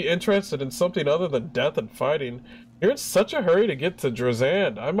you would be interested in something other than death and fighting. You're in such a hurry to get to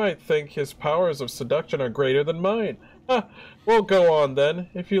Drazan. I might think his powers of seduction are greater than mine. Well, go on then,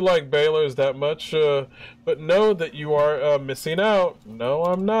 if you like Baylors that much, but know that you are missing out. No,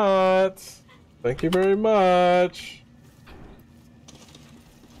 I'm not. Thank you very much.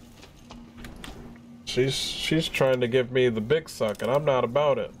 She's trying to give me the big suck, and I'm not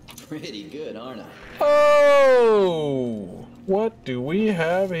about it. Pretty good, aren't I? Oh! What do we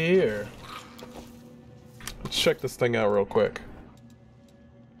have here? Let's check this thing out real quick.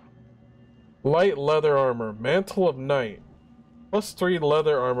 Light leather armor, Mantle of Night. +3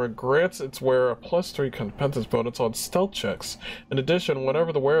 leather armor grants its wearer a +3 competence bonus on stealth checks. In addition,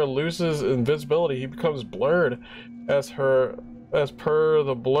 whenever the wearer loses invisibility, he becomes blurred as per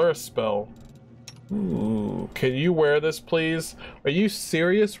the blur spell. Ooh, can you wear this, please? Are you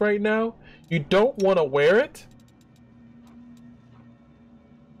serious right now? You don't want to wear it?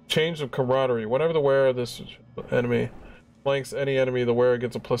 Change of camaraderie. Whenever the wearer of this enemy flanks any enemy, the wearer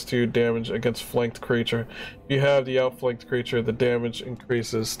gets a +2 damage against flanked creature. If you have the outflanked creature, the damage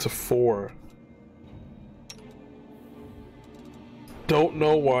increases to 4. don't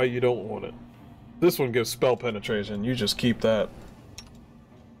know why you don't want it. This one gives spell penetration. You just keep that.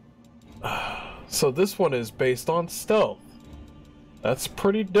 So this one is based on stealth. That's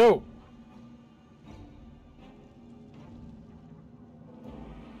pretty dope.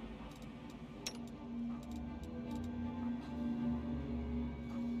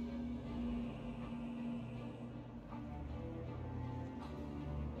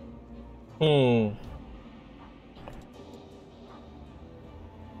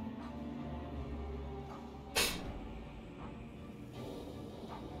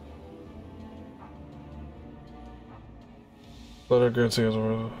 Letter grants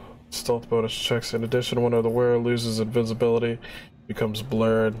you stealth bonus checks. In addition, one of the wearer loses invisibility, becomes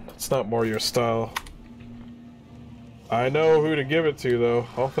blurred. It's not more your style. I know who to give it to, though.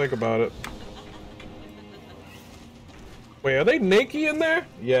 I'll think about it. Wait, are they naked in there?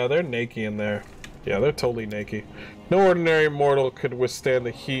 Yeah, they're naked in there. Yeah, they're totally naked. No ordinary mortal could withstand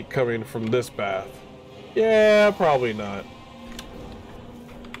the heat coming from this bath. Yeah, probably not.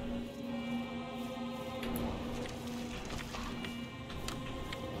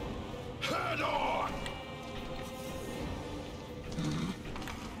 Head on!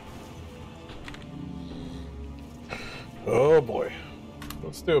 Oh boy.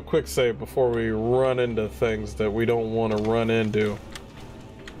 Let's do a quick save before we run into things that we don't want to run into.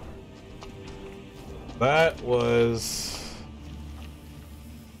 That leads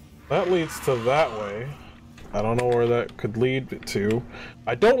to that way. I don't know where that could lead to.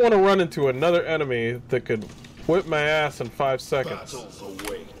 I don't want to run into another enemy that could whip my ass in 5 seconds. Battles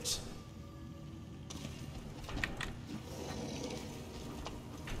await.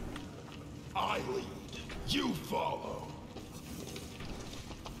 I lead. You follow.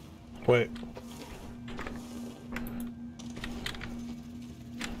 Wait.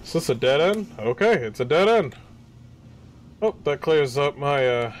 Is this a dead end? Okay, it's a dead end. Oh, that clears up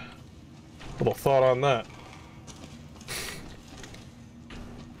my little thought on that.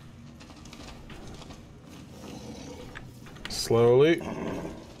 Slowly.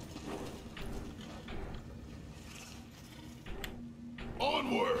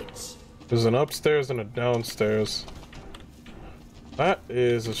 Onwards. There's an upstairs and a downstairs. That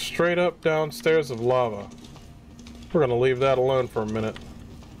is a straight up downstairs of lava. We're gonna leave that alone for a minute.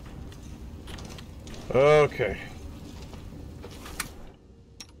 Okay.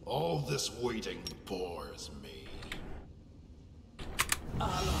 All this waiting bores me.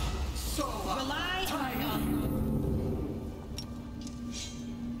 Rely on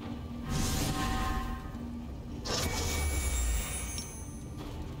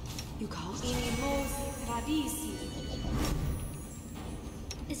You call Inimosi Tradisi.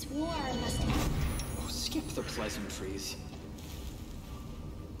 This war must end. Oh, skip the pleasantries.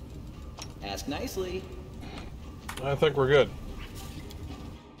 Ask nicely. I think we're good.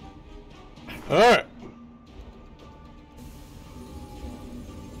 Alright.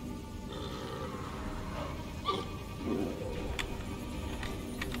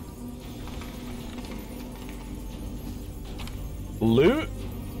 Loot?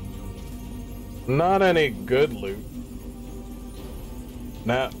 Not any good loot.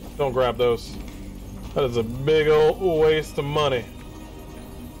 Nah, don't grab those. That is a big old waste of money.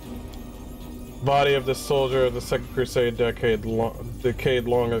 Body of this soldier of the Second Crusade decayed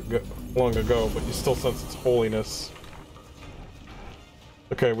long ago, but you still sense its holiness.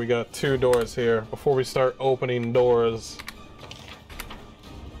 Okay, we got 2 doors here. Before we start opening doors,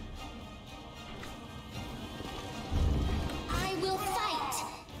 I will fight.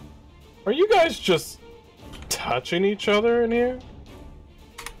 are you guys just touching each other in here?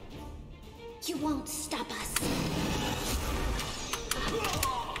 You won't stop us.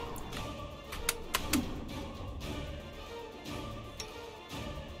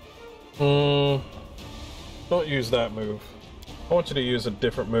 Don't use that move. I want you to use a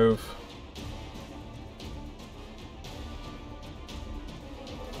different move.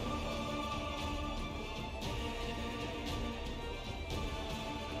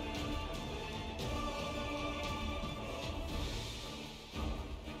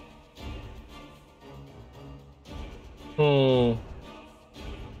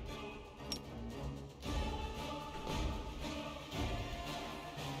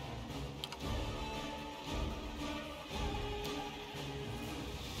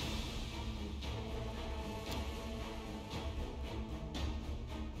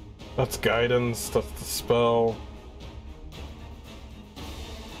 That's guidance, that's the spell.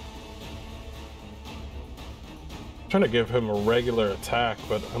 I'm trying to give him a regular attack,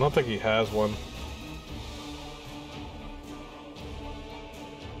 but I don't think he has one.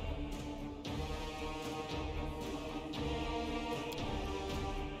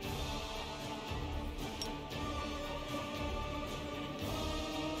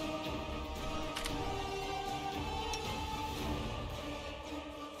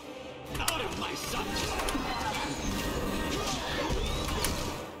 my sight.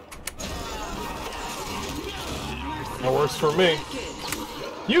 That works for me.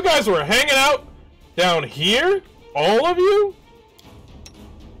 You guys were hanging out down here? All of you?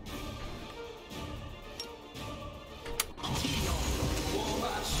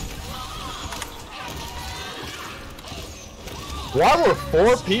 Why were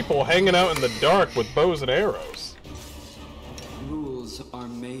 4 people hanging out in the dark with bows and arrows? Rules are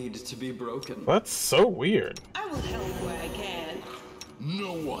made to be broken. That's so weird. I will help where I can.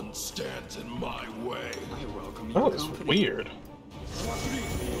 No one stands in my way. I welcome That your was company. weird.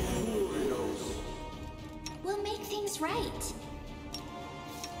 We'll make things right.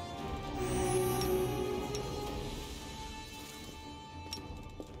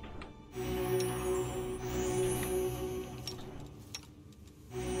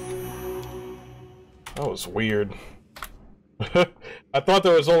 That was weird. I thought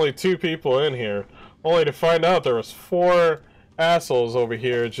there was only 2 people in here, only to find out there was 4 assholes over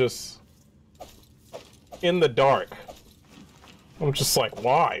here just in the dark. I'm just like,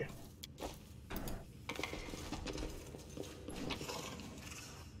 why?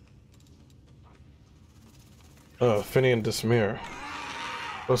 Finian Dismere.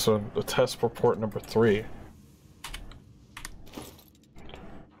 This one, the test report number 3.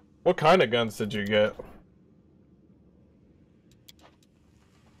 What kind of guns did you get?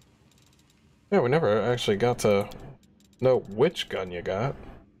 Yeah, we never actually got to know which gun you got.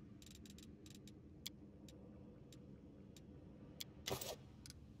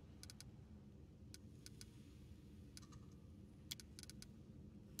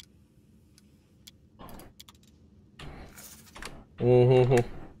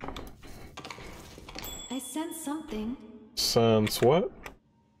 I sense something. Sense what?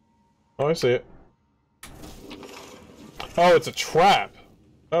 Oh, I see it. Oh, it's a trap.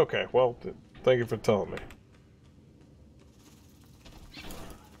 Okay, well, thank you for telling me.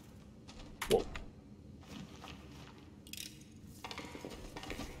 Whoa.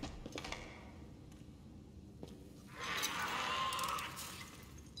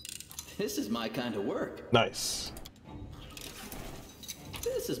 This is my kind of work. Nice.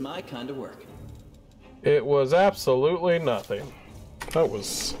 This is my kind of work. It was absolutely nothing. That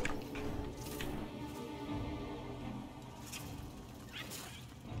was...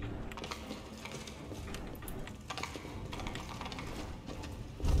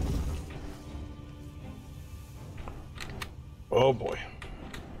 Oh boy.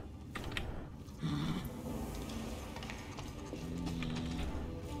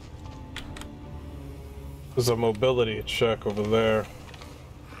 There's a mobility check over there.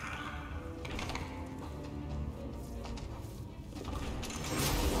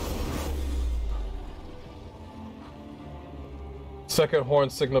 Second horn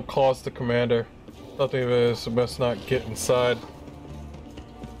signal calls the commander. Nothing of it is, so best not get inside.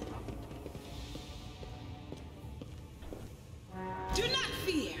 Do not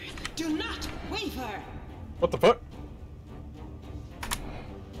fear. Do not waver. What the fuck?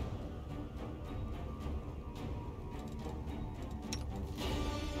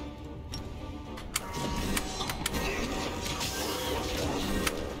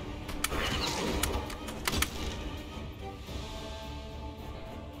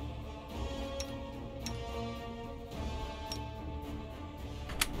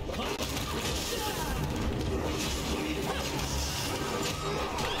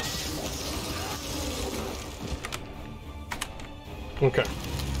 Okay.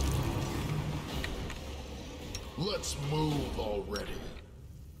 Let's move already.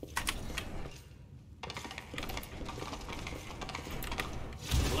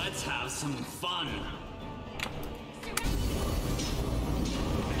 Let's have some fun.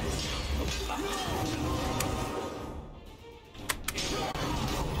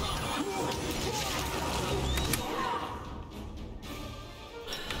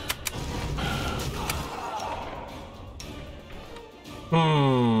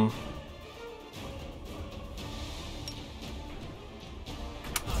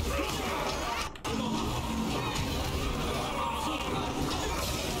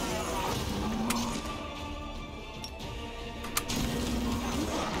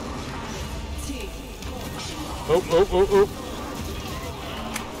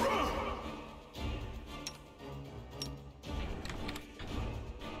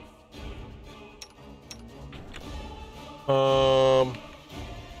 Oh.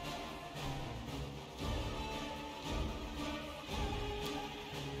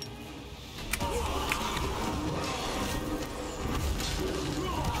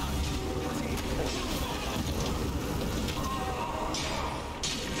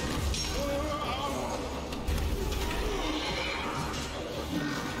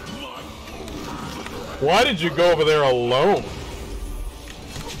 Why did you go over there alone?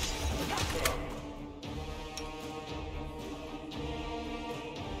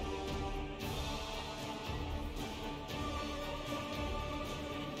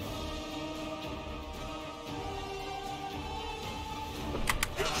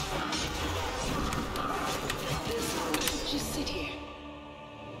 Just sit here.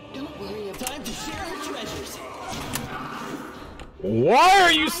 Don't worry about time to share our treasures. Why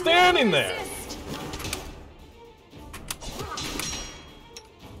are you standing there?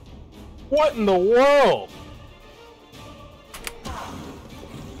 What in the world?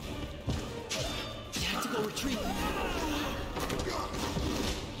 Tactical retreat.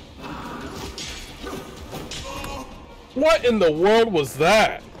 What in the world was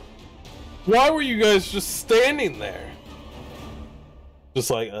that? Why were you guys just standing there? Just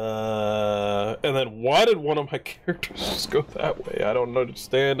like, and then why did one of my characters just go that way? I don't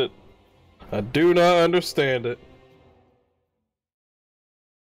understand it. I do not understand it.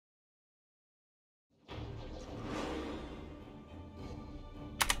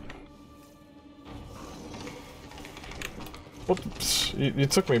 What the, you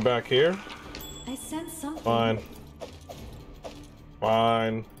took me back here? I sense something. Fine.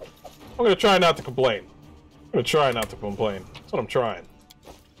 Fine. I'm gonna try not to complain. I'm gonna try not to complain. That's what I'm trying.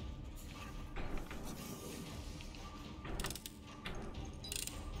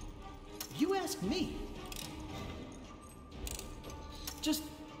 You asked me. Just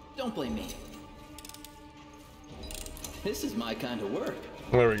don't blame me. This is my kind of work.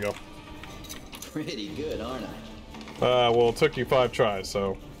 There we go. Pretty good, aren't I? Well, it took you 5 tries,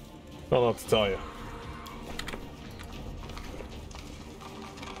 so I don't know what to tell you.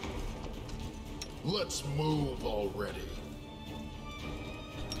 Let's move already.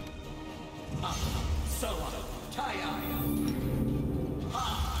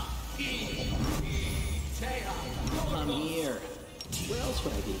 I'm here. Where else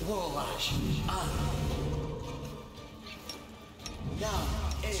would I be?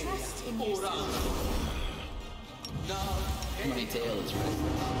 Trust in yourself. My tail is right.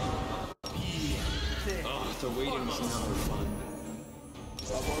 Oh, the waiting was never fun.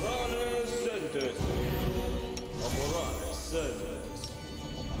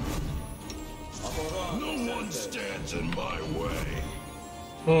 No one stands in my way.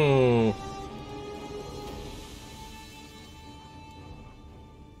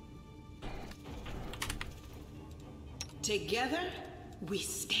 Together, we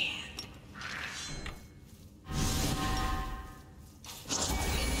stand.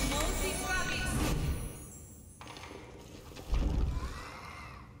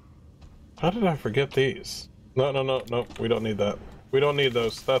 How did I forget these? No, no, no, no. We don't need that. We don't need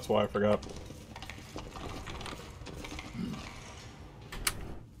those. That's why I forgot.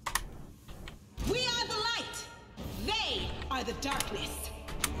 We are the light. They are the darkness.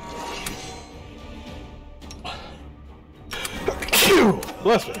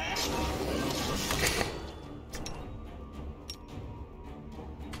 Bless me.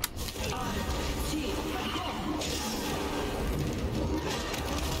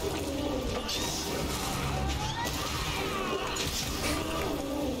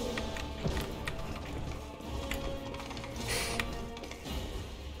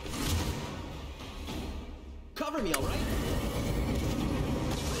 Cover me, all right?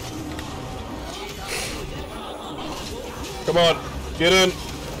 Come on, get in.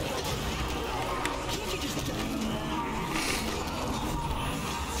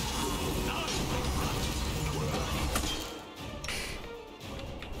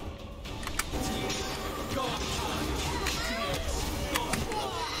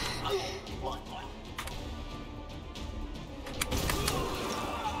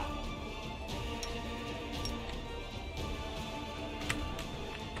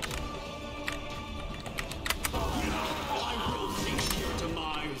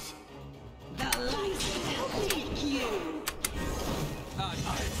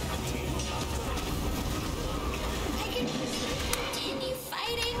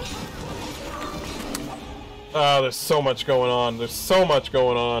 Oh, there's so much going on. There's so much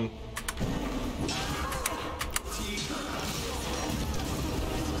going on.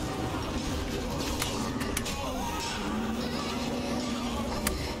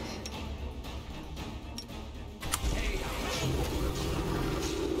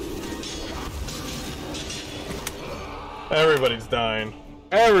 Everybody's dying.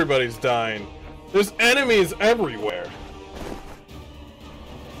 Everybody's dying. There's enemies everywhere.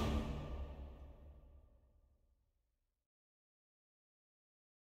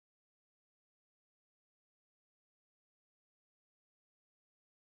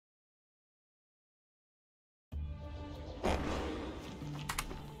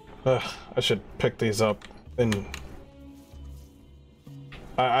 I should pick these up, and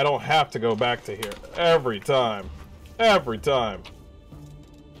I don't have to go back to here every time. Every time.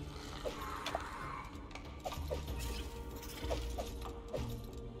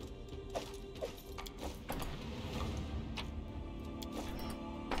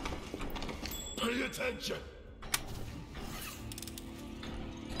 Pay attention.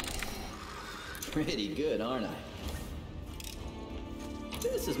 Pretty good, aren't I?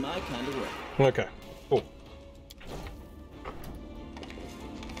 This is my kind of work. Okay, cool.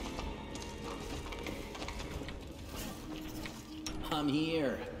 I'm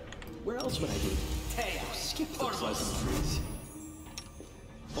here. Where else would I be? Hey, skip the pleasantries.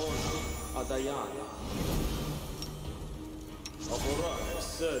 Adayana. Aborane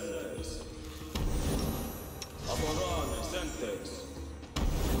Sendes. Aborane Sendes.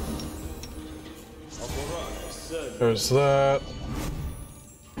 Aborane Sendes. There's that.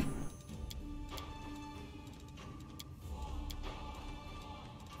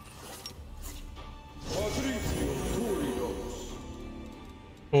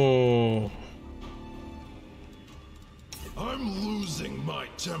 I'm losing my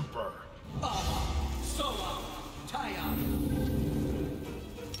temper. Solo. Taya.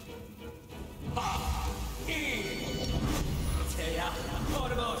 Teya.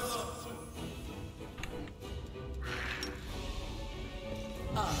 Hordes.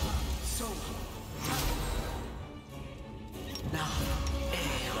 Solo. Now.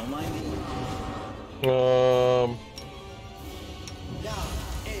 Don't mind me.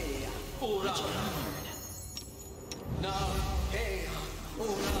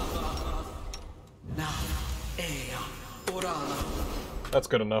 That's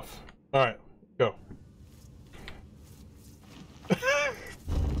good enough. Alright, go.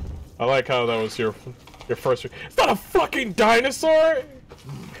 I like how that was your first. It's not a fucking dinosaur!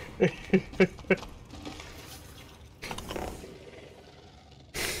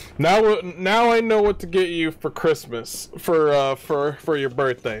 Now I know what to get you for Christmas for your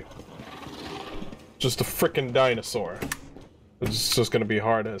birthday. Just a freaking dinosaur. It's just gonna be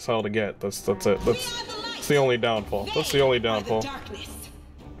hard as hell to get. That's it. That's the only downfall. That's the only downfall.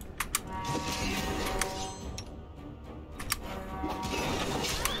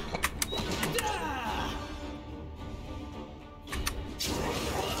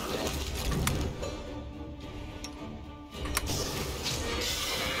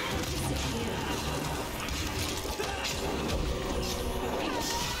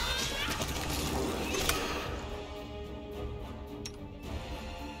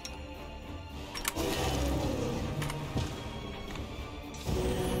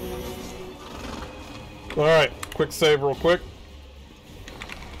 Alright, quick save real quick.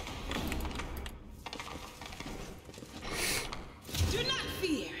 Do not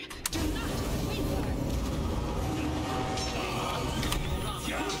fear. Do not waver.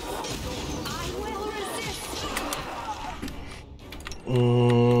 I will resist.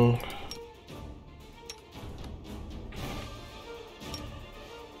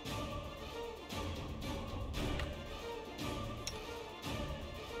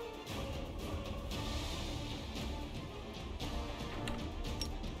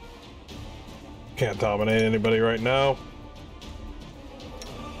 Can't dominate anybody right now.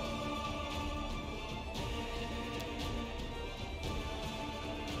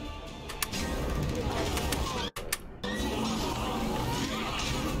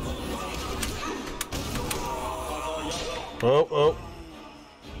 Oh.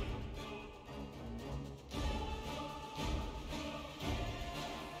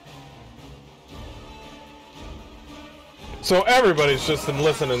 So everybody's just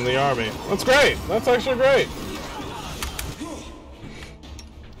enlisting in the army. That's great. That's actually great.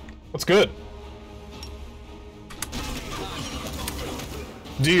 That's good.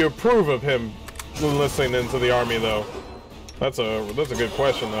 Do you approve of him enlisting into the army, though? That's a good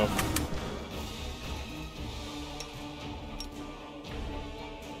question, though.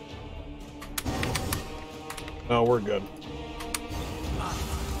 No, we're good.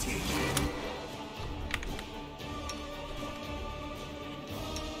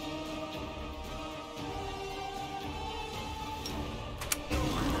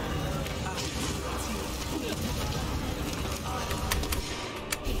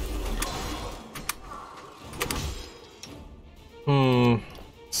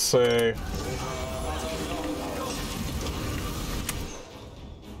 Say.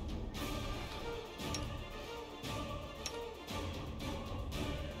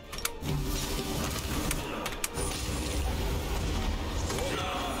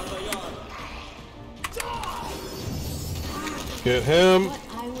 Get him. What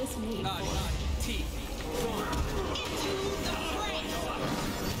I was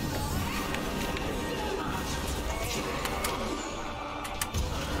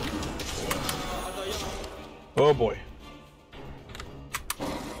Oh boy.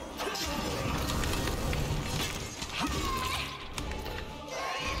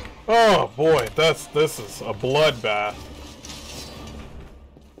 Oh boy, this is a bloodbath.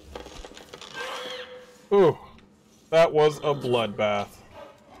 Ooh, that was a bloodbath.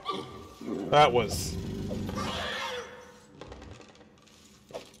 That was.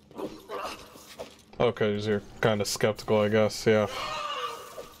 Okay, you're kind of skeptical, I guess. Yeah,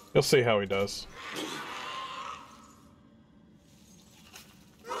 you'll see how he does.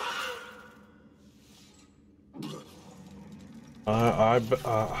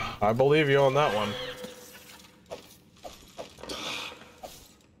 I believe you on that one.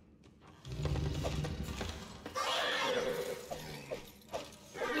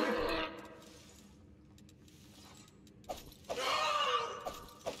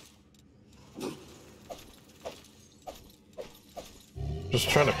 Just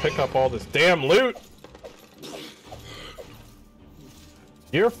trying to pick up all this damn loot.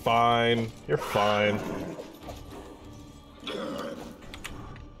 You're fine. You're fine.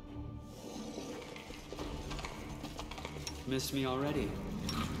 Missed me already.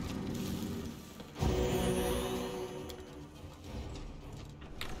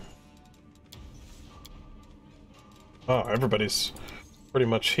 Oh, everybody's pretty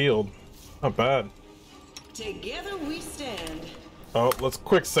much healed. Not bad. Together we stand. Oh, let's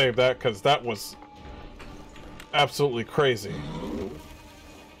quick save that, because that was absolutely crazy.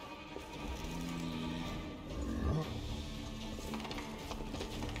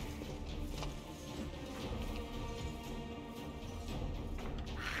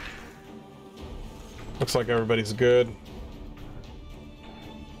 Looks like everybody's good.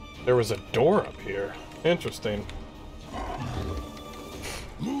 There was a door up here. Interesting.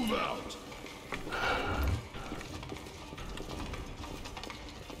 Move out.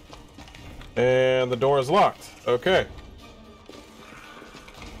 And the door is locked. Okay.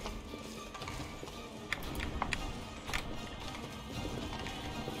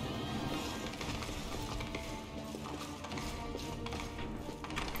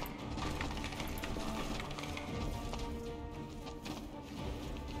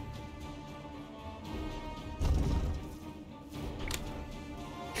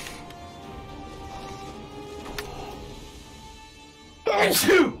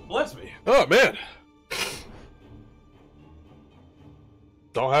 Bless me. Oh man.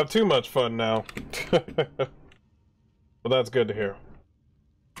 Don't have too much fun now. But that's good to hear.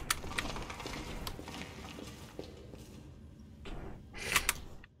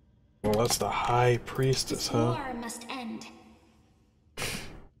 Well, that's the High Priestess, huh? War must end.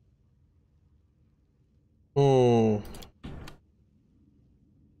 Hmm.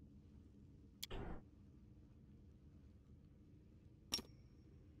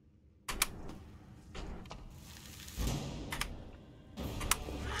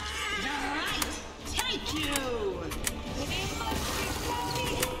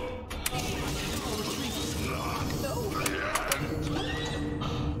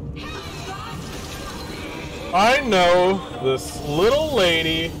 I know this little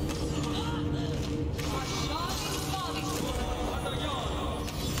lady.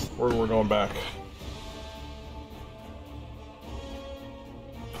 We're going back.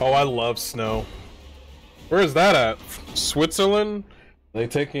 Oh, I love snow. Where is that at? Switzerland? Are they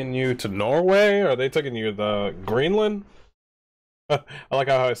taking you to Norway? Are they taking you to Greenland? I like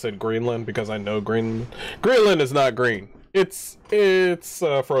how I said Greenland because I know Greenland. Greenland is not green. It's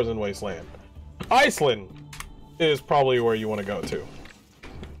a frozen wasteland. Iceland is probably where you want to go to.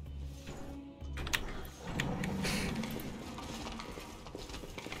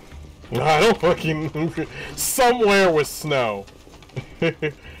 I don't fucking... somewhere with snow.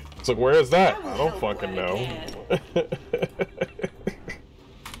 It's like, where is that? I don't fucking know.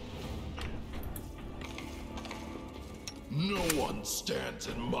 No one stands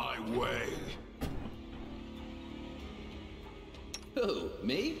in my way. Who,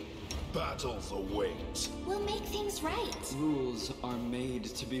 me? Battles await. We'll make things right. Rules are made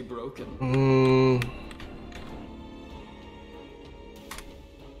to be broken.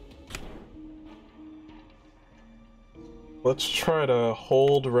 Let's try to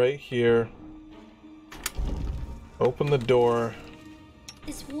hold right here. Open the door.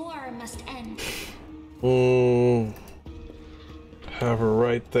 This war must end. Have her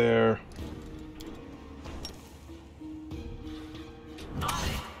right there.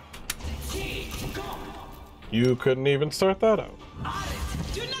 You couldn't even start that out.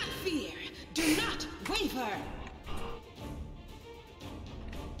 Do not fear. Do not waver.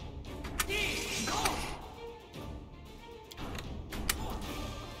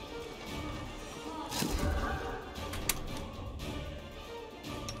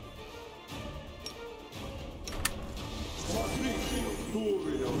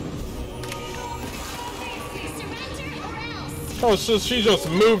 Oh, so she just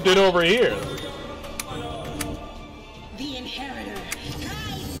moved it over here. The inheritor.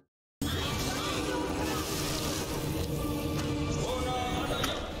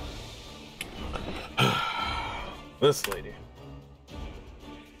 This lady.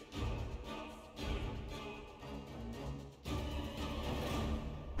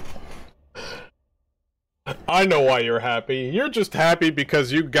 I know why you're happy. You're just happy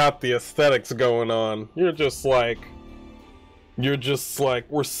because you got the aesthetics going on. You're just like,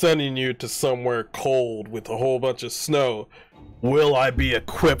 we're sending you to somewhere cold with a whole bunch of snow. Will I be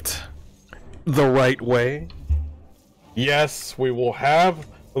equipped the right way? Yes, we will have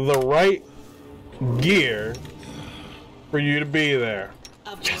the right gear for you to be there.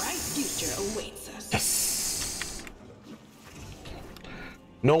 A bright future awaits us. Yes.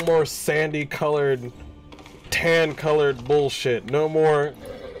 No more sandy colored, tan colored bullshit. No more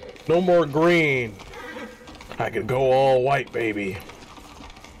green. I could go all white, baby.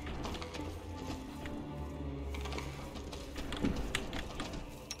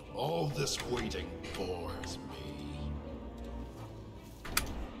 All this waiting bores me.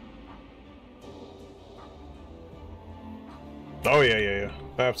 Oh yeah.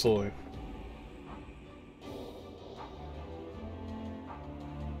 Absolutely.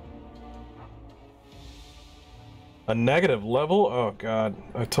 A negative level? Oh god,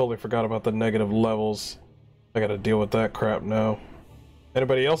 I totally forgot about the negative levels. I gotta deal with that crap now.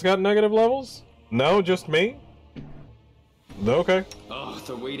 Anybody else got negative levels? No, just me? Okay. Oh,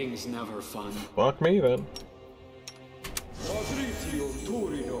 the waiting's never fun. Fuck me then.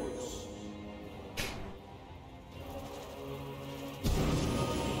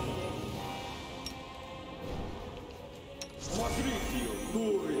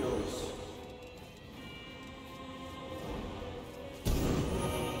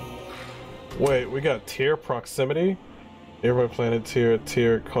 Wait, we got tier proximity? Nearby planet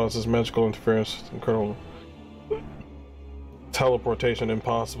tier causes magical interference. Incredible. Teleportation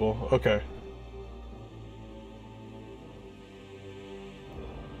impossible. Okay.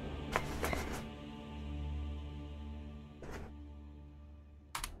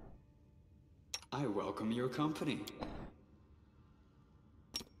 I welcome your company.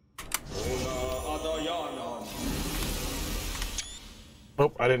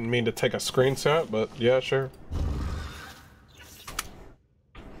 Oh, I didn't mean to take a screenshot, but yeah, sure.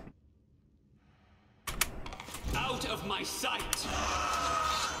 Out of my sight!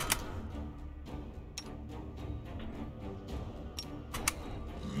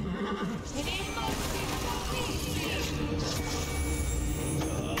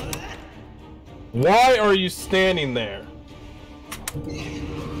 Why are you standing there?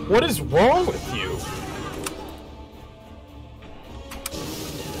 What is wrong with you?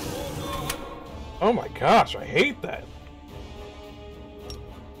 Oh my gosh, I hate that.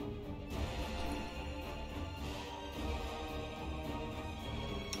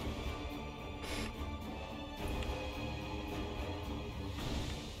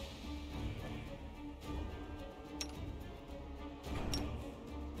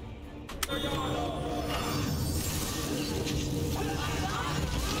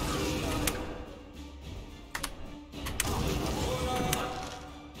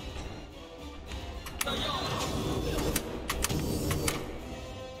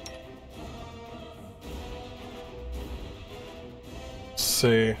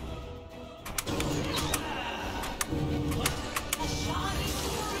 See.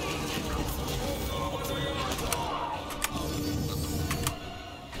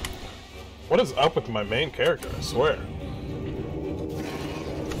 What is up with my main character, I swear?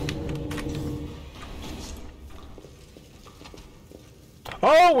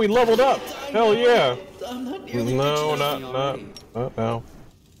 Oh, we leveled up! Hell yeah! No, not now.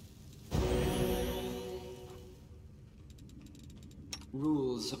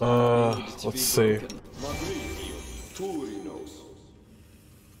 Rules are made to let's be see. broken.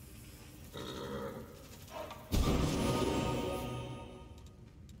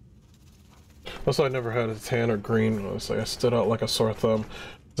 Also, I never had a tan or green. It's like I stood out like a sore thumb.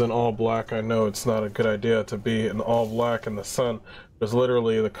 It's in all black. I know it's not a good idea to be in all black in the sun. It's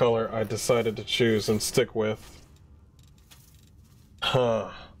literally the color I decided to choose and stick with.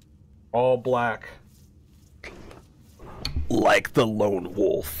 Huh. All black. Like the lone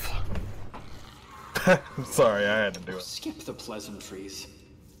wolf. Sorry, I had to do it. Skip the pleasantries.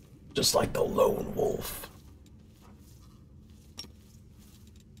 Just like the lone wolf.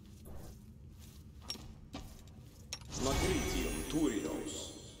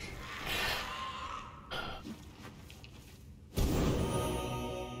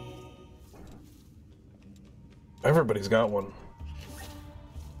 Everybody's got one.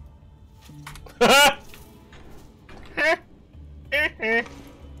 A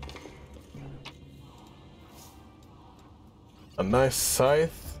nice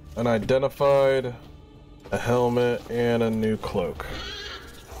scythe, an identified, a helmet, and a new cloak.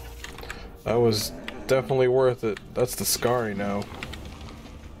 That was definitely worth it. That's the Scary now.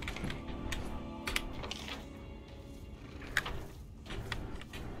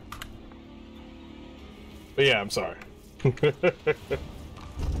 But yeah, I'm sorry.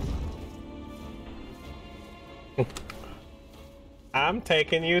 I'm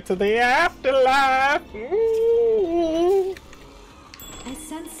taking you to the afterlife. Ooh. I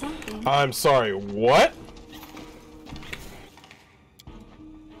sense something. I'm sorry, what?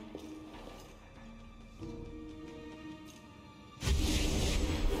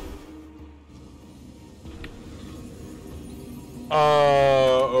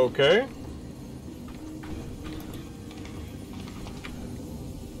 Okay.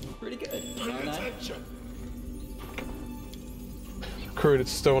 Pretty good, aren't I? Created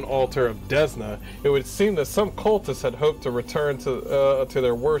stone altar of Desna. It would seem that some cultists had hoped to return to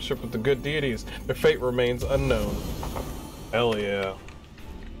their worship of the good deities. Their fate remains unknown. Hell yeah.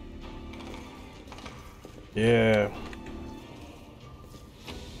 Yeah.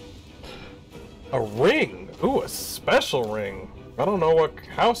 A ring. Ooh, a special ring. I don't know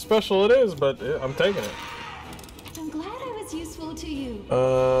how special it is, but I'm taking it. I'm glad I was useful to you.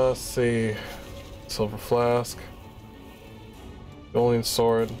 Let's see. Silver flask. Golden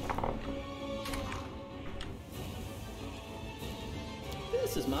sword.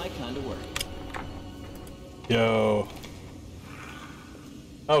 This is my kind of work. Yo.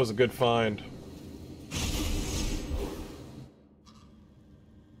 That was a good find.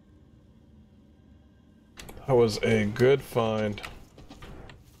 That was a good find.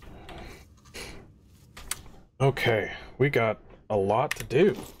 Okay, we got a lot to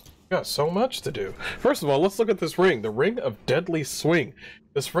do. We got so much to do. First of all, let's look at this ring. The Ring of Deadly Swing.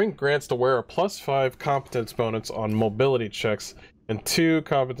 This ring grants the wearer +5 competence bonus on mobility checks and 2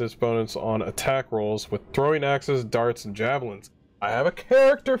 competence bonus on attack rolls with throwing axes, darts, and javelins. I have a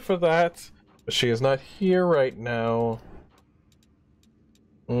character for that, but she is not here right now.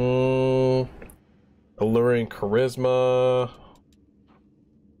 Alluring charisma.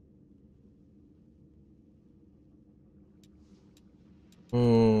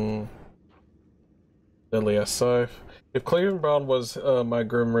 Deadly Scythe. If Cleveland Brown was my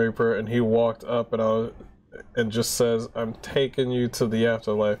Grim Reaper and he walked up and just says, "I'm taking you to the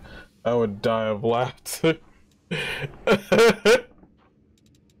afterlife," I would die of laughter.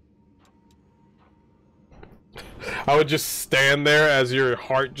 I would just stand there as your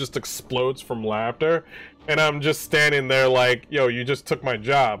heart just explodes from laughter, and I'm just standing there like, yo, you just took my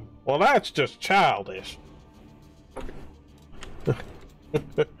job. Well, that's just childish.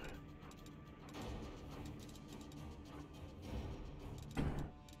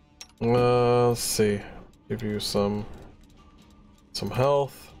 Let's see. Give you some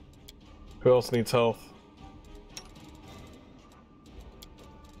health. Who else needs health?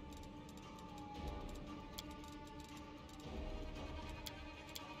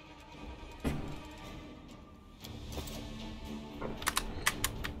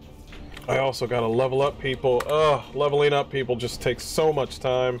 I also gotta level up people. Leveling up people just takes so much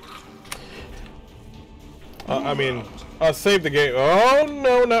time. I mean, save the game. Oh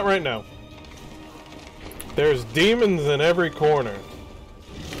no, not right now. There's demons in every corner.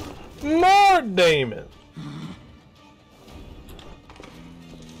 More demons!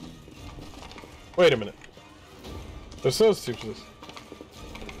 Wait a minute. They're so stupid.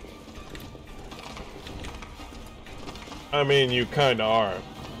 I mean, you kinda are.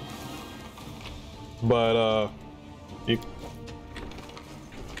 But, you...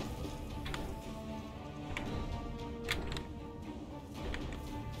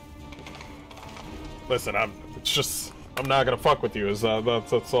 Listen, I'm not gonna fuck with you,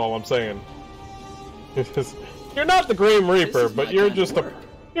 that's all I'm saying. You're not the Grim Reaper, but you're just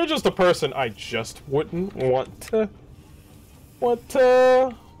a person I just wouldn't want to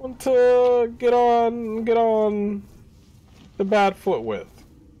get on the bad foot with.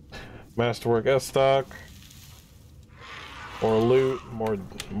 Masterwork S-Stock. More loot,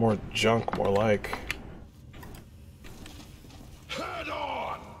 more junk, more like. Head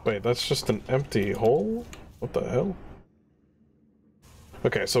on! Wait, that's just an empty hole? What the hell?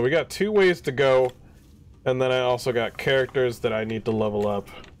 Okay, so we got 2 ways to go, and then I also got characters that I need to level up.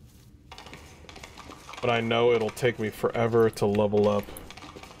 But I know it'll take me forever to level up,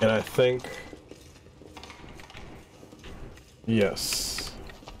 and I think... Yes.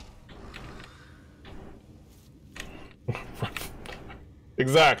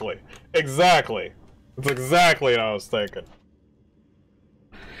 Exactly. Exactly. That's exactly what I was thinking.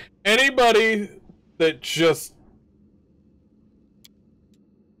 Anybody that just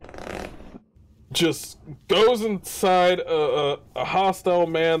goes inside a hostile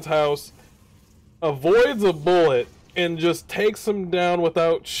man's house, avoids a bullet, and just takes him down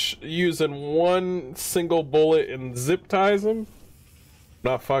without using one single bullet and zip ties him,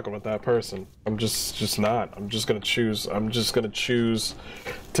 I'm not fucking with that person. I'm just not. I'm just gonna choose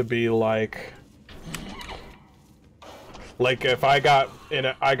to be like if I got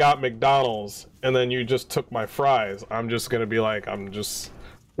McDonald's and then you just took my fries, I'm just gonna be like,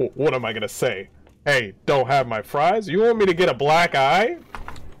 what am I gonna say? Hey, don't have my fries? You want me to get a black eye?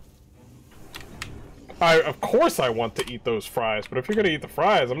 Of course I want to eat those fries, but if you're gonna eat the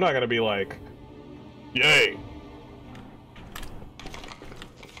fries, I'm not gonna be like, yay,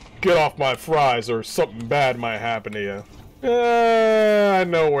 get off my fries or something bad might happen to you. I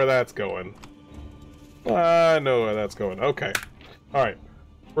know where that's going. Okay. Alright.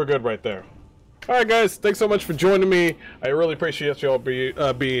 We're good right there. Alright guys, thanks so much for joining me. I really appreciate you all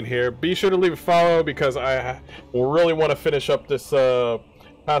being here. Be sure to leave a follow because I really want to finish up this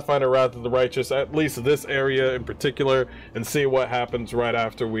Pathfinder Wrath of the Righteous, at least this area in particular, and see what happens right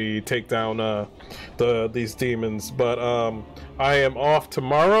after we take down these demons. But I am off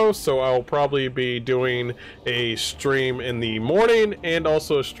tomorrow, so I'll probably be doing a stream in the morning and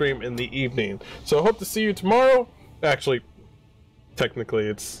also a stream in the evening. So I hope to see you tomorrow. Actually, technically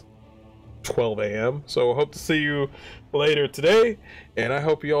it's 12 a.m. So I hope to see you later today, and I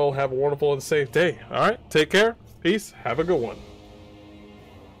hope you all have a wonderful and safe day. Alright, take care, peace, have a good one.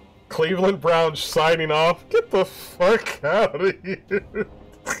 Cleveland Browns signing off. Get the fuck out of here.